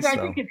advice. Because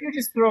I think if you're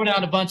just throwing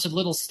out a bunch of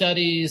little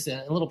studies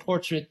and little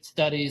portrait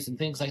studies and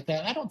things like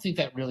that, I don't think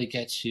that really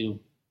gets you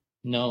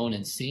known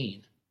and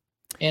seen.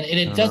 And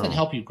it doesn't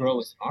help you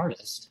grow as an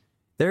artist.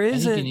 There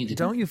is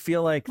don't you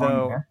feel like,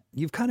 though,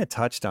 you've kind of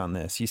touched on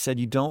this. You said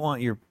you don't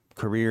want your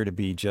career to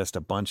be just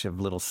a bunch of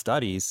little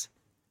studies.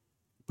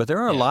 But there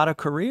are a lot of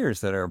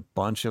careers that are a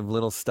bunch of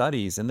little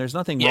studies, and there's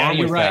nothing wrong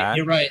with that.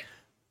 You're right.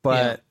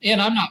 But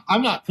and I'm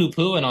not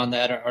poo-pooing on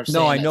that or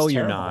saying no, I know that's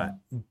you're terrible.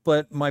 not.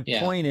 But my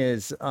point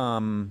is,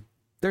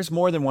 there's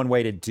more than one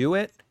way to do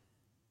it.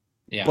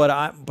 Yeah.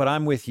 But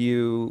I'm with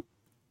you.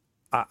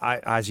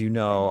 I as you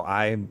know,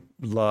 I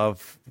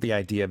love the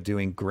idea of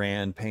doing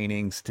grand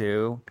paintings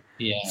too.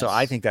 Yes. So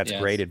I think that's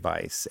great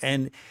advice.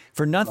 And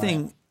for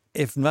nothing. Right.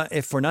 If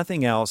for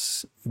nothing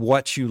else,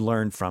 what you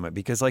learned from it,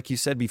 because like you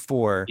said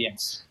before,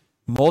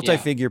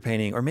 multi-figure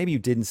painting, or maybe you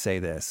didn't say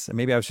this,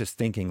 maybe I was just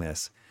thinking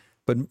this,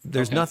 but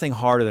there's nothing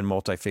harder than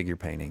multi-figure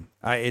painting.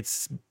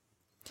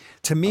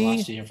 To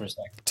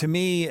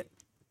me,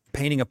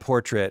 painting a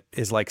portrait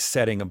is like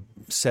setting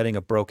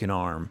a broken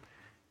arm,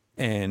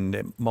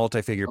 and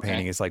multi-figure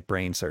painting is like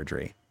brain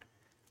surgery.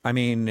 I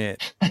mean,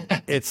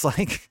 it's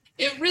like.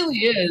 It really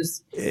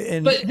is.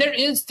 But there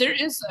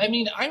is, I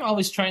mean, I'm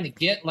always trying to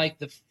get like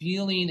the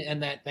feeling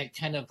and that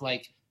kind of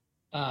like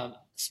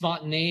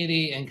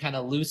spontaneity and kind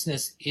of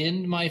looseness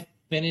in my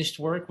finished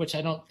work, which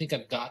I don't think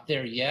I've got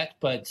there yet,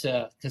 but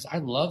because I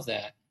love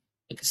that.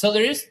 So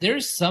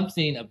there's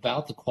something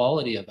about the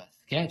quality of a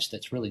sketch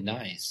that's really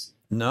nice.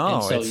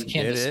 No, so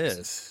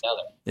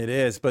it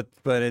is, but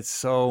it's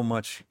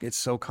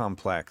so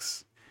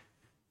complex,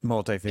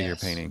 multi-figure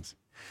paintings.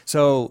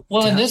 So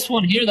and this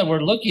one here that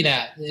we're looking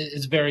at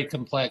is very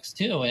complex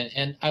too,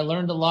 and I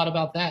learned a lot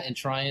about that in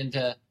trying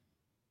to.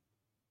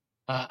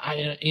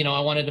 I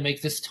wanted to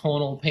make this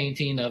tonal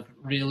painting of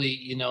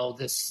really,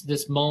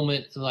 this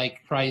moment like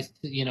Christ,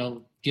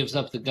 gives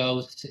up the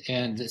ghost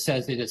and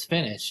says it is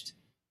finished,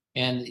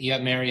 and you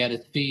have Mary at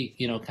his feet,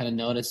 kind of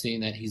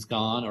noticing that he's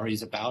gone or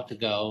he's about to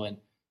go,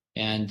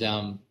 and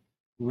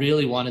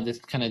really wanted this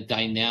kind of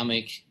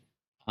dynamic,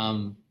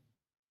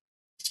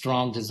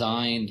 strong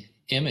designed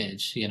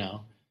image,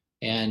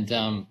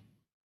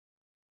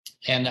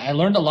 and I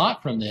learned a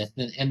lot from this,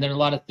 and there are a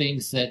lot of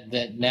things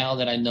that now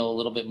that I know a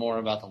little bit more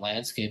about the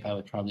landscape, I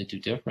would probably do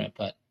different,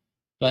 but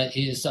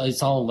it's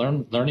all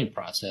a learning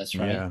process,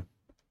 right? Yeah.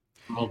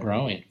 We're all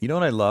growing. You know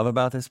what I love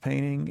about this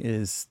painting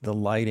is the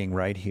lighting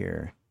right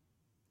here.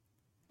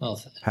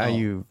 How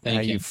you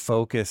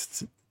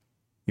focused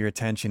your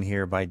attention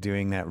here by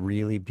doing that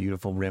really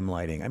beautiful rim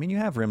lighting. I mean, you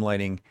have rim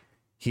lighting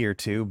here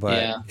too,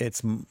 but Yeah.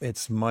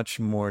 it's much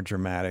more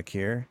dramatic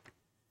here.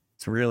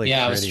 It's really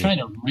Yeah, pretty. I was trying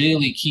to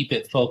really keep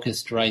it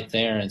focused right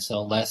there, and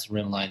so less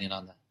rim lining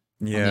on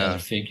the other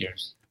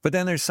figures. But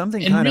then there's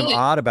something And kind really, of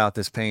odd about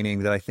this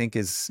painting that I think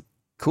is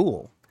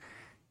cool,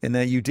 in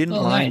that you didn't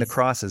line the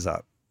crosses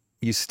up.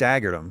 You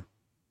staggered them.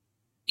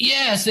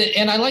 Yes,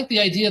 and I like the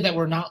idea that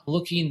we're not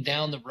looking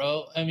down the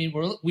row. I mean,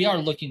 we are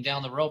looking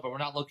down the row, but we're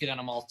not looking at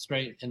them all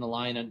straight in the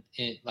line and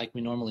like we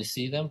normally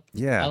see them.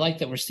 Yeah. I like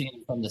that we're seeing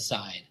them from the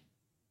side,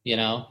 you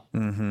know?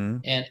 Mm-hmm.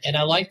 And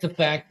I like the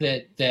fact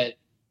that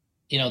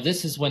you know,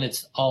 this is when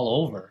it's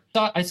all over.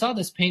 So I saw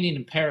this painting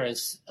in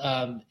Paris.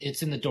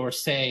 It's in the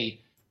d'Orsay,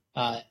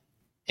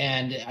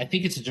 and I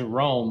think it's a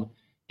Jerome,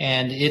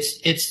 and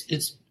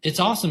it's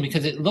awesome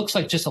because it looks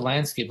like just a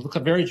landscape. It looks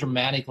like a very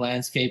dramatic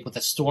landscape with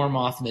a storm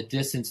off in the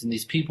distance, and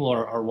these people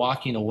are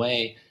walking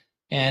away,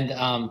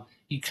 and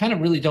you kind of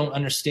really don't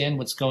understand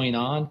what's going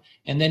on.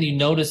 And then you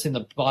notice in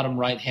the bottom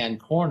right-hand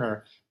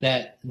corner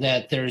that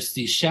there's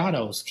these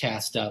shadows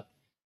cast up,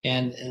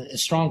 and a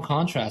strong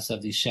contrast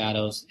of these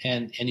shadows,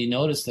 and you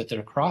notice that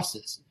they're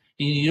crosses.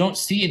 You don't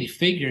see any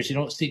figures. You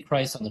don't see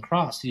Christ on the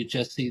cross. You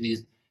just see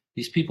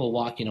these people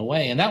walking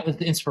away, and that was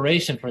the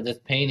inspiration for this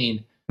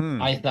painting.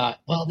 I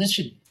thought, well, this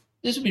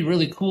would be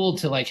really cool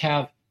to like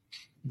have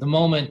the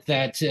moment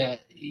that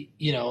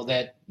you know,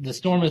 that the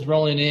storm is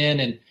rolling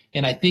in,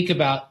 and I think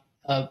about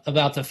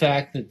the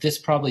fact that this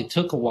probably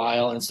took a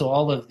while, and so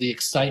all of the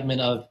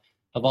excitement of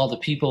all the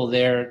people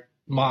there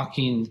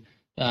mocking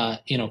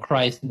you know,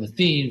 Christ and the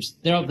thieves,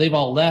 they've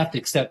all left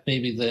except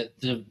maybe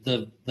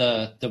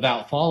the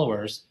devout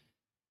followers,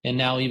 and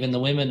now even the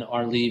women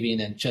are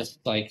leaving, and just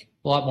like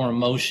a lot more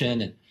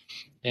emotion,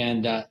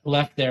 and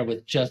left there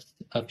with just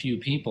a few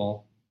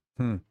people,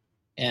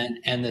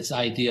 and this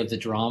idea of the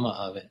drama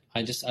of it.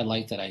 I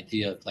like that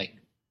idea of like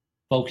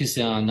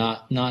focusing on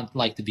not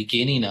like the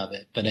beginning of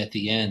it, but at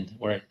the end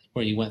where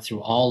you went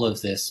through all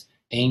of this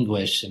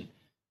anguish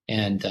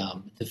and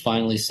to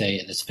finally say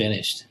it is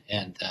finished,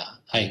 and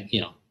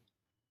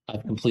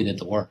I've completed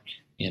the work,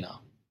 you know.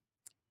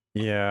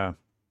 Yeah.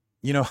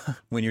 You know,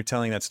 when you're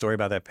telling that story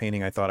about that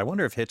painting, I thought, I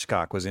wonder if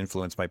Hitchcock was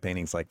influenced by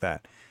paintings like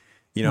that.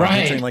 You know,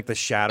 picturing like the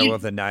shadow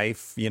of the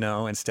knife, you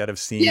know, instead of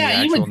seeing the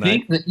actual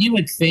knife. You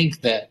would think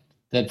that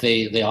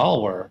they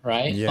all were,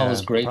 right? Yeah, all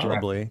those great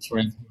probably. directors were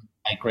influenced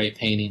by great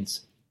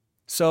paintings.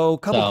 So a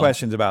couple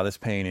questions about this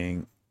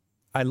painting.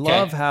 I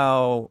love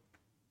how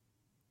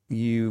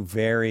you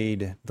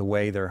varied the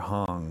way they're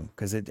hung,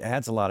 because it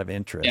adds a lot of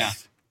interest. Yeah.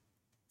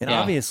 And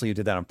obviously you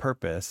did that on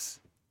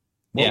purpose.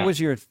 What was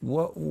your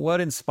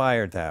what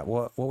inspired that?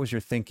 What was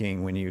your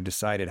thinking when you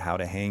decided how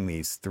to hang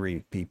these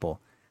three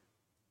people?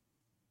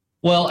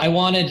 Well, I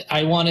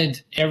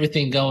wanted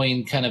everything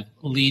going kind of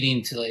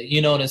leading to,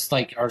 you notice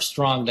like our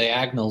strong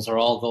diagonals are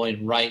all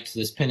going right to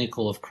this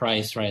pinnacle of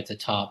Christ right at the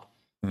top,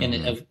 and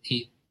of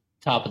the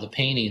top of the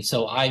painting.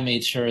 So I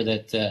made sure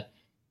that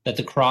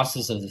the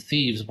crosses of the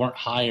thieves weren't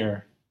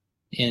higher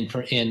in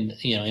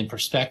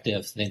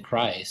perspective than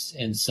Christ,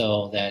 and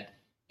so that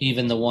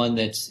even the one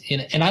that's in,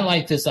 and I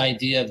like this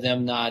idea of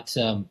them not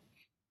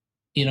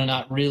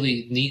not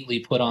really neatly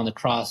put on the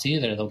cross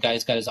either. The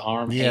guy's got his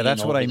arm. Yeah,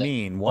 that's what I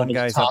mean. One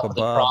guy's up above.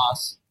 The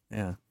cross.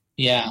 Yeah.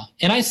 Yeah,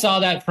 and I saw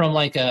that from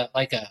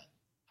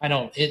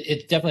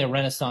it's definitely a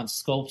Renaissance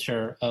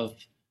sculpture of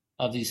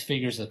these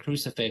figures of the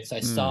crucifix.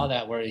 I saw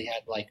that where he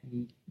had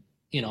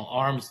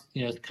arms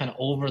kind of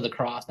over the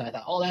cross, and I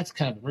thought, oh, that's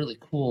kind of a really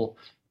cool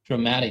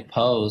dramatic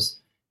pose,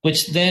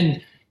 which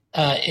then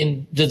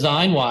in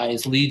design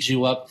wise leads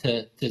you up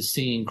to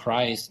seeing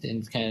Christ,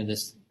 and kind of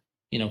this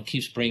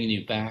keeps bringing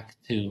you back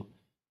to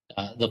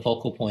the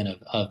focal point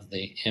of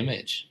the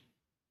image.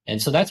 And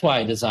so that's why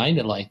I designed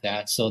it like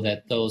that, so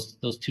that those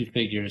two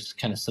figures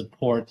kind of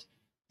support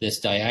this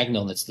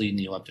diagonal that's leading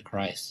you up to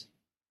Christ.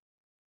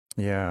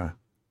 Yeah.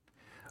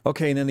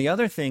 Okay, and then the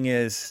other thing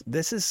is,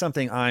 this is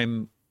something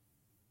I'm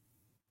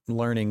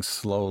learning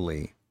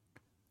slowly.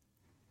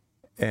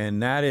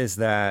 And that is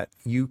that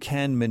you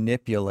can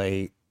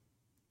manipulate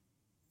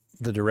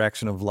the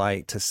direction of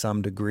light to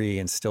some degree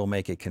and still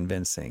make it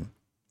convincing.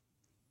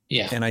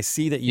 Yeah. And I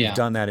see that you've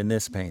done that in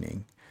this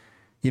painting.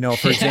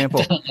 For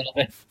example,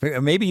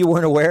 maybe you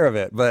weren't aware of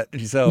it, but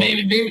so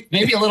maybe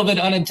a little bit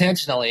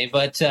unintentionally,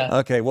 but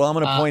okay. Well, I'm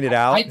going to point it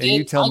out, and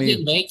you tell me. I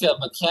did make a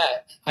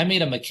maquette. I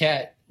made a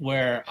maquette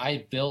where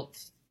I built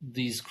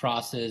these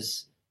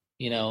crosses,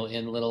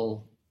 in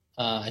little.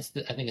 I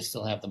think I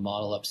still have the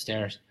model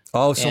upstairs.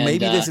 Oh, so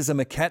maybe this is a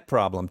maquette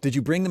problem. Did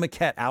you bring the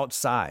maquette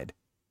outside?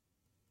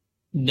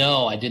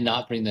 No, I did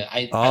not bring that.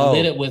 I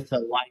lit it with the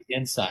light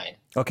inside.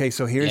 Okay,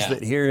 so here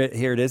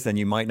it is. Then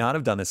you might not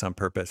have done this on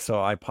purpose. So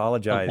I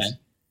apologize.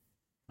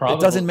 Okay. It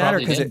doesn't matter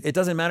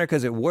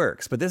because it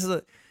works. But this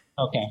is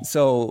okay.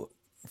 So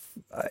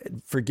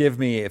forgive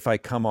me if I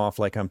come off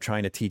like I'm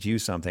trying to teach you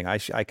something.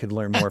 I could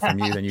learn more from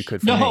you than you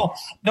could from me.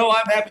 No,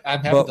 I'm happy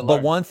to learn.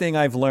 But one thing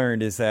I've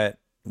learned is that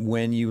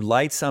when you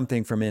light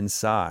something from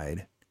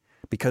inside,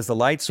 because the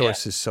light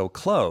source is so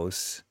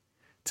close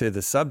to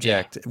the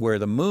subject, where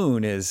the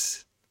moon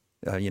is,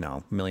 a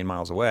million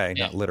miles away,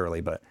 not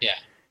literally, but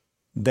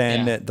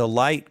then the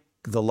light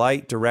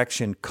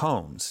direction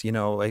cones. You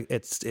know,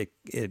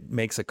 it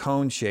makes a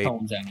cone shape.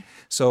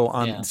 So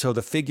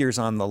the figures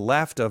on the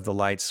left of the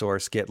light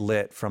source get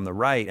lit from the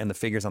right, and the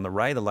figures on the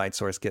right of the light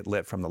source get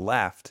lit from the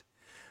left.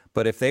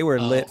 But if they were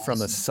lit from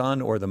the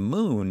sun or the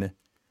moon,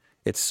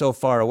 it's so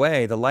far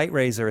away, the light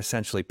rays are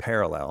essentially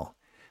parallel.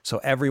 So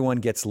everyone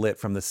gets lit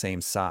from the same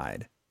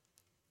side.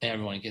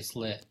 Everyone gets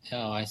lit.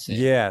 Oh, I see.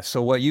 Yeah.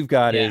 So what you've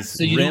got is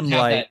so you rim don't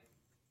have light that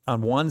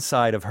on one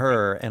side of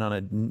her and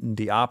on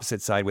the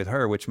opposite side with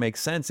her, which makes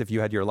sense if you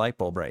had your light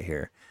bulb right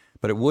here.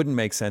 But it wouldn't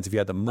make sense if you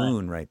had the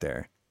moon right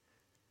there.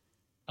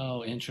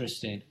 Oh,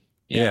 interesting.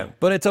 Yeah,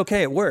 but it's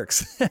okay. It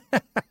works. But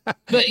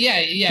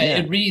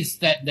it reads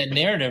that the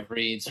narrative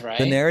reads, right?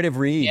 The narrative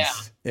reads. Yeah.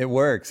 It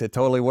works. It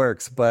totally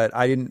works. But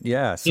I didn't.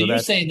 Yeah. So you're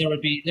saying there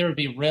would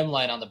be rim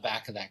light on the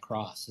back of that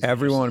cross.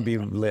 Everyone would be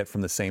lit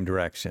from the same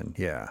direction.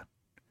 Yeah.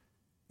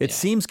 It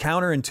seems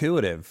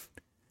counterintuitive,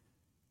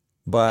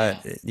 but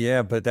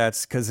but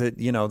that's because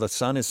the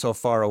sun is so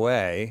far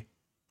away.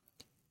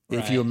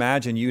 If you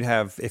imagine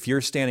if you're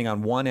standing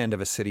on one end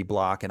of a city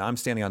block and I'm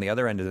standing on the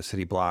other end of the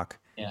city block,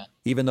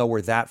 even though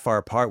we're that far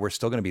apart, we're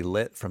still going to be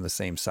lit from the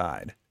same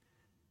side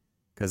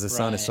because the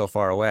sun is so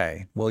far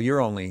away. Well,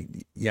 you're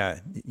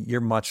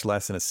much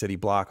less than a city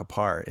block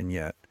apart, and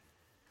yet.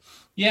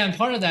 Yeah, and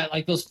part of that,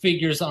 like those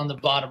figures on the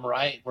bottom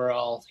right, were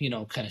all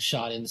kind of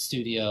shot in the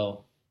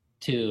studio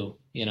too,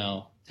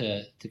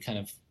 to kind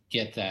of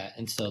get that,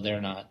 and so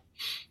they're not.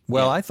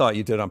 Well, I thought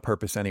you did it on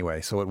purpose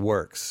anyway, so it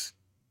works.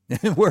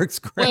 It works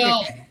great.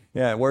 Well,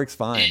 it works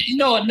fine.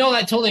 No,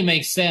 that totally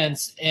makes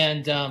sense.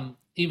 And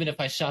even if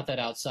I shot that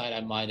outside,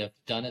 I might have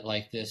done it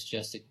like this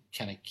just to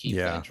kind of keep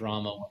that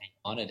drama when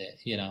I wanted it,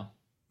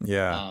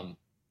 Yeah.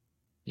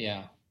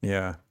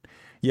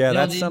 Yeah,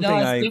 that's something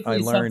I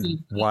learned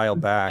a while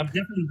back. I'm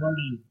definitely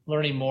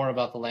learning more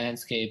about the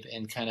landscape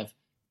and kind of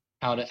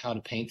how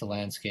to paint the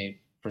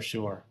landscape for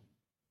sure.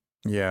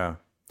 Yeah.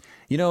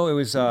 It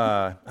was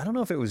I don't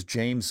know if it was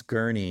James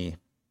Gurney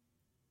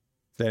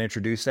that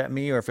introduced that to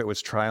me or if it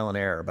was trial and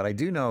error, but I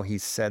do know he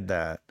said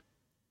that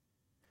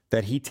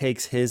he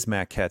takes his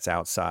maquettes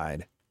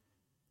outside.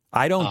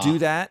 I don't do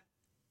that.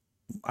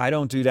 I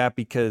don't do that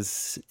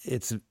because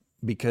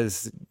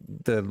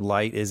the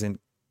light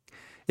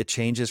it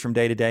changes from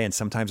day to day. And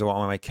sometimes I want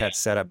my maquettes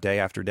set up day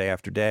after day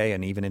after day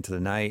and even into the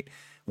night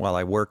while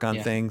I work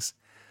on things.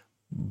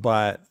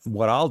 But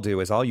what I'll do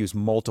is I'll use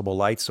multiple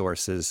light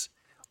sources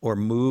or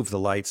move the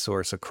light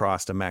source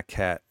across the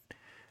maquette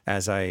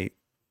as I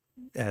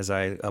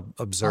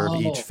observe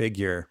each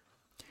figure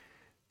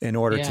in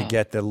order to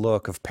get the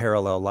look of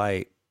parallel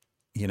light,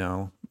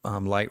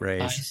 light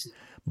rays.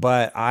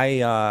 But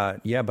I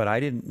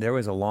didn't, there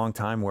was a long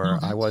time where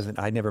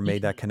I never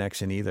made that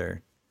connection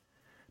either,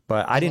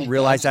 but I didn't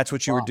realize that's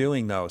what you were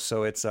doing though.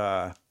 So it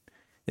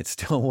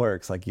still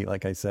works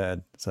like I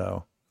said.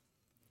 So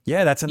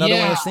yeah, that's another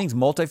one of those things,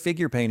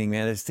 multi-figure painting,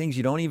 man. There's things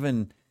you don't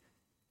even,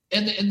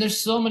 and there's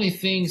so many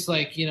things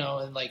like,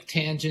 and like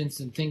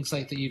tangents and things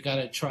like that you got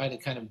to try to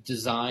kind of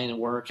design and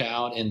work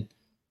out and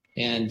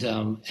then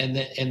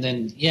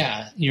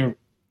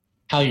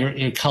how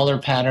your color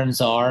patterns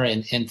are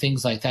and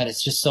things like that.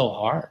 It's just so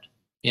hard.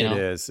 It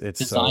is. It's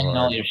designing so hard.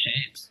 all your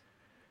shapes.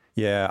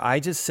 Yeah, I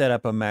just set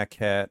up a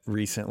maquette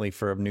recently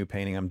for a new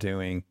painting I'm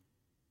doing,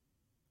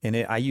 and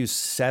I used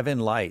 7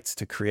 lights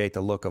to create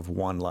the look of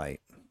one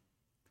light.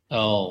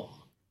 Oh.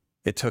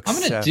 It took. I'm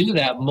going to do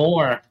that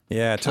more.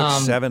 Yeah, it took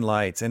 7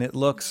 lights, and it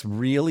looks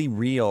really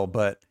real,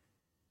 but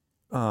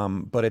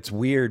it's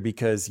weird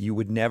because you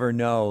would never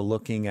know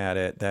looking at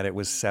it that it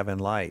was 7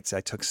 lights.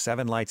 I took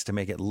 7 lights to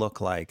make it look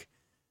like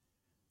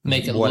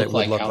what it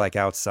would look like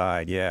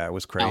outside. Yeah, it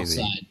was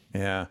crazy. Outside.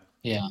 Yeah.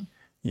 Yeah.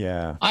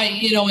 Yeah.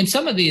 In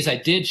some of these I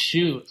did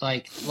shoot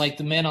like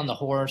the man on the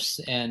horse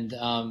and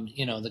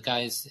the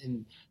guys,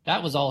 and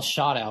that was all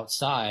shot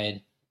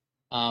outside.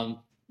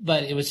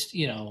 But it was,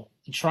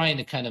 trying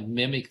to kind of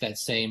mimic that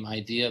same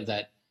idea of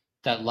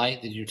that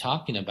light that you're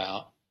talking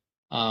about.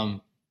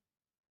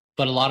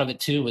 But a lot of it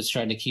too was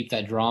trying to keep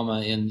that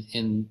drama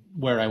in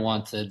where I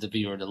want the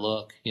viewer to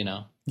look,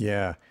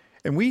 Yeah.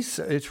 And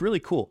it's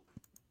really cool.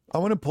 I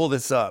want to pull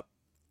this up.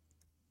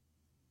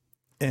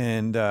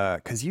 And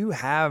because you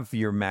have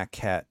your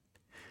maquette.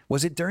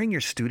 Was it during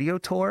your studio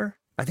tour?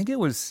 I think it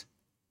was.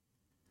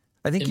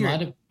 Was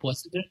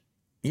it there?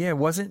 Yeah,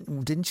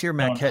 didn't your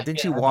maquette,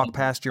 didn't you walk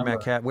past your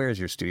maquette? Where is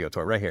your studio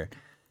tour? Right here.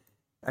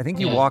 I think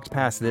you walked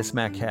past this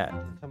maquette.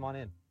 Come on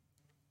in.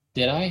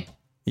 Did I?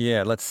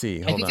 Yeah, let's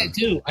see. Hold on.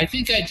 I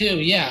think I do.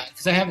 Yeah,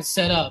 because I have it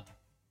set up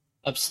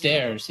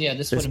upstairs. Yeah,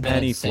 this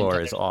penny floor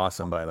is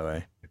awesome, by the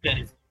way.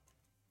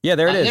 Yeah,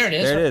 there it is. There it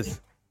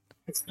is.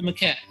 It's the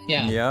maquette.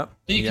 Yeah. Yep.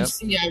 So you can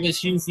see I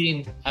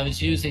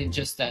was using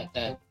just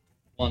that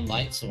one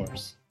light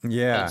source.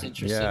 Yeah. That's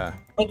interesting. Yeah.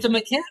 But the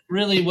maquette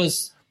really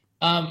was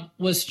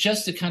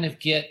just to kind of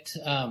get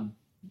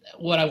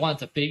what I want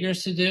the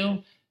figures to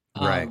do.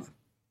 Right.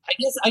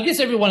 I guess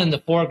everyone in the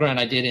foreground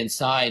I did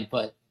inside,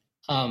 but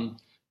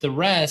the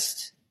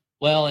rest,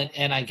 well,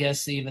 and I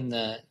guess even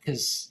the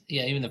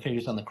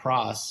figures on the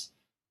cross,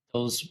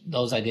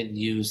 those I didn't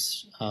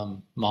use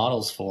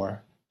models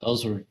for.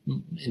 Those were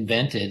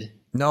invented.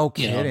 No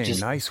kidding.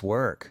 Just nice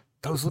work.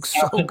 Those look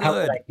so good. How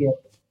could I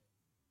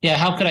get,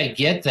 how could I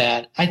get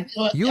that?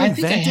 You I invented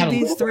think I had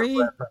these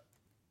three?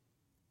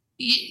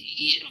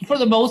 For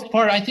the most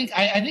part, I think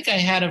I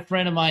had a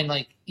friend of mine,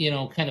 like,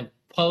 kind of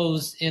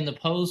pose in the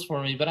pose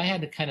for me, but I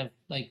had to kind of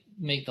like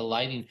make the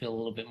lighting feel a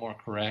little bit more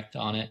correct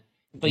on it.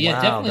 But yeah,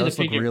 wow, definitely those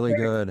look really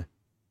good.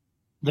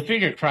 The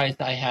figure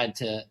Christ, I had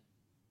to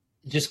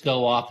just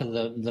go off of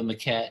the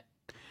maquette.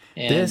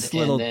 This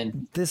little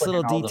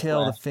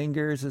detail, the the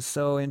fingers is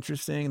so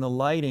interesting. The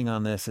lighting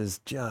on this is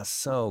just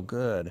so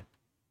good.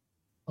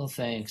 Well,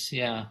 thanks.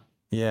 Yeah.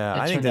 Yeah,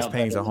 I think this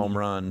painting's a home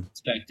run.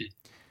 Expected.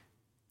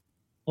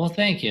 Well,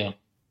 thank you.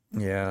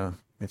 Yeah,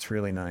 it's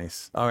really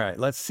nice. All right,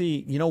 let's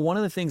see. One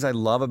of the things I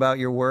love about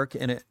your work,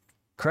 and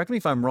correct me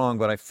if I'm wrong,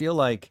 but I feel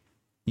like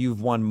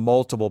you've won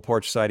multiple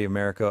Portrait Society of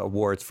America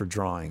awards for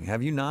drawing.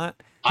 Have you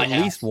not? At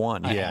least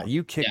one. Yeah,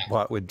 you kick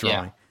butt with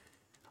drawing. Yeah.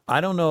 I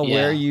don't know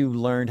where you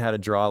learned how to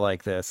draw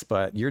like this,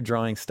 but your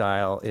drawing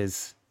style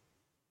is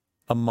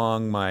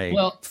among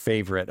my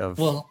favorite of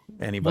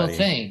anybody. Well,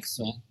 thanks.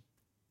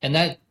 And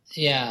that,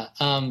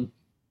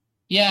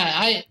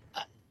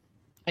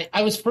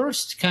 I was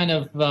first kind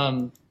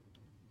of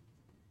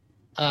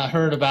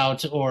heard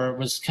about, or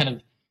was kind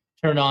of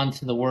turned on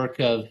to the work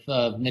of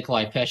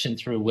Nikolai Peshin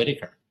through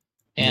Whitaker,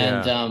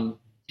 and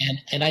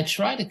I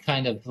try to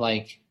kind of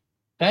like.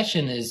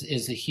 Peshin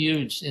is a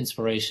huge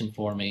inspiration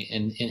for me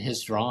in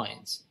his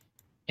drawings,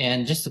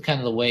 and just the kind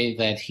of the way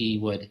that he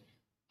would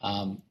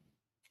kind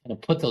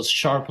of put those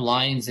sharp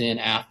lines in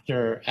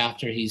after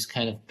he's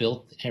kind of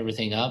built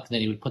everything up, and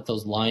then he would put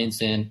those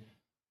lines in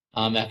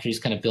after he's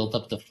kind of built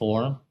up the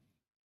form.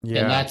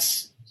 Yeah, and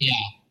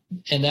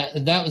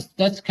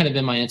that's kind of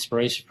been my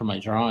inspiration for my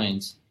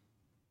drawings.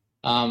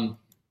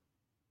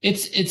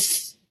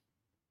 It's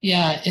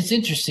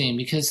interesting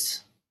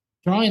because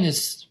drawing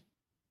is.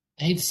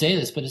 I hate to say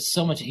this, but it's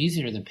so much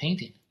easier than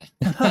painting.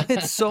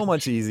 It's so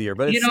much easier,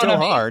 but it's still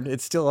hard.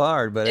 It's still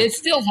hard, but it's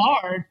still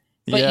hard.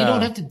 But you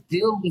don't have to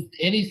deal with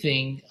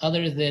anything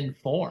other than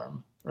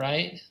form,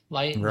 right?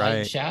 Light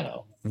and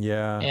shadow.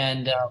 Yeah.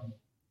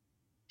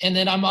 And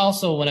then I'm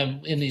also, when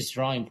I'm in these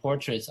drawing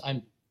portraits,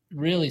 I'm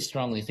really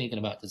strongly thinking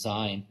about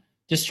design,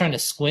 just trying to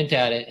squint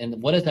at it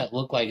and what does that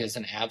look like as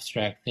an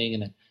abstract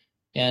thing,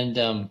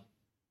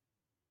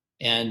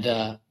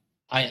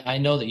 I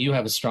know that you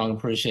have a strong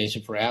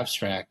appreciation for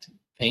abstract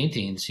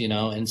paintings,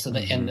 and so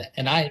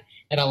and I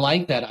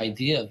like that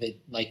idea of it,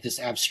 like this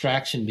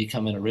abstraction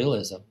becoming a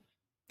realism,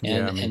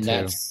 and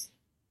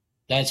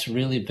that's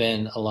really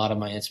been a lot of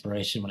my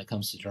inspiration when it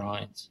comes to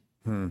drawings.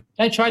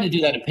 I try to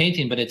do that in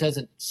painting, but it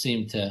doesn't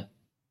seem to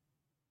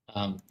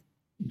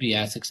be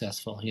as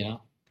successful, Oh,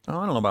 I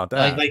don't know about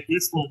that. Like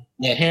this one,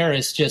 the hair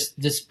is just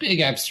this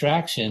big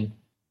abstraction,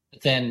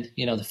 but then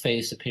the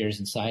face appears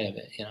inside of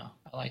it.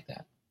 I like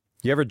that.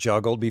 You ever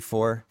juggled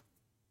before?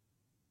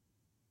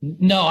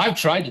 No, I've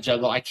tried to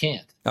juggle. I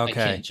can't. Okay. I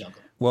can't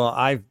juggle. Well,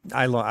 I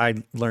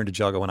learned to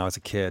juggle when I was a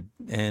kid,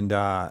 and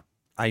I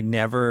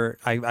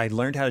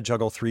learned how to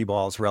juggle 3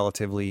 balls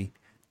relatively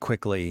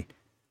quickly,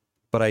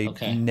 but I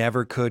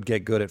never could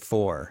get good at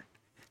 4.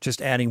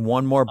 Just adding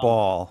one more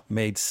ball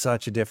made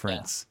such a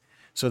difference. Yeah.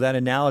 So that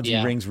analogy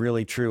rings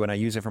really true, and I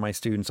use it for my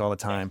students all the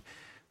time.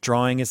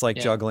 Drawing is like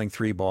juggling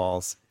 3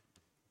 balls.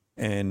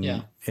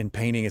 And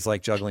painting is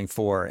like juggling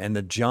 4, and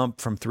the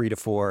jump from 3 to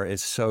 4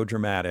 is so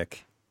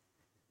dramatic.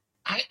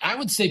 I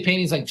would say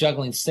painting's like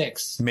juggling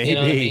 6. Maybe, you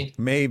know what I mean?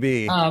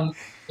 Maybe.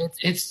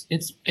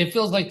 It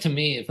feels like, to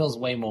me, it feels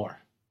way more.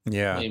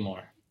 Yeah, way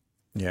more.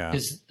 Yeah,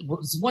 because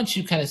once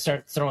you kind of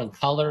start throwing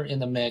color in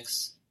the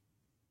mix,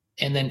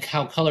 and then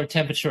how color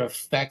temperature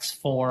affects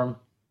form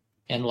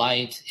and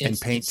light, and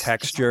paint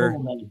texture,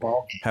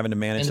 having to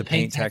manage the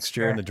paint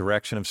texture and the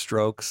direction of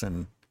strokes,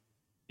 and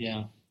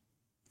yeah.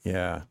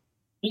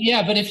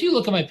 Yeah, but if you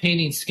look at my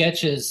painting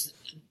sketches,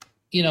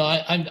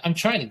 I'm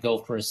trying to go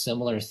for a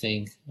similar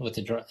thing with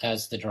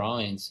the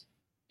drawings.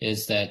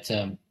 Is that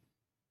if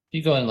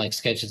you go in like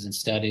sketches and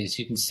studies,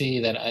 you can see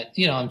that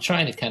I'm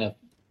trying to kind of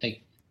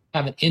like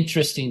have an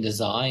interesting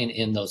design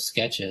in those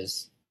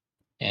sketches,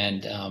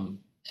 and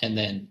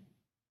then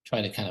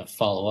try to kind of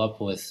follow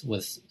up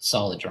with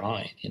solid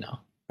drawing.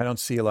 I don't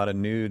see a lot of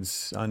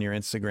nudes on your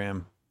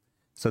Instagram,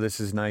 so this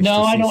is nice.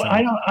 No,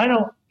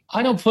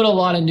 I don't put a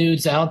lot of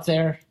nudes out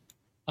there.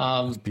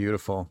 It's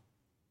beautiful.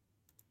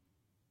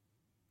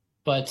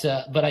 But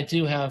I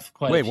do have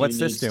quite a few. Wait, what's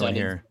this doing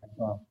here?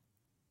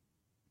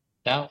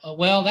 That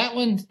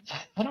one,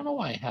 I don't know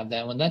why I have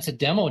that one. That's a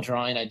demo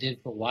drawing I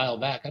did for a while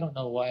back. I don't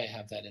know why I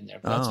have that in there,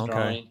 but that's a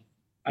drawing.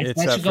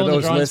 It's for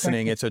those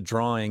listening, it's a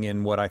drawing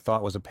in what I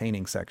thought was a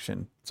painting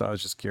section. So I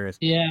was just curious.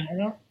 Yeah,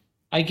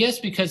 I guess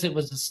because it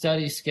was a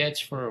study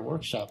sketch for a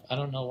workshop. I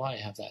don't know why I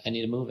have that. I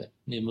need to move it.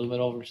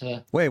 Over to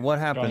the. Wait, what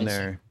happened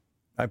there?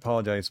 I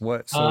apologize.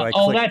 What? So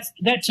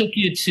that took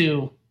you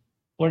to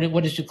what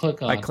did you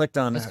click on? I clicked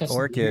on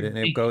Orchid and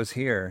it goes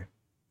here.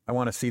 I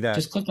want to see that.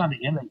 Just click on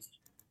the image.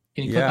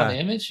 Can you click on the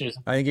image?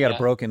 I think you got a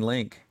broken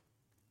link.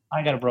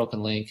 I got a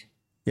broken link.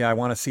 Yeah, I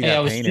want to see Hey,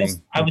 that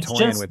painting. I You're was toying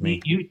just with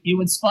me.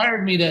 you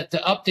inspired me to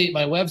update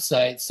my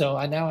website, so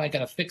now I got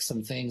to fix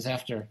some things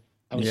after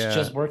I was Yeah,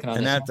 just working on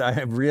and this.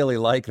 I really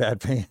like that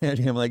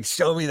painting. I'm like,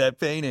 show me that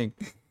painting.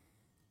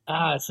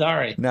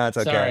 Sorry. No, it's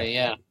okay. Sorry,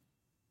 yeah.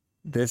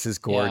 This is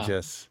Yeah.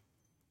 gorgeous.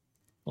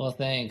 Well,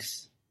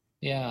 thanks.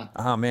 Yeah.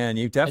 Oh man,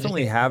 you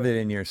definitely have it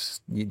in your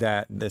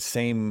that the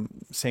same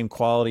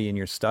quality in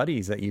your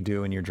studies that you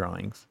do in your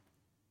drawings.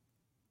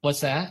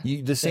 What's that?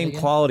 The same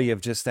quality of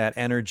just that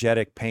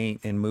energetic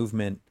paint and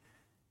movement.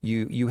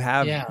 You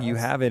have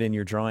it in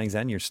your drawings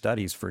and your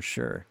studies for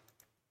sure.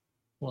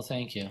 Well,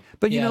 thank you.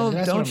 But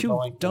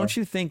don't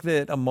you think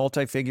that a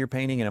multi-figure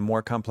painting and a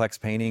more complex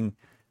painting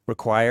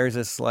requires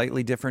a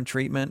slightly different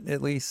treatment,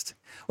 at least,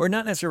 or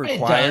not necessarily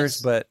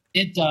requires, but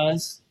it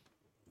does.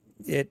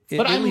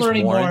 But I'm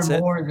learning more and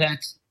more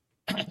that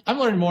I'm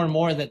learning more and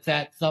more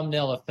that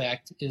thumbnail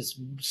effect is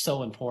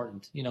so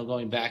important. You know,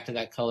 going back to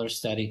that color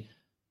study,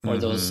 or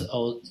those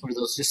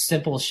just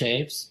simple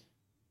shapes,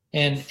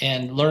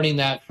 and learning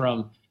that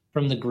from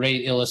the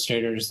great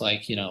illustrators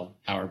like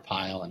Howard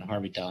Pyle and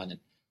Harvey Dunn,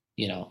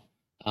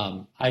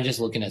 and I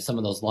just looking at some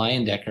of those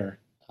Leyendecker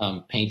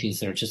paintings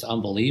that are just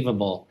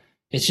unbelievable.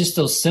 It's just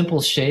those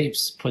simple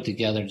shapes put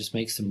together just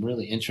makes some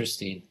really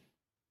interesting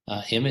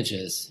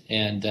images,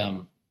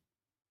 and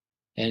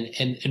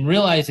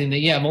realizing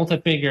that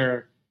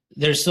multi-figure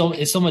it's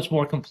so much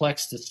more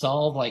complex to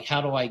solve. Like, how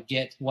do I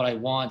get what I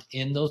want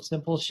in those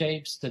simple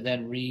shapes to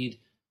then read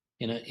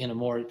in a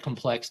more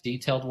complex,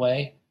 detailed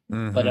way?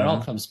 But it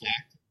all comes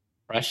back to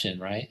impression,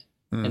 right?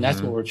 And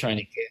that's what we're trying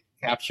to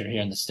capture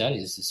here in the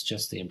studies. It's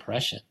just the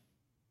impression.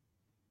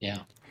 Yeah.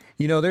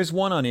 There's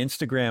one on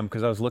Instagram,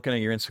 because I was looking at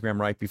your Instagram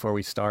right before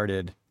we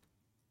started,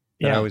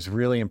 that I was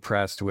really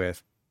impressed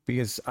with,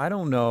 because I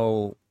don't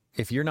know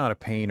if you're not a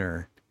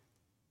painter,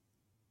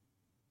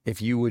 if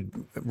you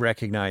would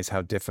recognize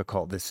how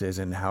difficult this is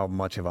and how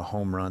much of a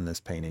home run this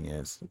painting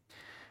is.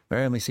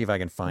 Let me see if I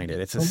can find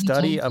it. It's a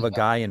study of a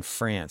guy in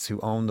France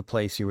who owned the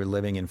place you were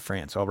living in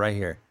France. Oh, right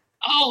here.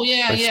 Oh,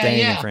 yeah,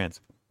 staying in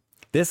France.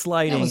 This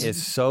lighting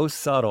is so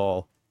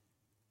subtle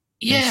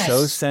and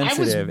so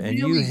sensitive, and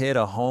you hit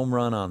a home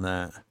run on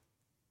that.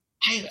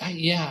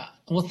 Yeah.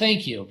 Well,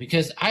 thank you,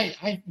 because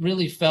I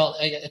really felt,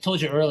 I told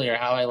you earlier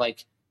how I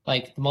like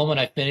the moment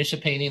I finish a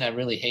painting, I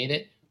really hate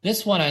it.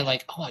 This one, I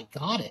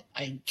got it.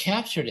 I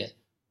captured it.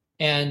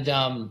 And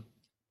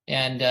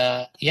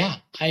I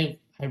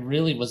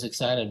really was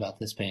excited about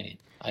this painting.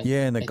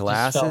 And the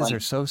glasses are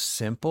so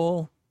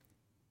simple.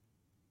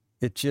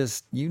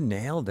 You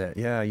nailed it.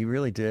 Yeah, you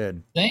really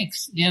did.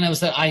 Thanks. Yeah, and it was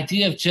the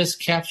idea of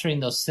just capturing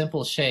those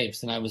simple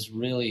shapes. And I was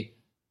really,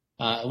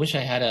 I wish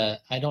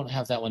I don't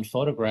have that one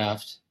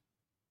photographed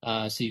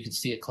so you can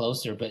see it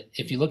closer. But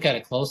if you look at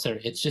it closer,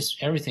 it's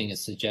just, everything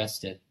is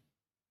suggested.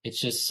 It's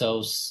just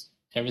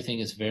everything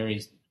is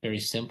very, very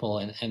simple.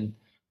 And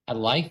I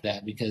like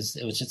that, because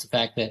it was just the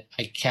fact that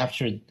I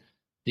captured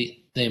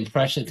the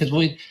impression, because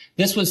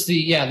this was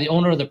the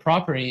owner of the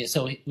property.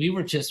 So we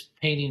were just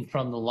painting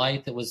from the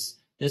light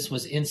this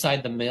was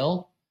inside the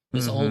mill,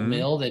 this old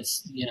mill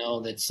that's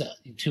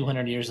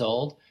 200 years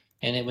old.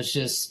 And it was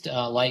just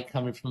light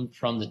coming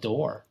from the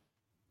door,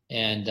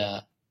 and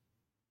that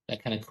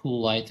kind of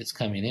cool light that's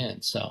coming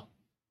in. So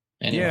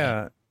anyway.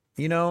 Yeah.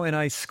 And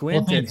I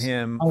squinted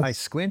him,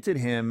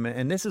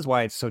 and this is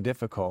why it's so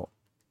difficult.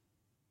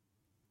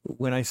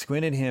 When I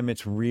squinted him,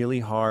 it's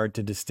really hard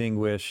to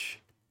distinguish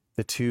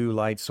the two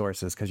light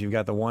sources, because you've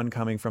got the one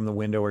coming from the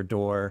window or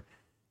door,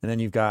 and then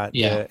you've got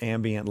the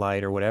ambient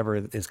light or whatever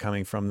is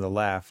coming from the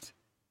left.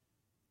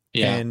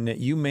 Yeah. And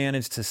you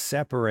managed to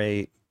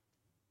separate,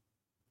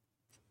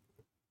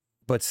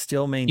 but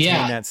still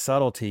maintain that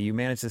subtlety. You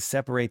managed to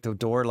separate the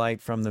door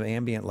light from the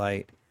ambient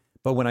light.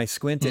 But when I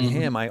squint at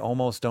him, I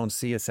almost don't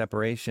see a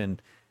separation,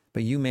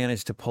 but you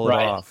managed to pull it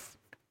off.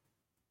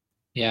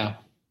 Yeah.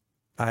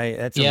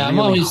 That's a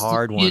really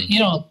hard one.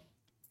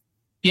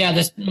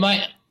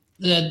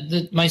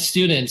 My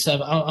students,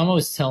 I'm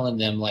always telling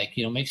them,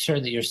 make sure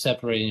that you're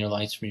separating your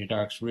lights from your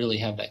darks, really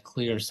have that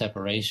clear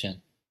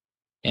separation.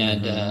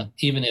 And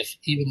even if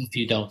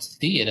you don't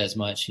see it as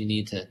much, you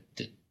need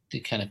to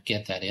kind of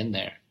get that in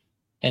there.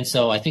 And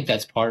so I think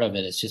that's part of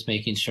it. It's just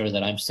making sure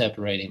that I'm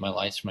separating my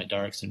lights from my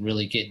darks, and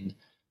really getting,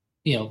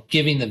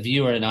 giving the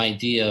viewer an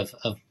idea of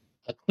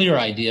a clear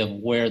idea of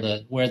where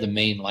the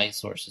main light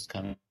source is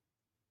coming.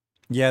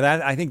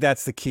 Yeah, I think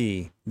that's the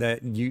key,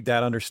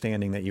 that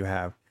understanding that you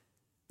have,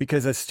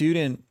 because a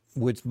student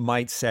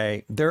might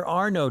say, there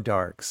are no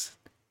darks.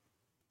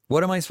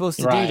 What am I supposed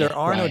to do? There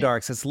are no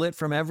darks. It's lit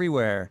from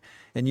everywhere.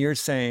 And you're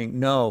saying,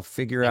 no,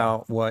 figure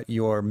out what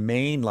your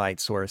main light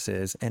source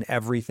is, and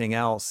everything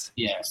else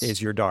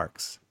is your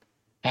darks.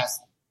 Has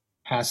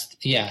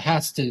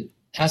to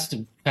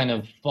kind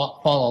of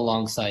follow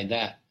alongside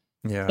that.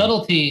 Yeah.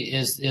 Subtlety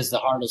is the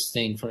hardest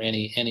thing for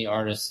any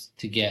artist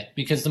to get,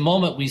 because the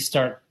moment we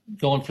start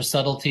going for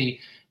subtlety,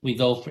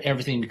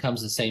 everything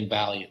becomes the same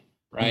value,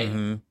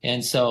 right?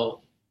 And so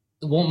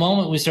the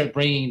moment we start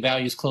bringing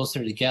values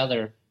closer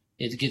together,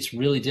 it gets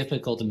really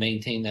difficult to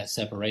maintain that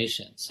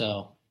separation.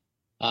 So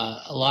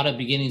a lot of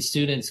beginning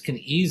students can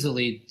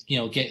easily,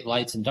 get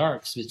lights and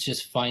darks. It's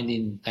just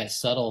finding that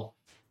subtle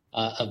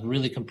of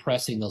really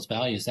compressing those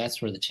values.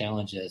 That's where the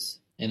challenge is.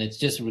 And it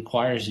just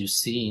requires you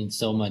seeing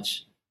so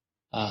much.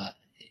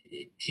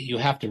 You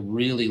have to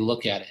really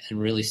look at it and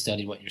really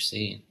study what you're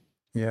seeing.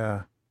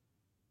 Yeah.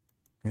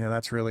 Yeah,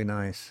 that's really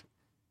nice.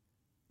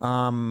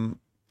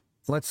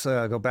 Let's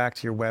go back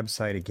to your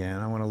website again.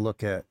 I want to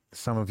look at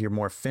some of your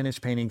more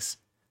finished paintings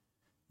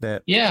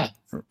that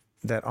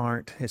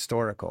aren't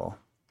historical.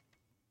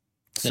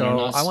 So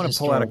I want to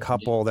pull out a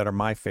couple that are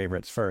my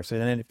favorites first,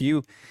 and then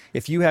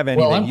if you have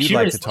any that you'd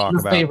like to talk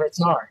about.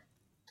 Favorites are.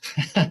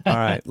 All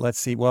right, let's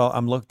see.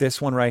 Well,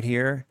 this one right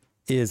here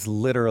is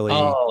literally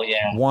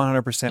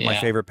 100%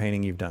 my favorite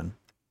painting you've done.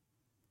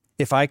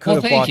 If I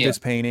could have bought this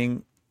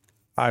painting,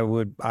 I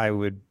would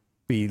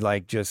be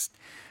like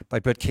I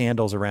put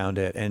candles around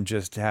it and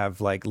just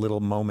have like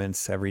little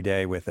moments every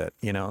day with it.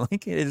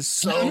 Like it is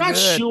so I'm not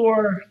good.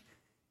 sure.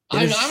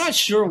 I'm not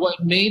sure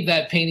what made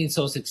that painting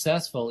so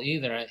successful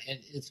either.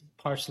 It's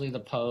partially the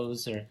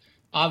pose, or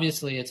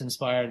obviously it's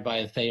inspired by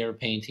a Thayer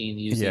painting.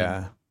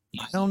 I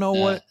don't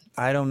know.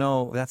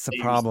 That's the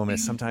problem,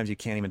 is sometimes you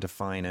can't even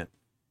define it.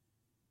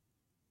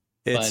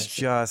 It's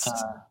just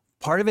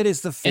part of it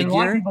is the figure. And a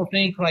lot of people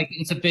think like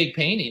it's a big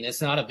painting.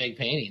 It's not a big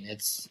painting.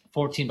 It's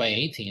 14 by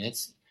 18.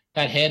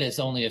 That head is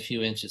only a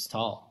few inches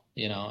tall.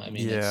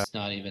 It's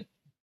not even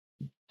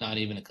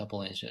a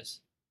couple inches.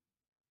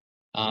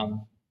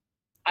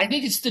 I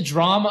think it's the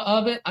drama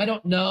of it. I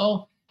don't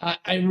know.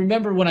 I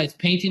remember when I was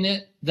painting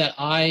it, that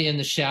eye in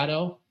the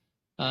shadow,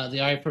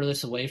 the eye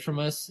furthest away from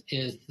us,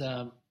 is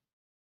I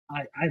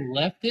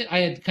left it. I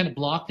had kind of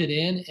blocked it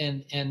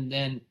in, and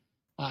then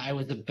I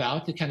was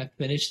about to kind of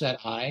finish that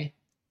eye.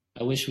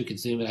 I wish we could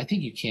zoom in. I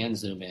think you can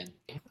zoom in.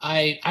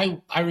 I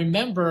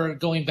remember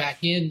going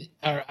back in,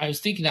 or I was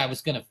thinking I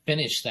was going to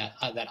finish that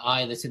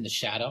eye that's in the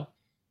shadow.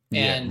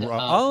 And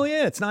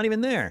it's not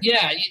even there.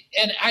 Yeah,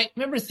 and I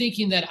remember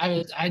thinking that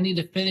I need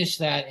to finish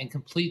that and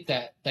complete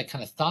that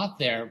kind of thought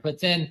there. But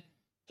then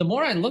the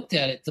more I looked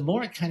at it, the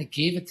more it kind of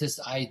gave it this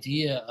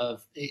idea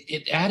of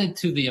it added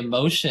to the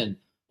emotion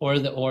or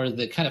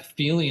the kind of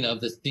feeling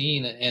of the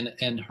scene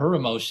and her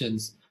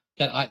emotions,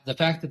 that the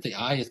fact that the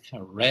eye is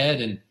kind of red,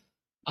 and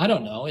I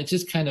don't know, it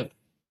just kind of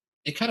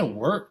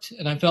worked.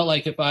 And I felt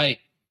like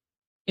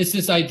it's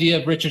this idea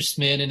of Richard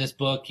Smith in his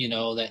book,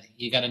 that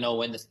you got to know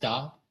when to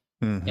stop.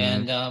 Mm-hmm.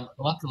 And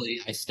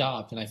luckily I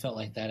stopped, and I felt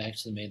like that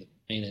actually made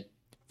it.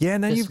 Yeah,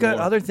 and then you've got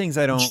other things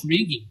that are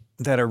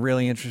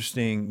really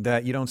interesting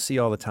that you don't see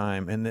all the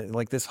time, and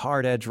like this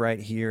hard edge right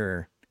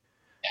here.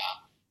 Yeah.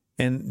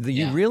 And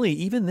you really,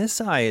 even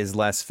this eye is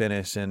less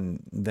finished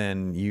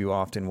than you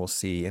often will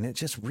see, and it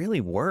just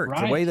really worked.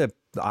 Right. The way the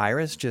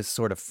iris just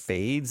sort of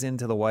fades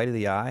into the white of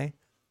the eye.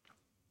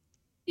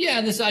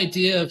 Yeah, this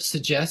idea of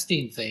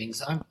suggesting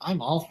things,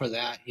 I'm all for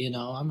that.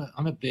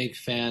 I'm a big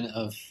fan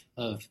of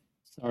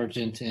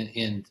Sargent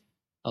and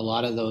a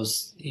lot of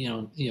those,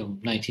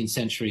 19th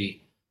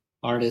century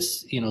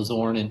artists,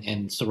 Zorn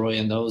and Soroy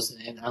and those,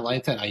 and I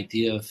like that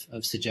idea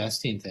of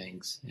suggesting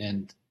things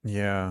and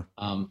not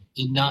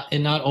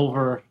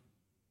over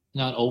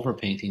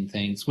painting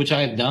things, which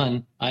I have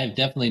done. I have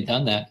definitely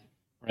done that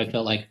where I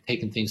felt like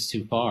taking things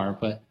too far.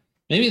 But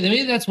maybe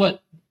that's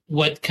what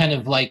kind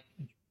of like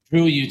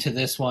drew you to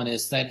this one,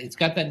 is that it's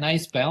got that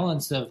nice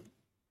balance of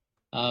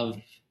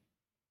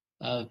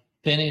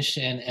finished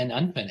and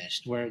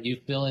unfinished, where you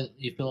feel a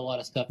lot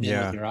of stuff in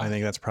with your eye. I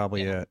think that's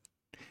probably it.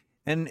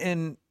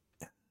 And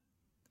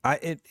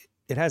it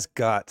has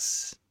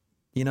guts,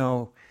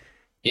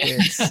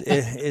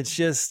 it's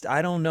just,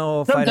 I don't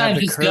know if sometimes I'd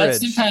have the courage. Guts,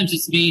 sometimes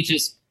it's me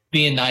just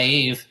being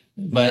naive,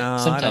 but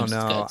sometimes I don't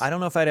know. It's I don't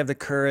know if I'd have the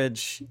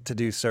courage to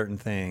do certain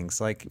things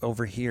like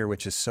over here,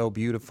 which is so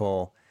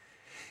beautiful.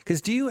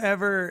 Because do you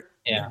ever,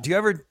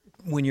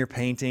 when you're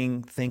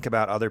painting, think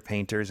about other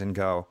painters and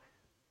go,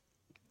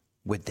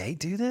 would they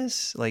do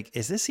this? Like,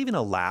 is this even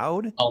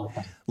allowed?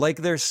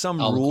 Like, there's some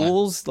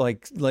rules,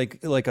 like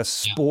a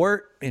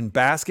sport in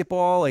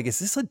basketball. Like, is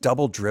this a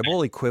double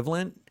dribble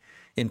equivalent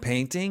in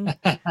painting?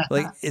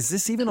 Like, is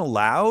this even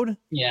allowed?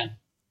 Yeah.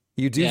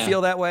 You do feel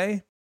that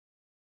way?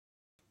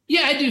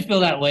 Yeah, I do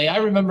feel that way. I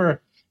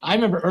remember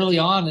early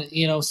on,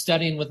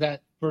 studying with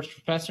that first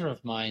professor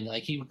of mine,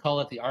 like he would call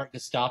it the art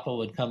Gestapo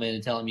would come in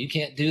and tell him, you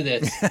can't do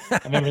this.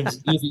 I remember him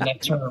using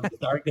that term,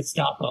 the art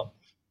Gestapo.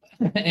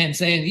 And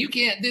saying you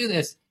can't do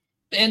this,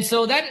 and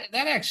so that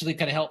actually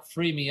kind of helped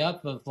free me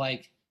up of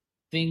like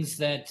things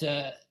that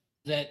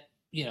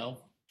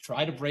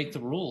try to break the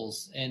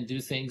rules and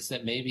do things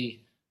that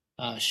maybe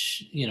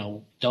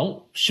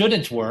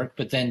shouldn't work,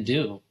 but then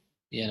do.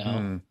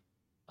 It's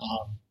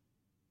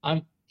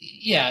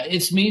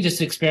me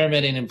just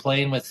experimenting and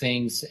playing with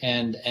things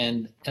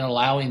and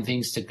allowing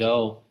things to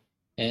go,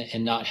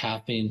 and not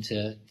having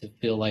to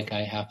feel like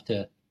I have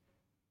to.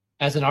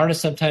 As an artist,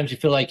 sometimes you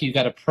feel like you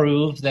got to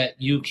prove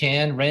that you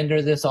can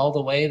render this all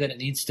the way that it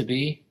needs to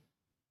be,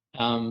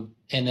 and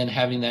then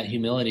having that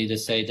humility to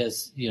say,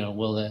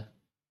 will the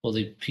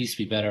piece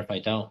be better if I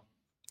don't?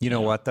 You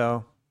know what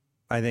though?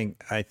 I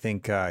think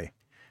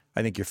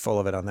I think you're full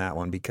of it on that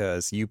one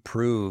because you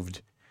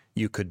proved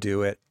you could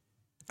do it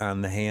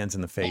on the hands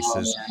and the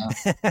faces.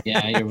 Oh,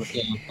 yeah.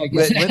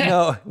 But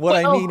no, what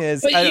I mean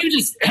is,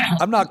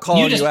 I'm not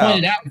calling you out.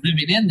 Pointed out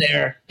zooming in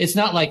there. It's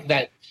not like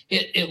that.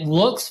 It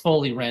looks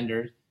fully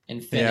rendered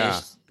and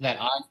finished that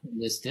eye from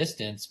this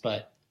distance,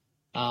 but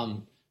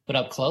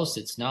up close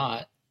it's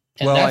not.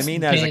 And well, I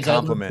mean that as a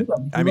compliment.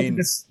 I mean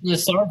the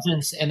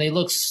sergeants, and they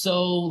look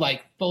so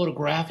like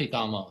photographic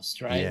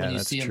almost, right? Yeah, when you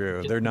that's see true.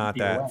 them, They're not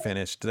that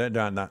finished. They're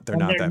not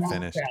that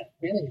finished. That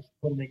finished.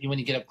 When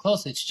you get up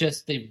close, it's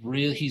just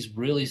he's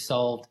really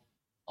solved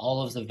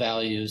all of the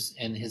values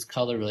and his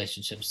color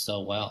relationships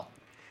so well.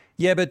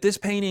 Yeah, but this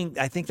painting,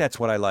 I think that's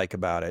what I like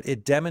about it.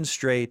 It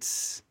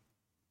demonstrates,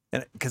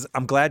 and because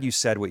I'm glad you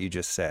said what you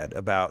just said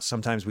about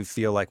sometimes we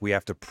feel like we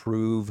have to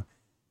prove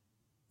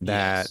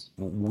that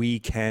we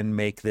can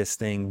make this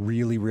thing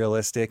really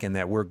realistic and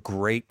that we're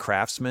great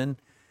craftsmen.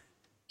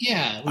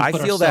 Yeah. I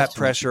feel that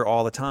pressure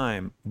all the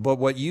time. But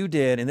what you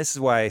did, and this is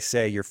why I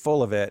say you're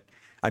full of it,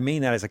 I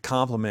mean that as a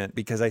compliment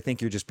because I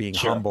think you're just being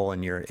humble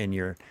in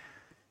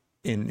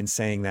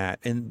saying that.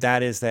 And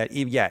that is that,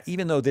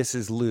 even though this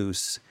is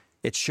loose,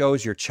 it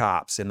shows your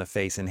chops in the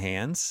face and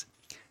hands.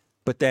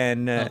 But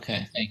then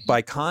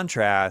by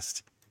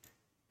contrast,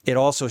 it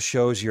also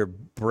shows your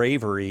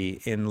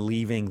bravery in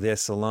leaving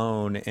this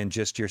alone and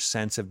just your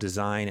sense of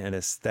design and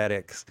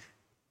aesthetics,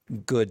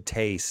 good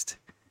taste.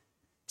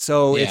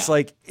 So it's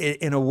like,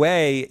 in a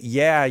way,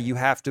 you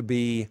had to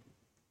be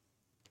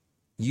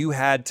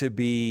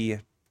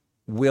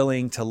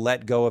willing to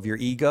let go of your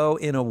ego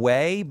in a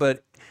way,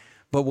 but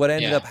what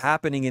ended up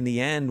happening in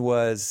the end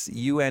was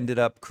you ended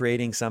up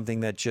creating something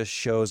that just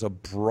shows a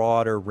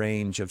broader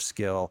range of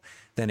skill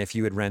than if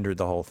you had rendered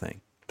the whole thing.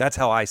 That's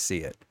how I see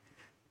it.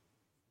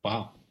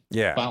 Wow.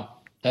 Yeah. Wow.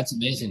 That's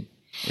amazing.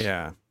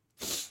 Yeah.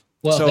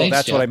 Well, so thanks,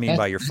 that's Jeff. what I mean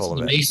by you're full of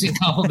it. Amazing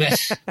compliment.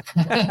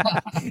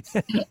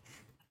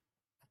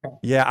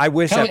 Yeah, I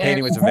wish that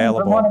painting was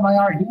available. One of my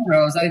art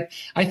heroes.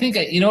 I think,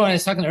 when I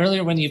was talking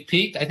earlier when you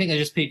peaked, I think I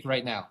just peaked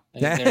right now.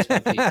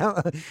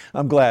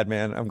 I'm glad,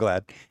 man. I'm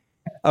glad.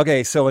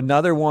 Okay, so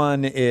another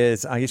one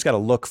is, I just got to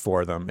look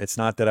for them. It's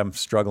not that I'm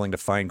struggling to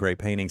find great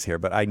paintings here,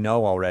 but I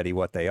know already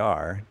what they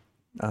are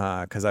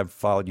because I've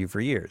followed you for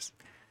years.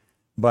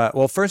 But,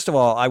 well, first of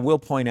all, I will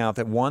point out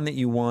that one that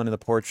you won in the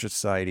Portrait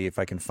Society, if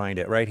I can find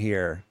it right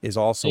here, is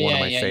also one of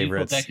my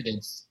favorites.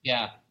 Decadence.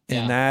 Yeah.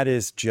 And that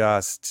is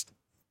just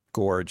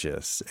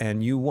gorgeous.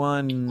 And you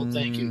won, well,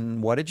 thank you.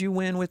 What did you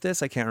win with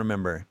this? I can't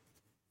remember.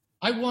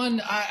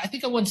 I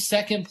think I won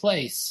second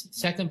place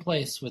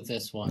with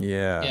this one.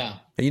 Yeah. Yeah.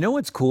 And you know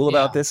what's cool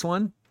about this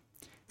one?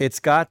 It's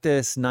got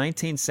this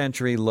 19th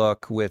century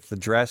look with the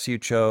dress you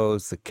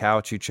chose, the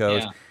couch you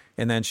chose,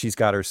 and then she's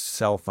got her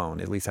cell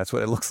phone. At least that's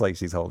what it looks like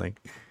she's holding.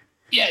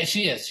 Yeah,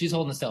 she is. She's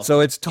holding the cell phone.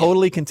 So it's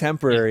totally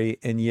contemporary,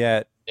 and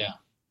yet,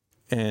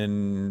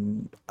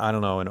 and I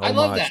don't know, an homage.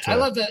 I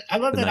love that. I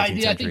love that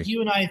idea. Century. I think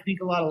you and I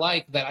think a lot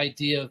alike. That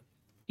idea of,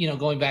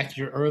 going back to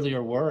your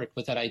earlier work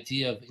with that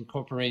idea of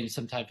incorporating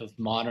some type of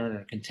modern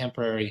or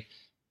contemporary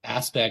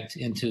aspect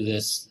into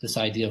this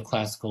idea of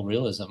classical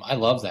realism. I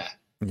love that.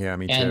 Yeah,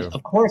 me too. And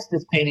of course,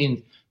 this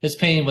painting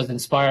was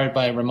inspired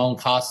by Ramon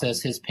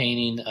Casas, his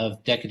painting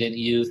of decadent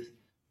youth,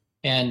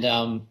 but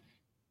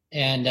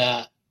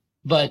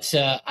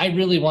I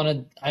really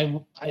wanted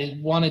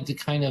to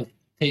kind of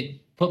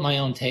put my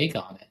own take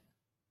on it,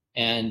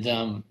 and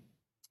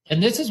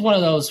this is one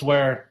of those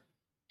where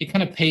it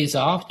kind of pays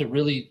off to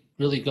really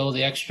go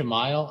the extra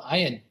mile. I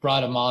had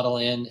brought a model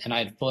in and I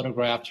had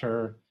photographed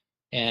her,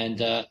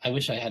 and I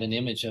wish I had an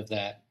image of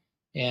that,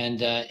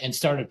 and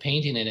started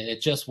painting it. It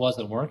just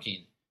wasn't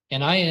working.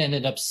 And I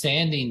ended up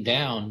sanded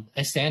down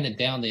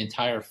the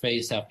entire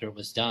face after it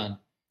was done.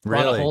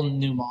 Really? Brought a whole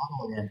new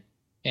model in.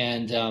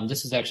 And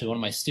this is actually one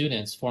of my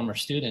former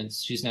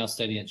students. She's now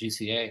studying at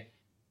GCA.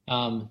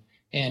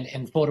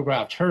 And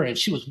photographed her, and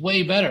she was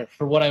way better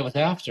for what I was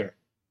after.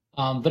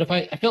 But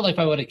I felt like if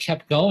I would have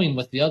kept going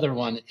with the other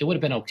one, it would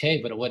have been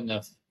okay, but it wouldn't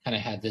have kind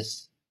of had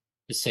this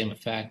same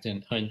effect,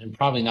 and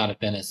probably not have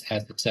been as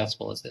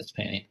successful as this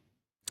painting.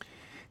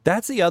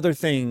 That's the other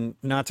thing,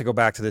 not to go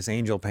back to this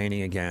angel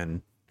painting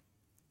again,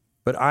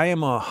 but I am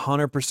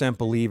 100%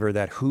 believer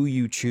that who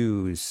you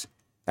choose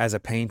as a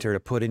painter to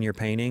put in your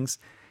paintings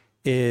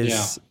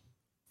is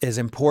as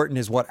important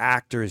as what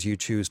actors you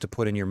choose to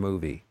put in your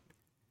movie.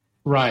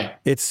 Right.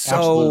 It's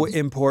so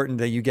important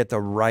that you get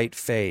the right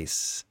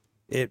face.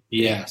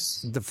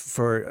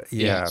 For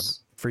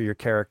your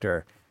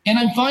character. And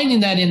I'm finding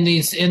that in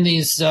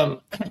these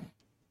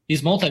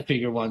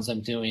multi-figure ones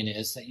I'm doing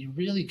is that you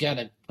really got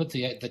to put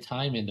the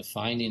time into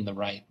finding the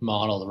right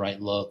model, the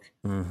right look,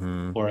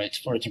 for it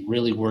to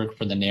really work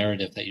for the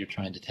narrative that you're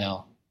trying to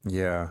tell.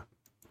 Yeah.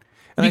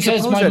 And because I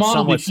suppose that's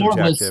somewhat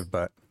subjective,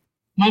 but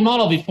my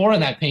model before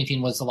in that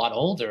painting was a lot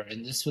older,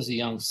 and this was a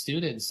young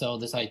student, so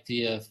this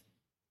idea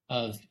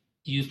of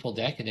youthful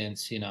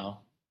decadence,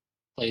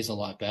 plays a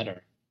lot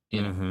better.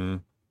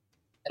 And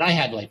I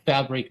had like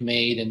fabric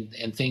made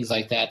and things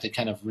like that to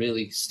kind of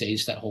really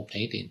stage that whole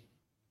painting.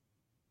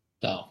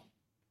 So,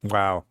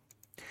 wow.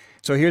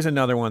 So here's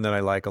another one that I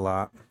like a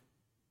lot.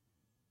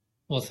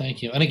 Well,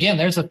 thank you. And again,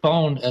 there's a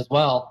phone as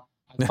well.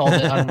 I called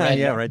it unread.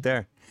 Yeah, right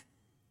there.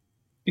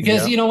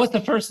 Because you know what's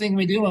the first thing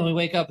we do when we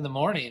wake up in the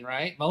morning,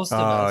 right? Most of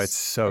us. Oh, it's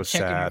so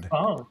sad.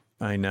 Phone.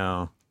 I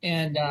know.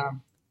 And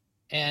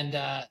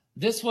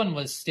this one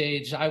was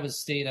staged. I was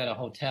stayed at a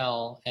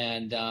hotel,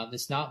 and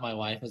it's not my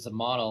wife; it's a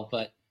model.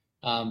 But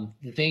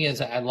the thing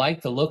is, I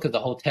like the look of the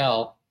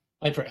hotel.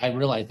 I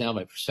realize now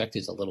my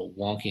perspective is a little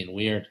wonky and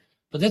weird,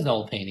 but there's an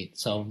old painting,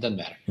 so it doesn't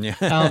matter.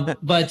 Yeah.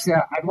 But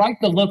I like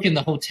the look in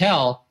the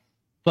hotel.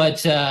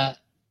 But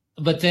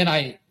then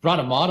I brought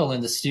a model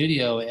in the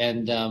studio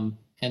and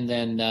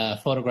then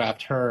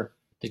photographed her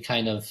to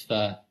kind of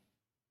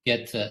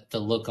get the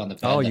look on the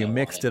bed. Oh, you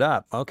mixed it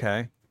up.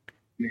 Okay.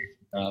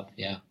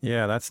 Yeah.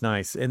 Yeah, that's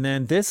nice. And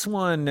then this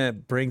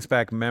one brings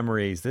back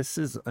memories. This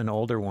is an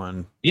older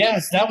one.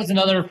 Yes, that was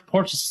another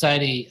Portrait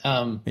Society.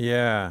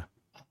 Yeah.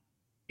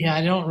 Yeah,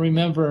 I don't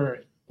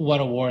remember what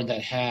award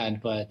that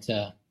had, but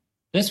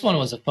this one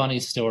was a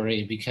funny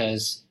story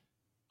because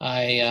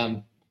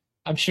I'm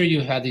sure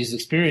you had these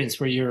experiences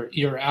where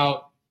you're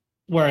out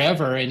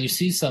wherever and you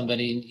see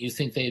somebody and you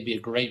think they'd be a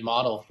great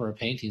model for a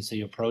painting, so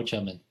you approach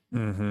them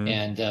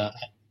and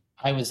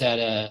I was at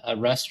a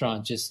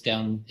restaurant just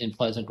down in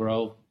Pleasant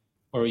Grove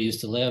where we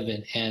used to live,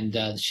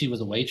 and she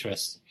was a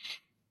waitress.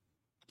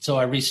 So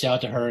I reached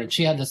out to her, and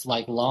she had this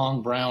like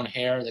long brown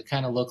hair that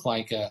kind of looked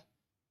like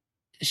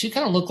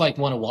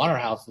one of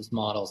Waterhouse's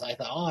models. I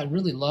thought, oh, I'd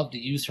really love to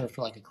use her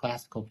for like a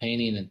classical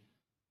painting,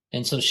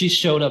 and so she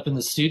showed up in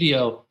the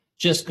studio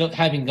just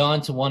having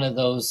gone to one of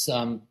those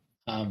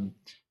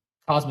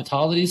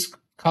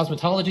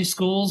cosmetology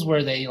schools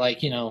where they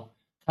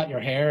cut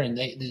your hair and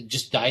they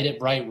just dyed it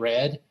bright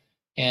red.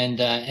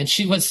 And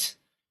she was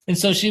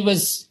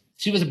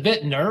a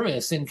bit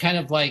nervous and kind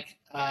of like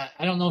I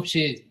don't know if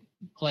she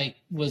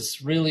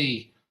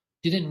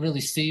didn't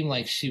really seem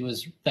like she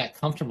was that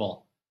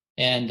comfortable,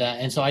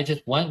 and so I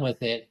just went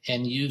with it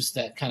and used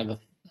that kind of a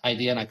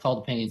idea, and I called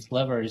the painting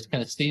clever. It just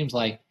kind of seems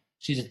like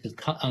she's just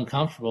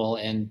uncomfortable,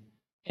 and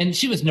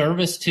she was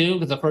nervous too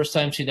because the first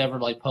time she'd ever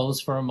like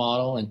posed for a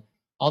model, and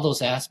all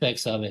those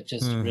aspects of it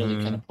just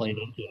really kind of played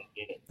into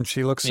it. And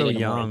she looks so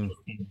young.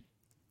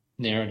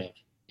 Narrative.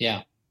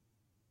 Yeah.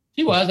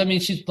 She was. I mean,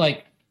 she's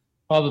like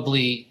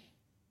probably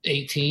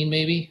 18,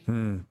 maybe.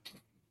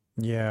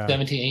 Yeah.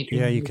 17, 18.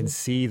 Yeah, you can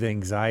see the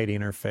anxiety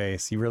in her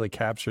face. You really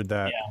captured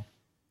that. Yeah.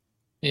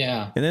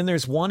 Yeah. And then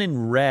there's one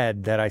in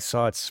red that I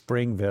saw at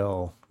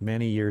Springville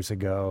many years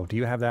ago. Do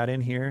you have that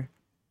in here?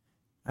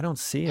 I don't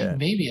see it.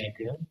 Maybe I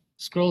do.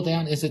 Scroll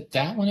down. Is it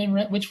that one in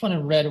red? Which one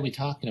in red are we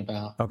talking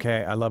about?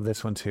 Okay, I love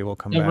this one too. We'll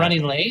come back.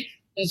 Running Late?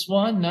 This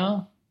one?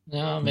 No,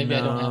 maybe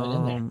I don't have it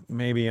in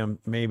there.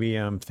 Maybe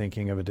I'm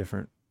thinking of a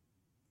different.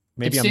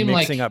 Maybe I'm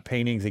mixing up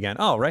paintings again.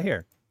 Oh, right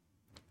here.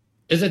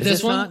 Is it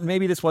this one?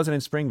 Maybe this wasn't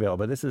in Springville,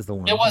 but this is the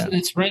one. It wasn't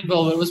in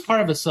Springville. But it was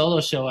part of a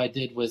solo show I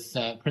did with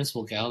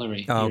Principal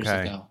Gallery years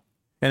ago.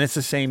 And it's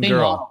the same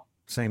girl. Model.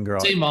 Same girl.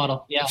 Same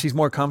model. Yeah. She's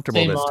more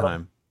comfortable this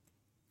time.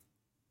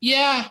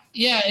 Yeah.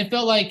 It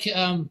felt like,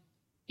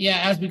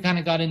 as we kind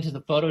of got into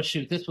the photo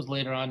shoot, this was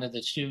later on in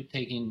the shoot,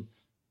 taking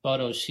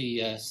photos,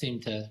 she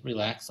seemed to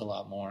relax a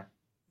lot more.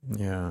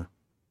 Yeah.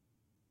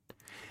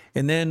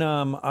 And then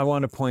I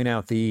want to point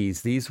out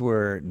these. These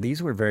were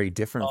very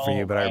different for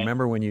you, but right. I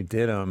remember when you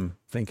did them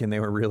thinking they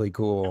were really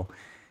cool.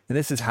 And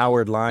this is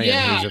Howard Lyon,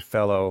 who's a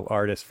fellow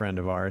artist friend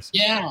of ours.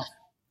 Yeah.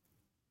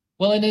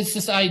 Well, and it's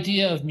this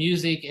idea of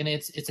music, and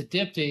it's a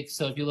diptych.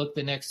 So if you look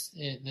the next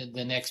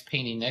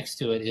painting next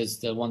to it is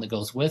the one that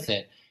goes with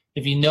it.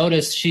 If you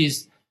notice,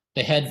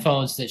 the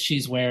headphones that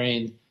she's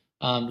wearing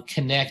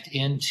connect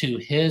into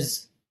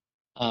his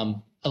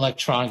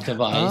electronic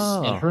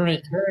device, and her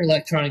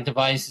electronic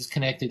device is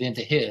connected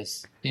into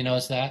his. Do you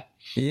notice that?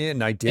 Yeah,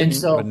 and I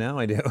didn't, but now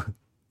I do.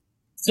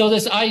 So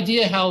this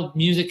idea how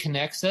music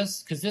connects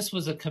us, because this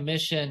was a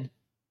commission.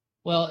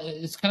 Well,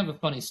 it's kind of a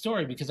funny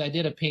story because I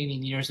did a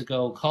painting years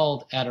ago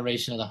called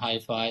Adoration of the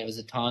Hi-Fi. It was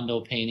a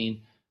Tondo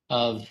painting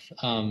of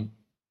I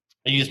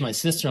used my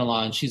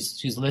sister-in-law, and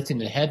she's listening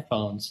to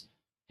headphones,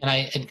 and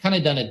I had kind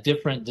of done a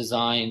different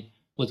design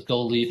with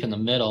gold leaf in the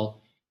middle.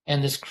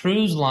 And this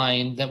cruise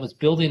line that was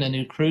building a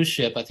new cruise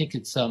ship, I think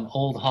it's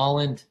Old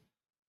Holland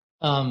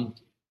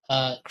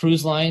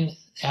cruise line,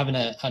 having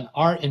an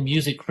art and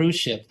music cruise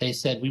ship. They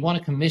said, we want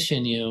to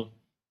commission you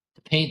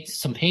to paint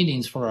some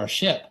paintings for our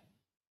ship.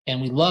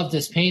 And we love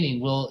this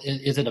painting.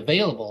 Is it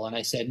available? And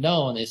I said,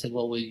 no. And they said,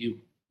 well, will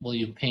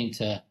you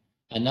paint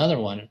another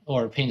one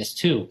or paint us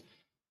two?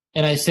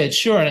 And I said,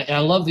 sure. And I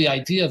love the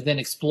idea of then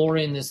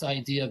exploring this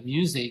idea of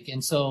music.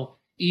 And so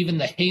even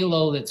the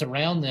halo that's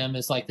around them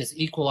is like this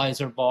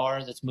equalizer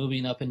bar that's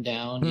moving up and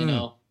down,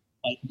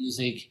 like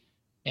music.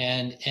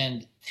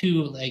 And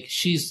two, like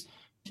she's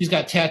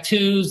got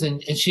tattoos,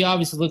 and she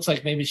obviously looks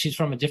like maybe she's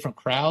from a different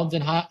crowd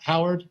than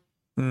Howard.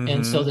 Mm-hmm.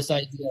 And so this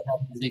idea of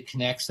how music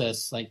connects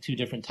us, like two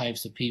different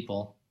types of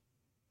people.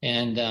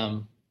 And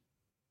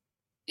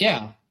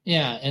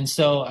and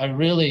so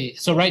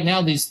right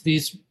now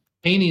these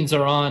paintings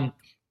are on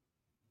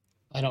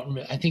I don't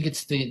remember. I think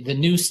it's the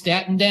new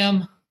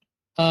Statendam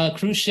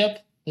cruise ship.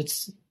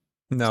 That's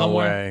No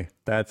somewhere way.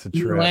 That's a in the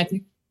trip.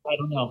 Atlantic. I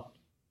don't know.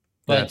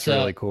 But That's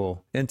really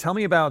cool. And tell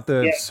me about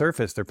the yeah.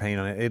 surface they're painting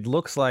on it. It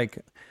looks like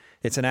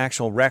it's an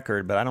actual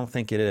record, but I don't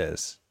think it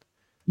is.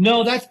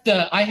 No, that's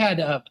I had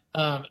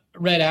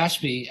Red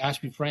Ashby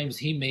Frames.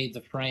 He made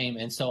the frame,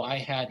 and so I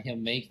had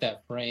him make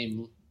that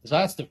frame. So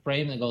that's the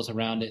frame that goes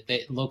around it.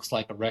 It looks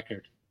like a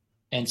record,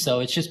 and so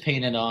it's just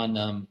painted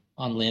on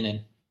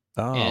linen.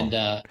 Oh. And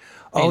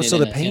So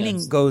the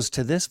painting goes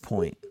to this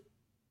point.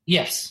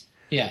 Yes.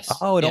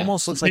 Oh, it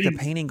almost looks like the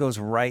painting goes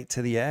right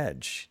to the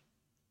edge.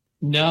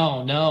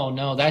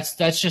 No.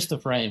 That's just the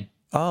frame.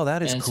 Oh,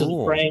 that is cool. cool. So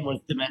the frame was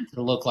meant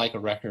to look like a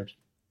record.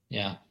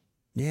 Yeah.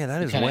 Yeah,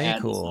 that is way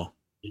cool.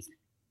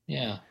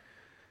 Yeah.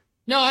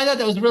 No, I thought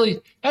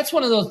that's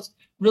one of those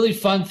really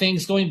fun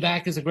things going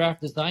back as a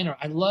graphic designer.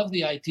 I love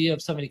the idea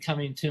of somebody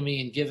coming to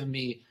me and giving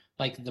me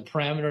like the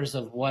parameters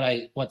of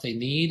what they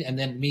need, and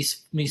then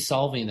me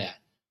solving that.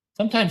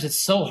 Sometimes it's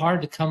so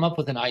hard to come up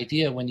with an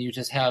idea when you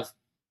just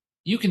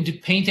you can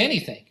paint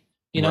anything.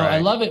 You know, right. I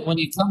love it when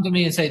you come to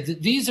me and say,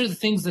 these are the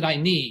things that I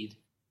need,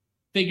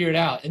 figure it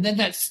out. And then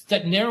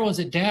that narrows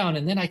it down,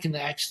 and then I can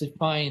actually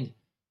find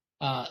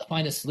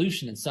a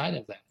solution inside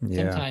of that.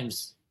 Yeah.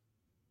 Sometimes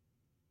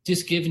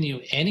just giving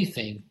you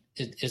anything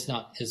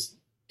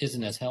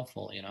isn't as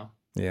helpful, you know?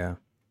 Yeah.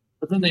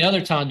 But then the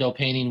other Tondo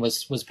painting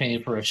was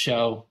painted for a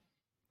show.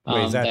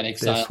 Wait, is that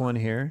this one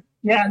here?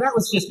 Yeah, that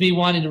was just me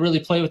wanting to really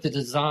play with the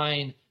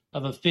design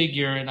of a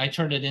figure, and I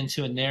turned it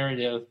into a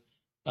narrative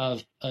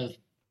of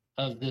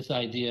this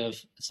idea of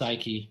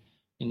psyche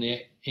in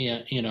the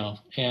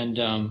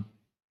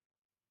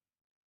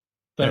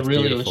but that's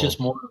really beautiful. It was just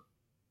more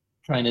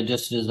trying to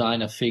just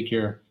design a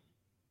figure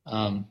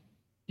in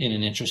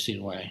an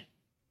interesting way.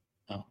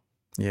 So.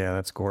 Yeah,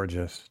 that's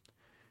gorgeous.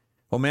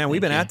 Well, man,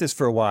 we've been at this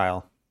for a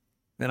while,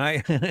 and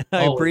I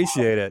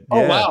appreciate it.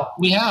 Oh, yeah. Wow,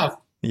 we have.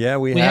 Yeah,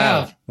 we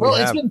have. Well,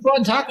 it's been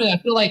fun talking. I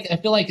feel like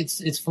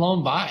it's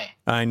flown by.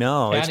 I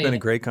know. It's been a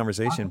great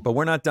conversation, but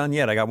we're not done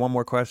yet. I got one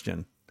more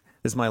question.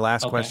 This is my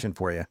last question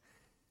for you.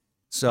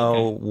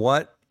 So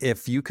what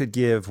if you could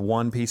give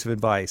one piece of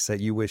advice that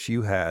you wish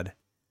you had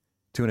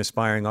to an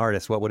aspiring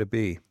artist, what would it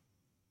be?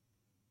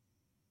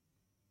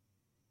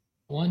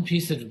 One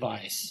piece of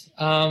advice.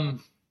 I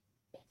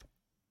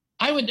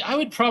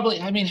would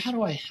probably, I mean, how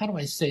do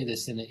I say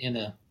this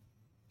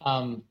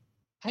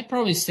I'd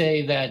probably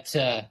say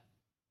that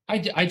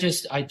I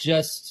just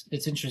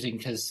it's interesting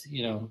because,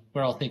 you know,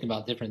 we're all thinking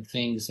about different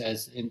things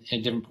as in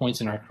different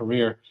points in our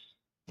career.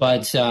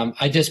 But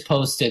I just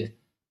posted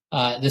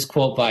this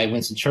quote by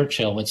Winston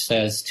Churchill, which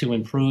says, "To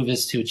improve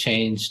is to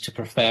change, to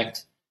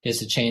perfect is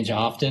to change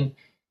often."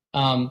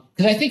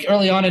 Because I think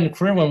early on in a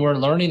career, when we're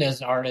learning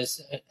as an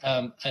artist,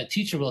 a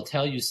teacher will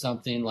tell you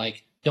something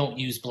like, "Don't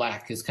use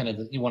black," is kind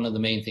of one of the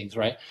main things,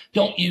 right?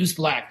 Don't use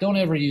black. Don't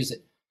ever use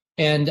it.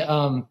 And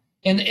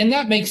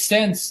that makes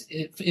sense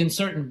in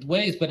certain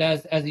ways. But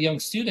as a young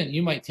student,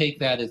 you might take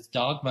that as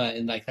dogma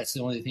and like that's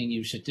the only thing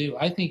you should do.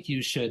 I think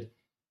you should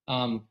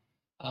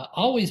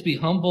always be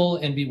humble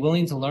and be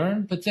willing to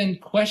learn, but then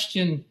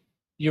question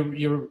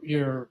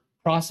your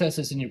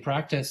processes and your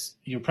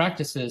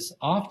practices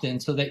often,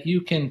 so that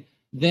you can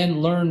then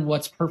learn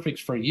what's perfect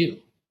for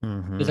you.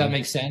 Mm-hmm. Does that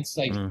make sense?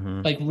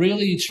 Like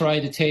really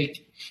try to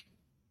take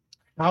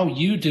how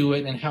you do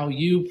it and how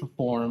you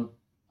perform,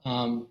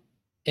 and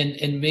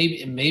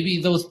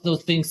maybe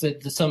those things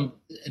that some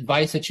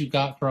advice that you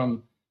got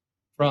from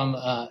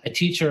a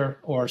teacher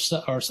or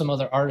some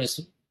other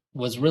artist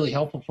was really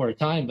helpful for a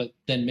time, but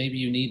then maybe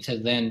you need to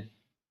then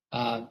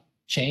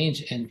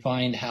change and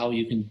find how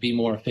you can be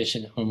more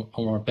efficient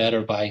or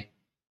better by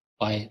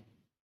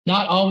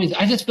not always.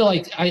 I just feel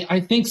like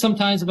I think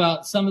sometimes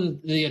about some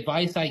of the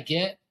advice I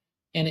get,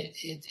 and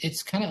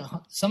it's kind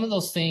of some of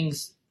those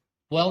things,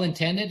 well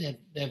intended,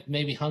 have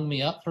maybe hung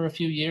me up for a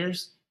few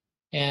years,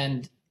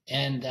 and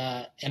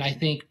I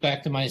think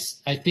back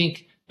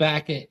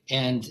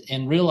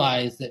and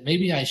realize that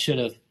maybe I should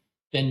have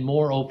been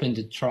more open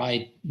to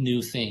try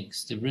new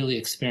things, to really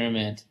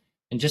experiment.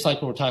 And just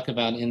like what we're talking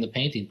about in the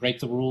painting, break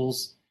the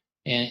rules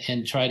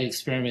and try to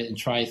experiment and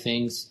try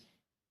things.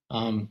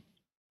 In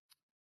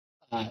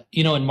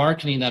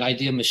marketing, that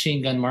idea of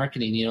machine gun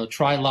marketing,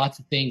 try lots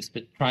of things,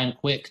 but try them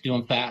quick, do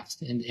them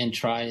fast, and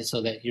try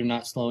so that you're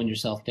not slowing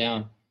yourself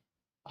down.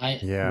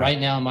 Right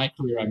now in my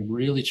career, I'm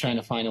really trying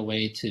to find a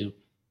way to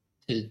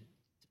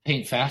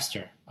paint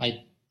faster.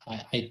 I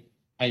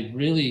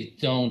really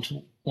don't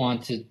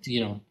want to,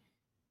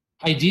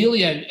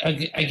 ideally,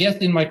 I guess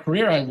in my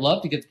career, I'd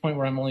love to get to the point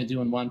where I'm only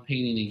doing one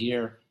painting a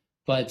year.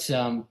 But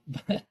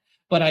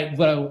what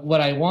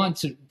I want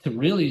to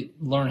really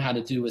learn how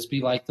to do is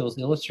be like those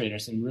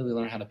illustrators and really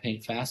learn how to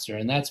paint faster.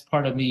 And that's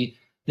part of me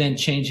then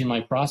changing my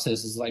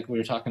process, is like we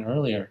were talking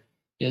earlier,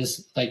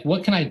 is like,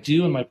 what can I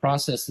do in my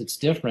process that's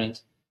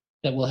different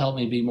that will help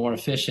me be more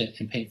efficient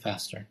and paint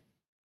faster?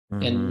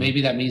 Mm-hmm. And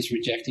maybe that means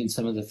rejecting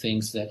some of the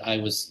things that I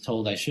was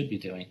told I should be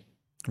doing.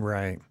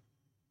 Right.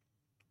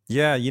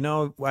 Yeah, you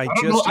know, I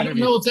don't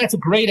know if that's a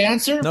great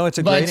answer. No, it's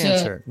a great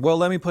answer. Well,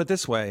 let me put it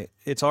this way.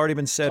 It's already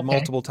been said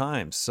multiple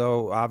times,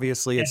 so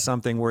obviously it's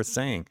something worth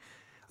saying.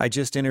 I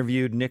just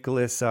interviewed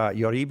Nicholas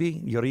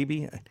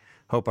Yoribi.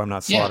 Hope I'm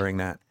not slaughtering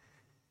that.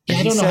 And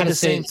I don't know how to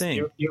say the same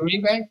thing.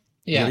 Uribe?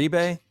 Yeah.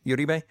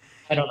 Uribe?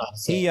 I don't know how to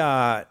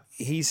say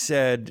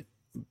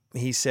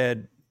he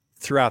said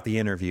throughout the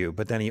interview,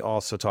 but then he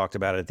also talked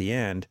about it at the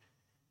end.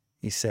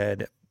 He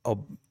said,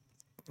 "Oh,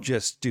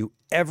 just do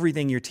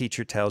everything your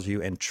teacher tells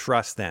you and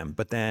trust them.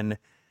 But then,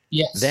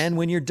 then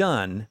when you're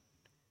done,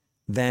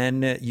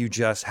 then you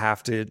just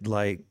have to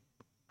like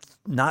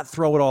not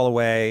throw it all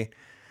away,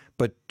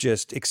 but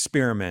just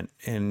experiment.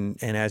 And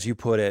as you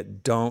put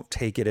it, don't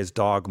take it as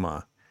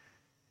dogma."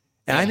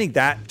 And I think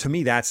that, to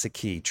me, that's the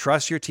key.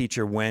 Trust your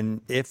teacher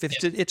if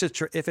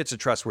it's a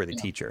trustworthy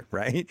teacher,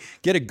 right?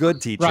 Get a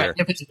good teacher.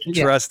 Right.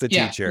 Trust the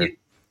teacher,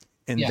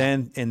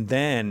 and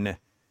then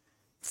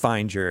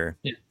find your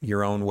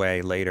own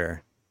way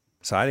later.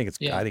 So I think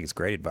it's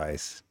great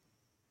advice.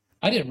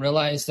 I didn't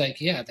realize that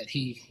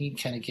he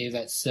kind of gave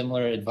that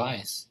similar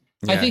advice.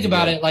 I think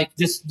about it like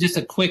just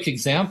a quick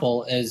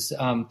example is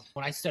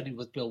when I studied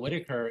with Bill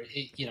Whitaker,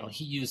 he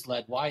used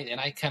lead white,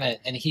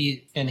 and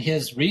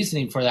his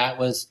reasoning for that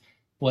was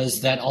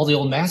that all the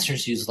old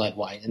masters use lead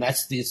white, and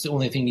it's the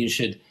only thing you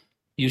should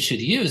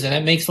use, and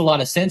that makes a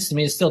lot of sense to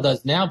me. It still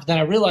does now, but then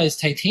I realized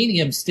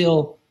titanium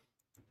still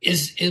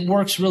it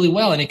works really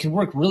well, and it can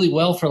work really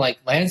well for like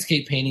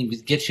landscape painting.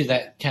 It gets you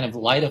that kind of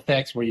light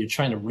effects where you're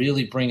trying to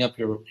really bring up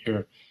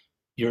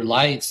your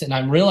lights. And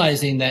I'm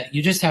realizing that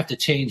you just have to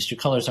change your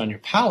colors on your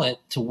palette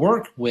to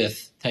work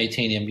with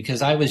titanium,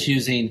 because I was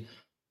using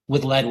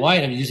with lead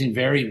white, I'm using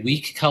very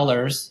weak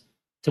colors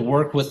to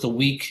work with the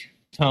weak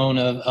tone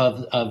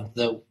of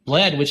the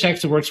lead, which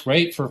actually works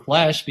great for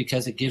flesh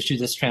because it gives you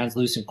this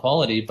translucent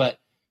quality. But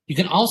you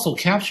can also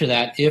capture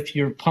that if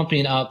you're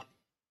pumping up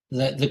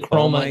the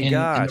chroma in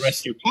the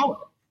rest of your palette.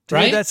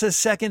 Right? Dude, that's the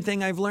second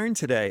thing I've learned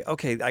today.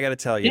 Okay, I got to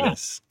tell you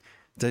this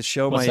to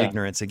show my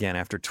ignorance again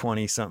after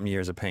 20-something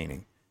years of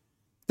painting.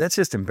 That's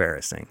just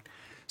embarrassing.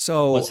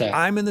 So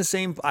I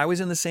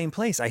was in the same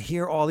place. I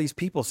hear all these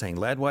people saying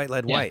lead white.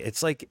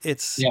 It's like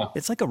it's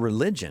like a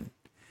religion.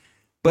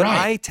 But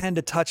I tend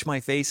to touch my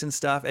face and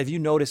stuff. Have you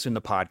noticed in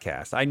the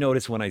podcast? I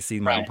notice when I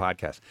see my own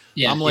podcast.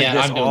 Yeah, I'm like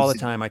this all the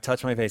time. I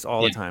touch my face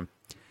all the time.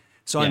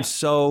 So I'm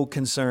so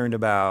concerned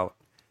about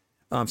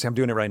see, I'm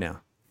doing it right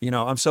now.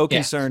 I'm so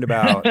concerned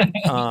about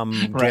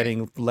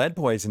getting lead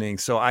poisoning.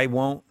 So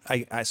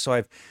so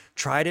I've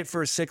tried it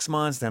for 6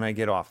 months, then I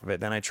get off of it.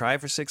 Then I try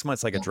it for 6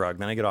 months like a drug,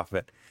 then I get off of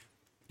it.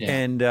 Yeah.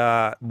 And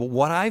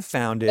what I've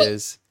found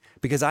is,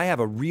 because I have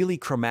a really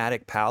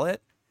chromatic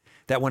palette,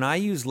 that when I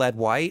use lead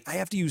white, I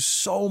have to use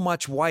so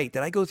much white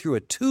that I go through a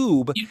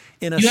tube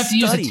in a study.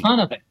 You have to use a ton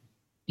of it.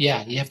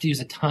 Yeah, you have to use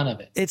a ton of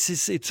it.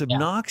 It's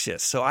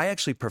obnoxious. So I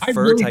actually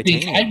prefer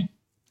titanium.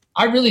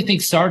 I really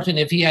think Sargent,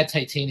 if he had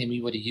titanium,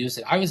 he would have used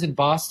it. I was in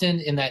Boston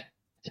in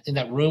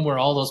that room where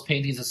all those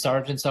paintings of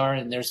Sargents are,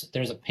 and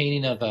there's a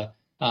painting of a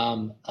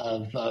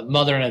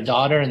mother and a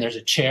daughter, and there's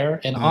a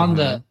chair, and on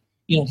the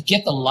to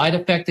get the light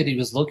effect that he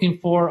was looking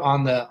for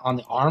on the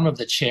arm of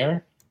the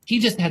chair, he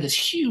just had this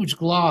huge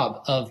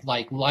glob of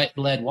like light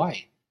lead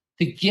white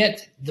to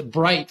get the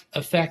bright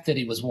effect that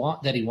he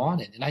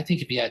wanted. And I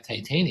think if he had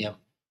titanium,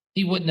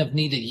 he wouldn't have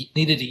needed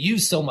to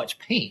use so much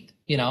paint.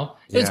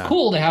 It's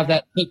cool to have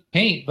that thick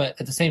paint, but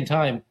at the same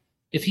time,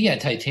 if he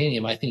had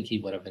titanium, I think he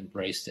would have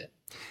embraced it.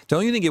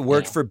 Don't you think it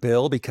worked for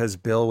Bill, because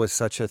Bill was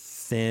such a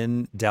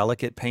thin,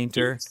 delicate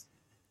painter?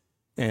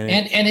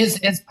 Yes. And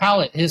his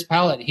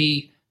palette,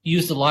 he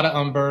used a lot of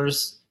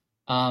umbers,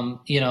 a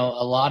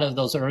lot of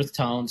those earth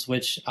tones,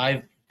 which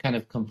I've kind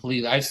of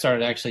I've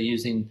started actually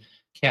using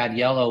cad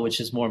yellow, which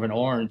is more of an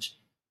orange.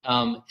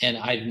 And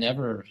I've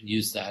never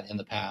used that in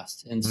the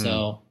past. And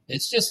so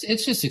it's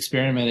just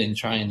experimenting and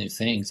trying new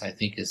things, I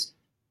think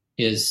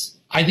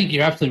I think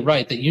you're absolutely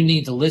right that you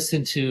need to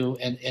listen to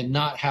and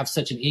not have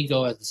such an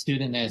ego as a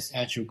student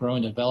as you're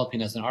growing and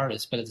developing as an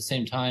artist. But at the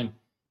same time,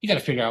 you got to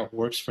figure out what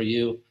works for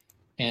you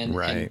and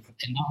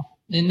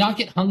not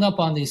get hung up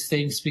on these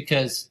things,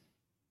 because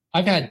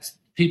I've had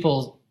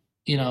people,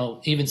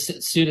 even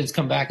students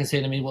come back and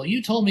say to me, well,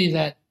 you told me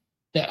that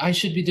I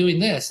should be doing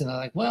this. And I'm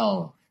like,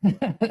 well,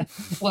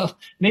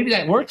 maybe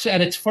that works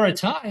for a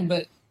time,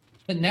 but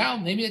now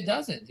maybe it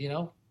doesn't. Be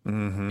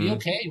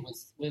okay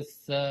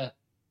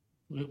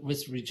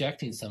with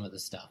rejecting some of the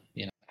stuff.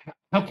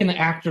 How can an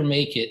actor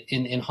make it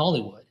in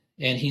Hollywood?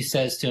 And he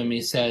says to him,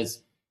 he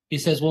says,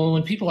 well,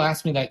 when people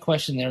ask me that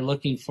question, they're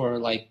looking for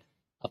like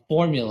a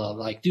formula,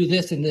 like do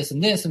this and this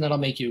and this, and that'll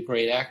make you a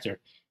great actor.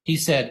 He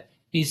said,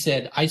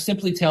 I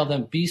simply tell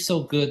them, be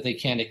so good they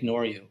can't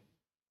ignore you.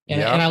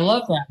 And I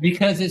love that,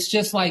 because it's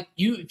just like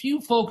if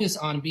you focus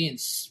on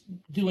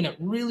doing it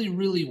really,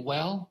 really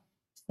well,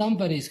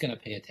 somebody's going to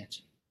pay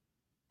attention.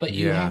 But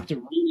you have to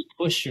really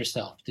push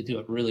yourself to do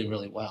it really,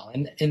 really well.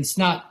 And it's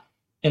not,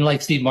 and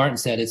like Steve Martin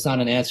said, it's not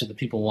an answer that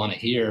people want to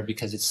hear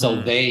because it's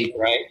so vague,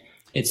 right?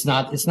 It's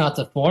not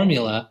the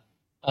formula.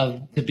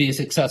 to be a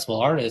successful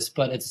artist,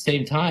 but at the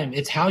same time,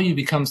 it's how you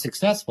become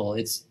successful.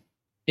 It's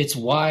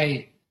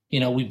why,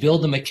 we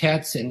build the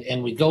maquettes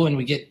and we go and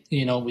we get,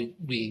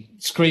 we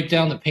scrape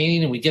down the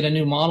painting and we get a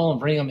new model and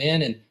bring them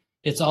in, and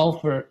it's all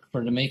for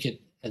to make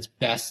it as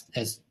best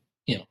as,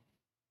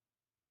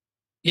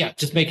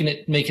 just make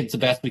it the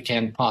best we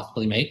can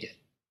possibly make it.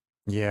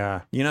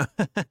 Yeah. I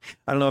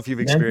don't know if you've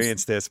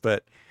experienced this,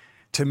 but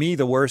to me,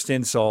 the worst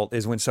insult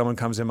is when someone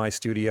comes in my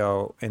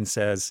studio and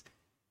says,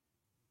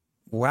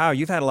 wow,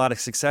 you've had a lot of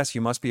success.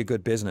 You must be a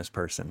good business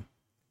person.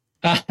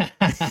 You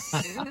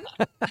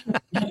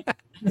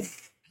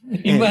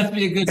must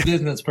be a good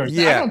business person.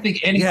 Yeah, I don't think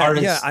any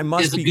artist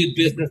is a good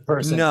business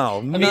person.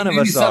 No, none of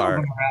us are.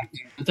 Of them are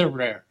acting, but they're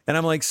rare. And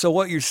I'm like, so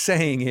what you're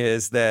saying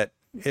is that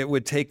it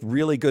would take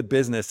really good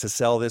business to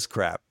sell this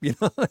crap.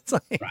 It's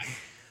like, right.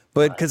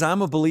 But because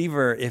I'm a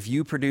believer, if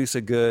you produce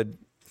a good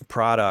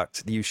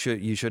product, you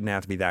shouldn't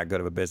have to be that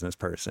good of a business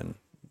person,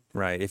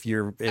 right?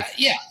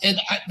 And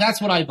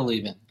that's what I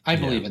believe in. I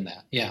believe in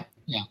that. Yeah.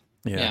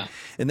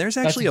 And there's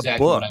actually a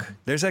book.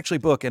 There's actually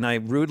a book, and I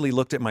rudely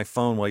looked at my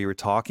phone while you were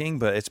talking,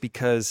 but it's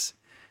because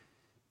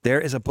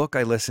there is a book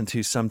I listened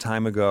to some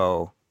time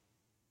ago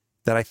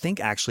that I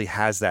think actually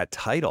has that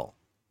title.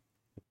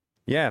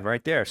 Yeah,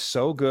 right there.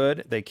 So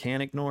Good They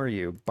Can't Ignore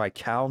You by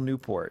Cal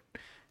Newport.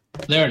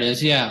 There it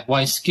is. Yeah.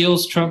 Why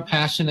Skills Trump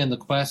Passion and the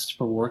Quest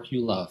for Work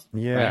You Love.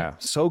 Yeah.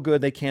 Right? So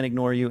Good They Can't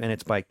Ignore You. And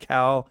it's by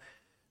Cal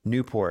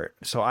Newport.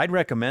 So I'd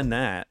recommend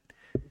that.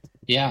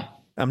 Yeah.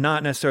 I'm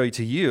not necessarily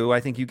to you. I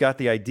think you got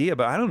the idea,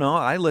 but I don't know.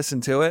 I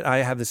listened to it.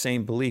 I have the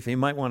same belief. You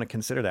might want to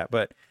consider that.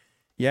 But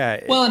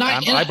yeah. Well, I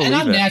believe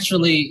I'm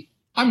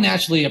it.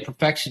 naturally a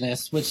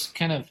perfectionist, which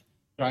kind of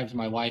drives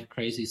my wife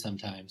crazy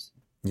sometimes.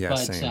 Yeah.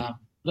 Same.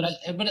 But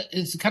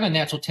it's a kind of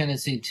natural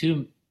tendency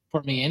too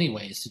for me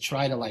anyways, to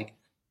try to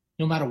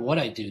no matter what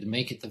I do, to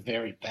make it the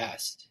very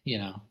best,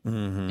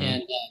 Mm-hmm.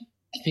 And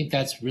I think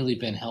that's really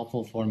been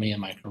helpful for me in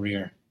my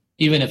career,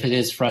 even if it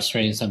is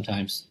frustrating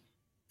sometimes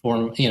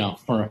for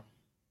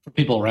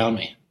people around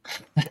me.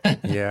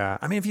 Yeah.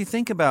 I mean, if you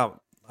think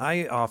about,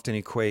 I often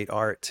equate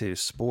art to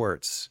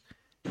sports.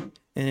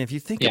 And if you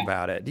think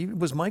about it,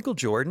 was Michael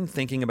Jordan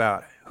thinking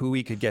about who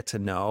he could get to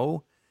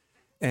know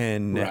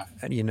and,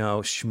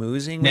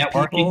 schmoozing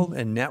with people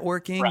and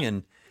networking? Right.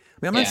 And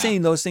I'm not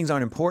saying those things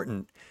aren't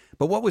important,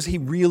 but what was he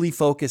really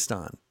focused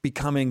on?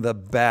 Becoming the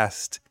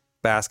best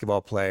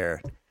basketball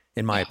player,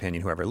 in my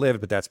opinion, who ever lived,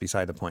 but that's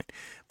beside the point.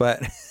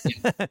 But,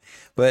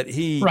 but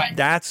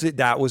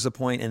that was the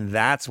point, and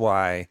that's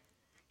why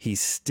he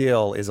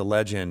still is a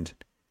legend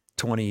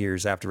 20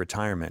 years after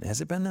retirement.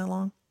 Has it been that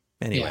long?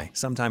 Anyway,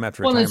 sometime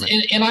after retirement.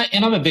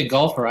 And I'm a big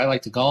golfer. I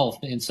like to golf.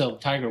 And so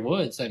Tiger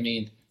Woods,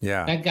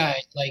 that guy,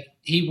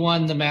 he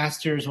won the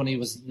Masters when he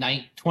was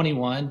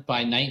 21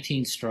 by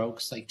 19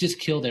 strokes, just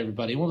killed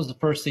everybody. What was the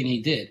first thing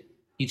he did?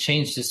 He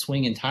changed his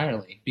swing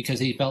entirely because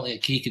he felt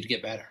like he could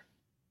get better.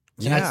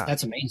 So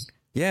that's amazing.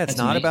 Yeah, it's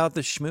not about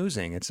the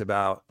schmoozing. It's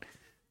about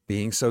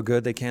being so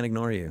good they can't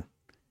ignore you.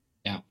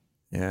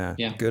 Yeah.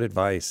 Good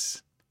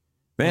advice.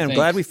 Man, I'm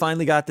glad we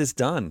finally got this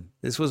done.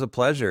 This was a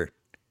pleasure.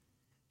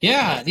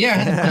 Yeah.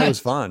 It was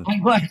fun.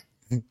 I'm glad.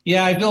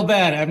 Yeah, I feel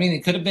bad.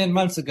 It could have been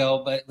months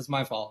ago, but it was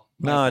my fault.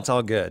 It's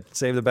all good.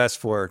 Save the best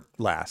for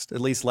last.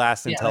 At least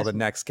last until the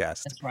next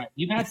guest. That's right.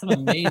 You've had some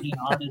amazing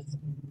artists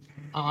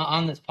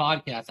on this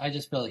podcast. I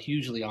just feel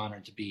hugely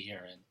honored to be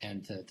here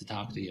and to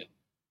talk to you.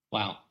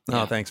 Wow.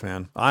 Oh, thanks,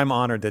 man. I'm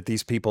honored that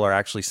these people are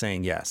actually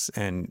saying yes,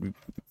 and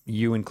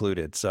you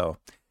included. So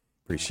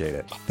appreciate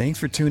it. Thanks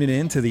for tuning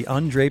in to the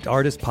Undraped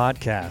Artist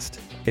Podcast.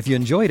 If you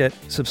enjoyed it,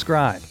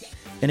 subscribe.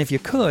 And if you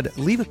could,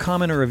 leave a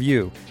comment or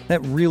review. That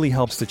really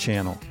helps the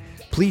channel.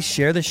 Please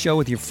share the show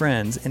with your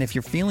friends, and if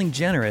you're feeling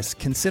generous,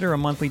 consider a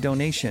monthly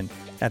donation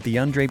at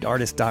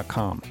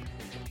theundrapedartist.com.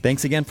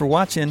 Thanks again for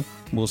watching.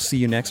 We'll see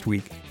you next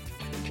week.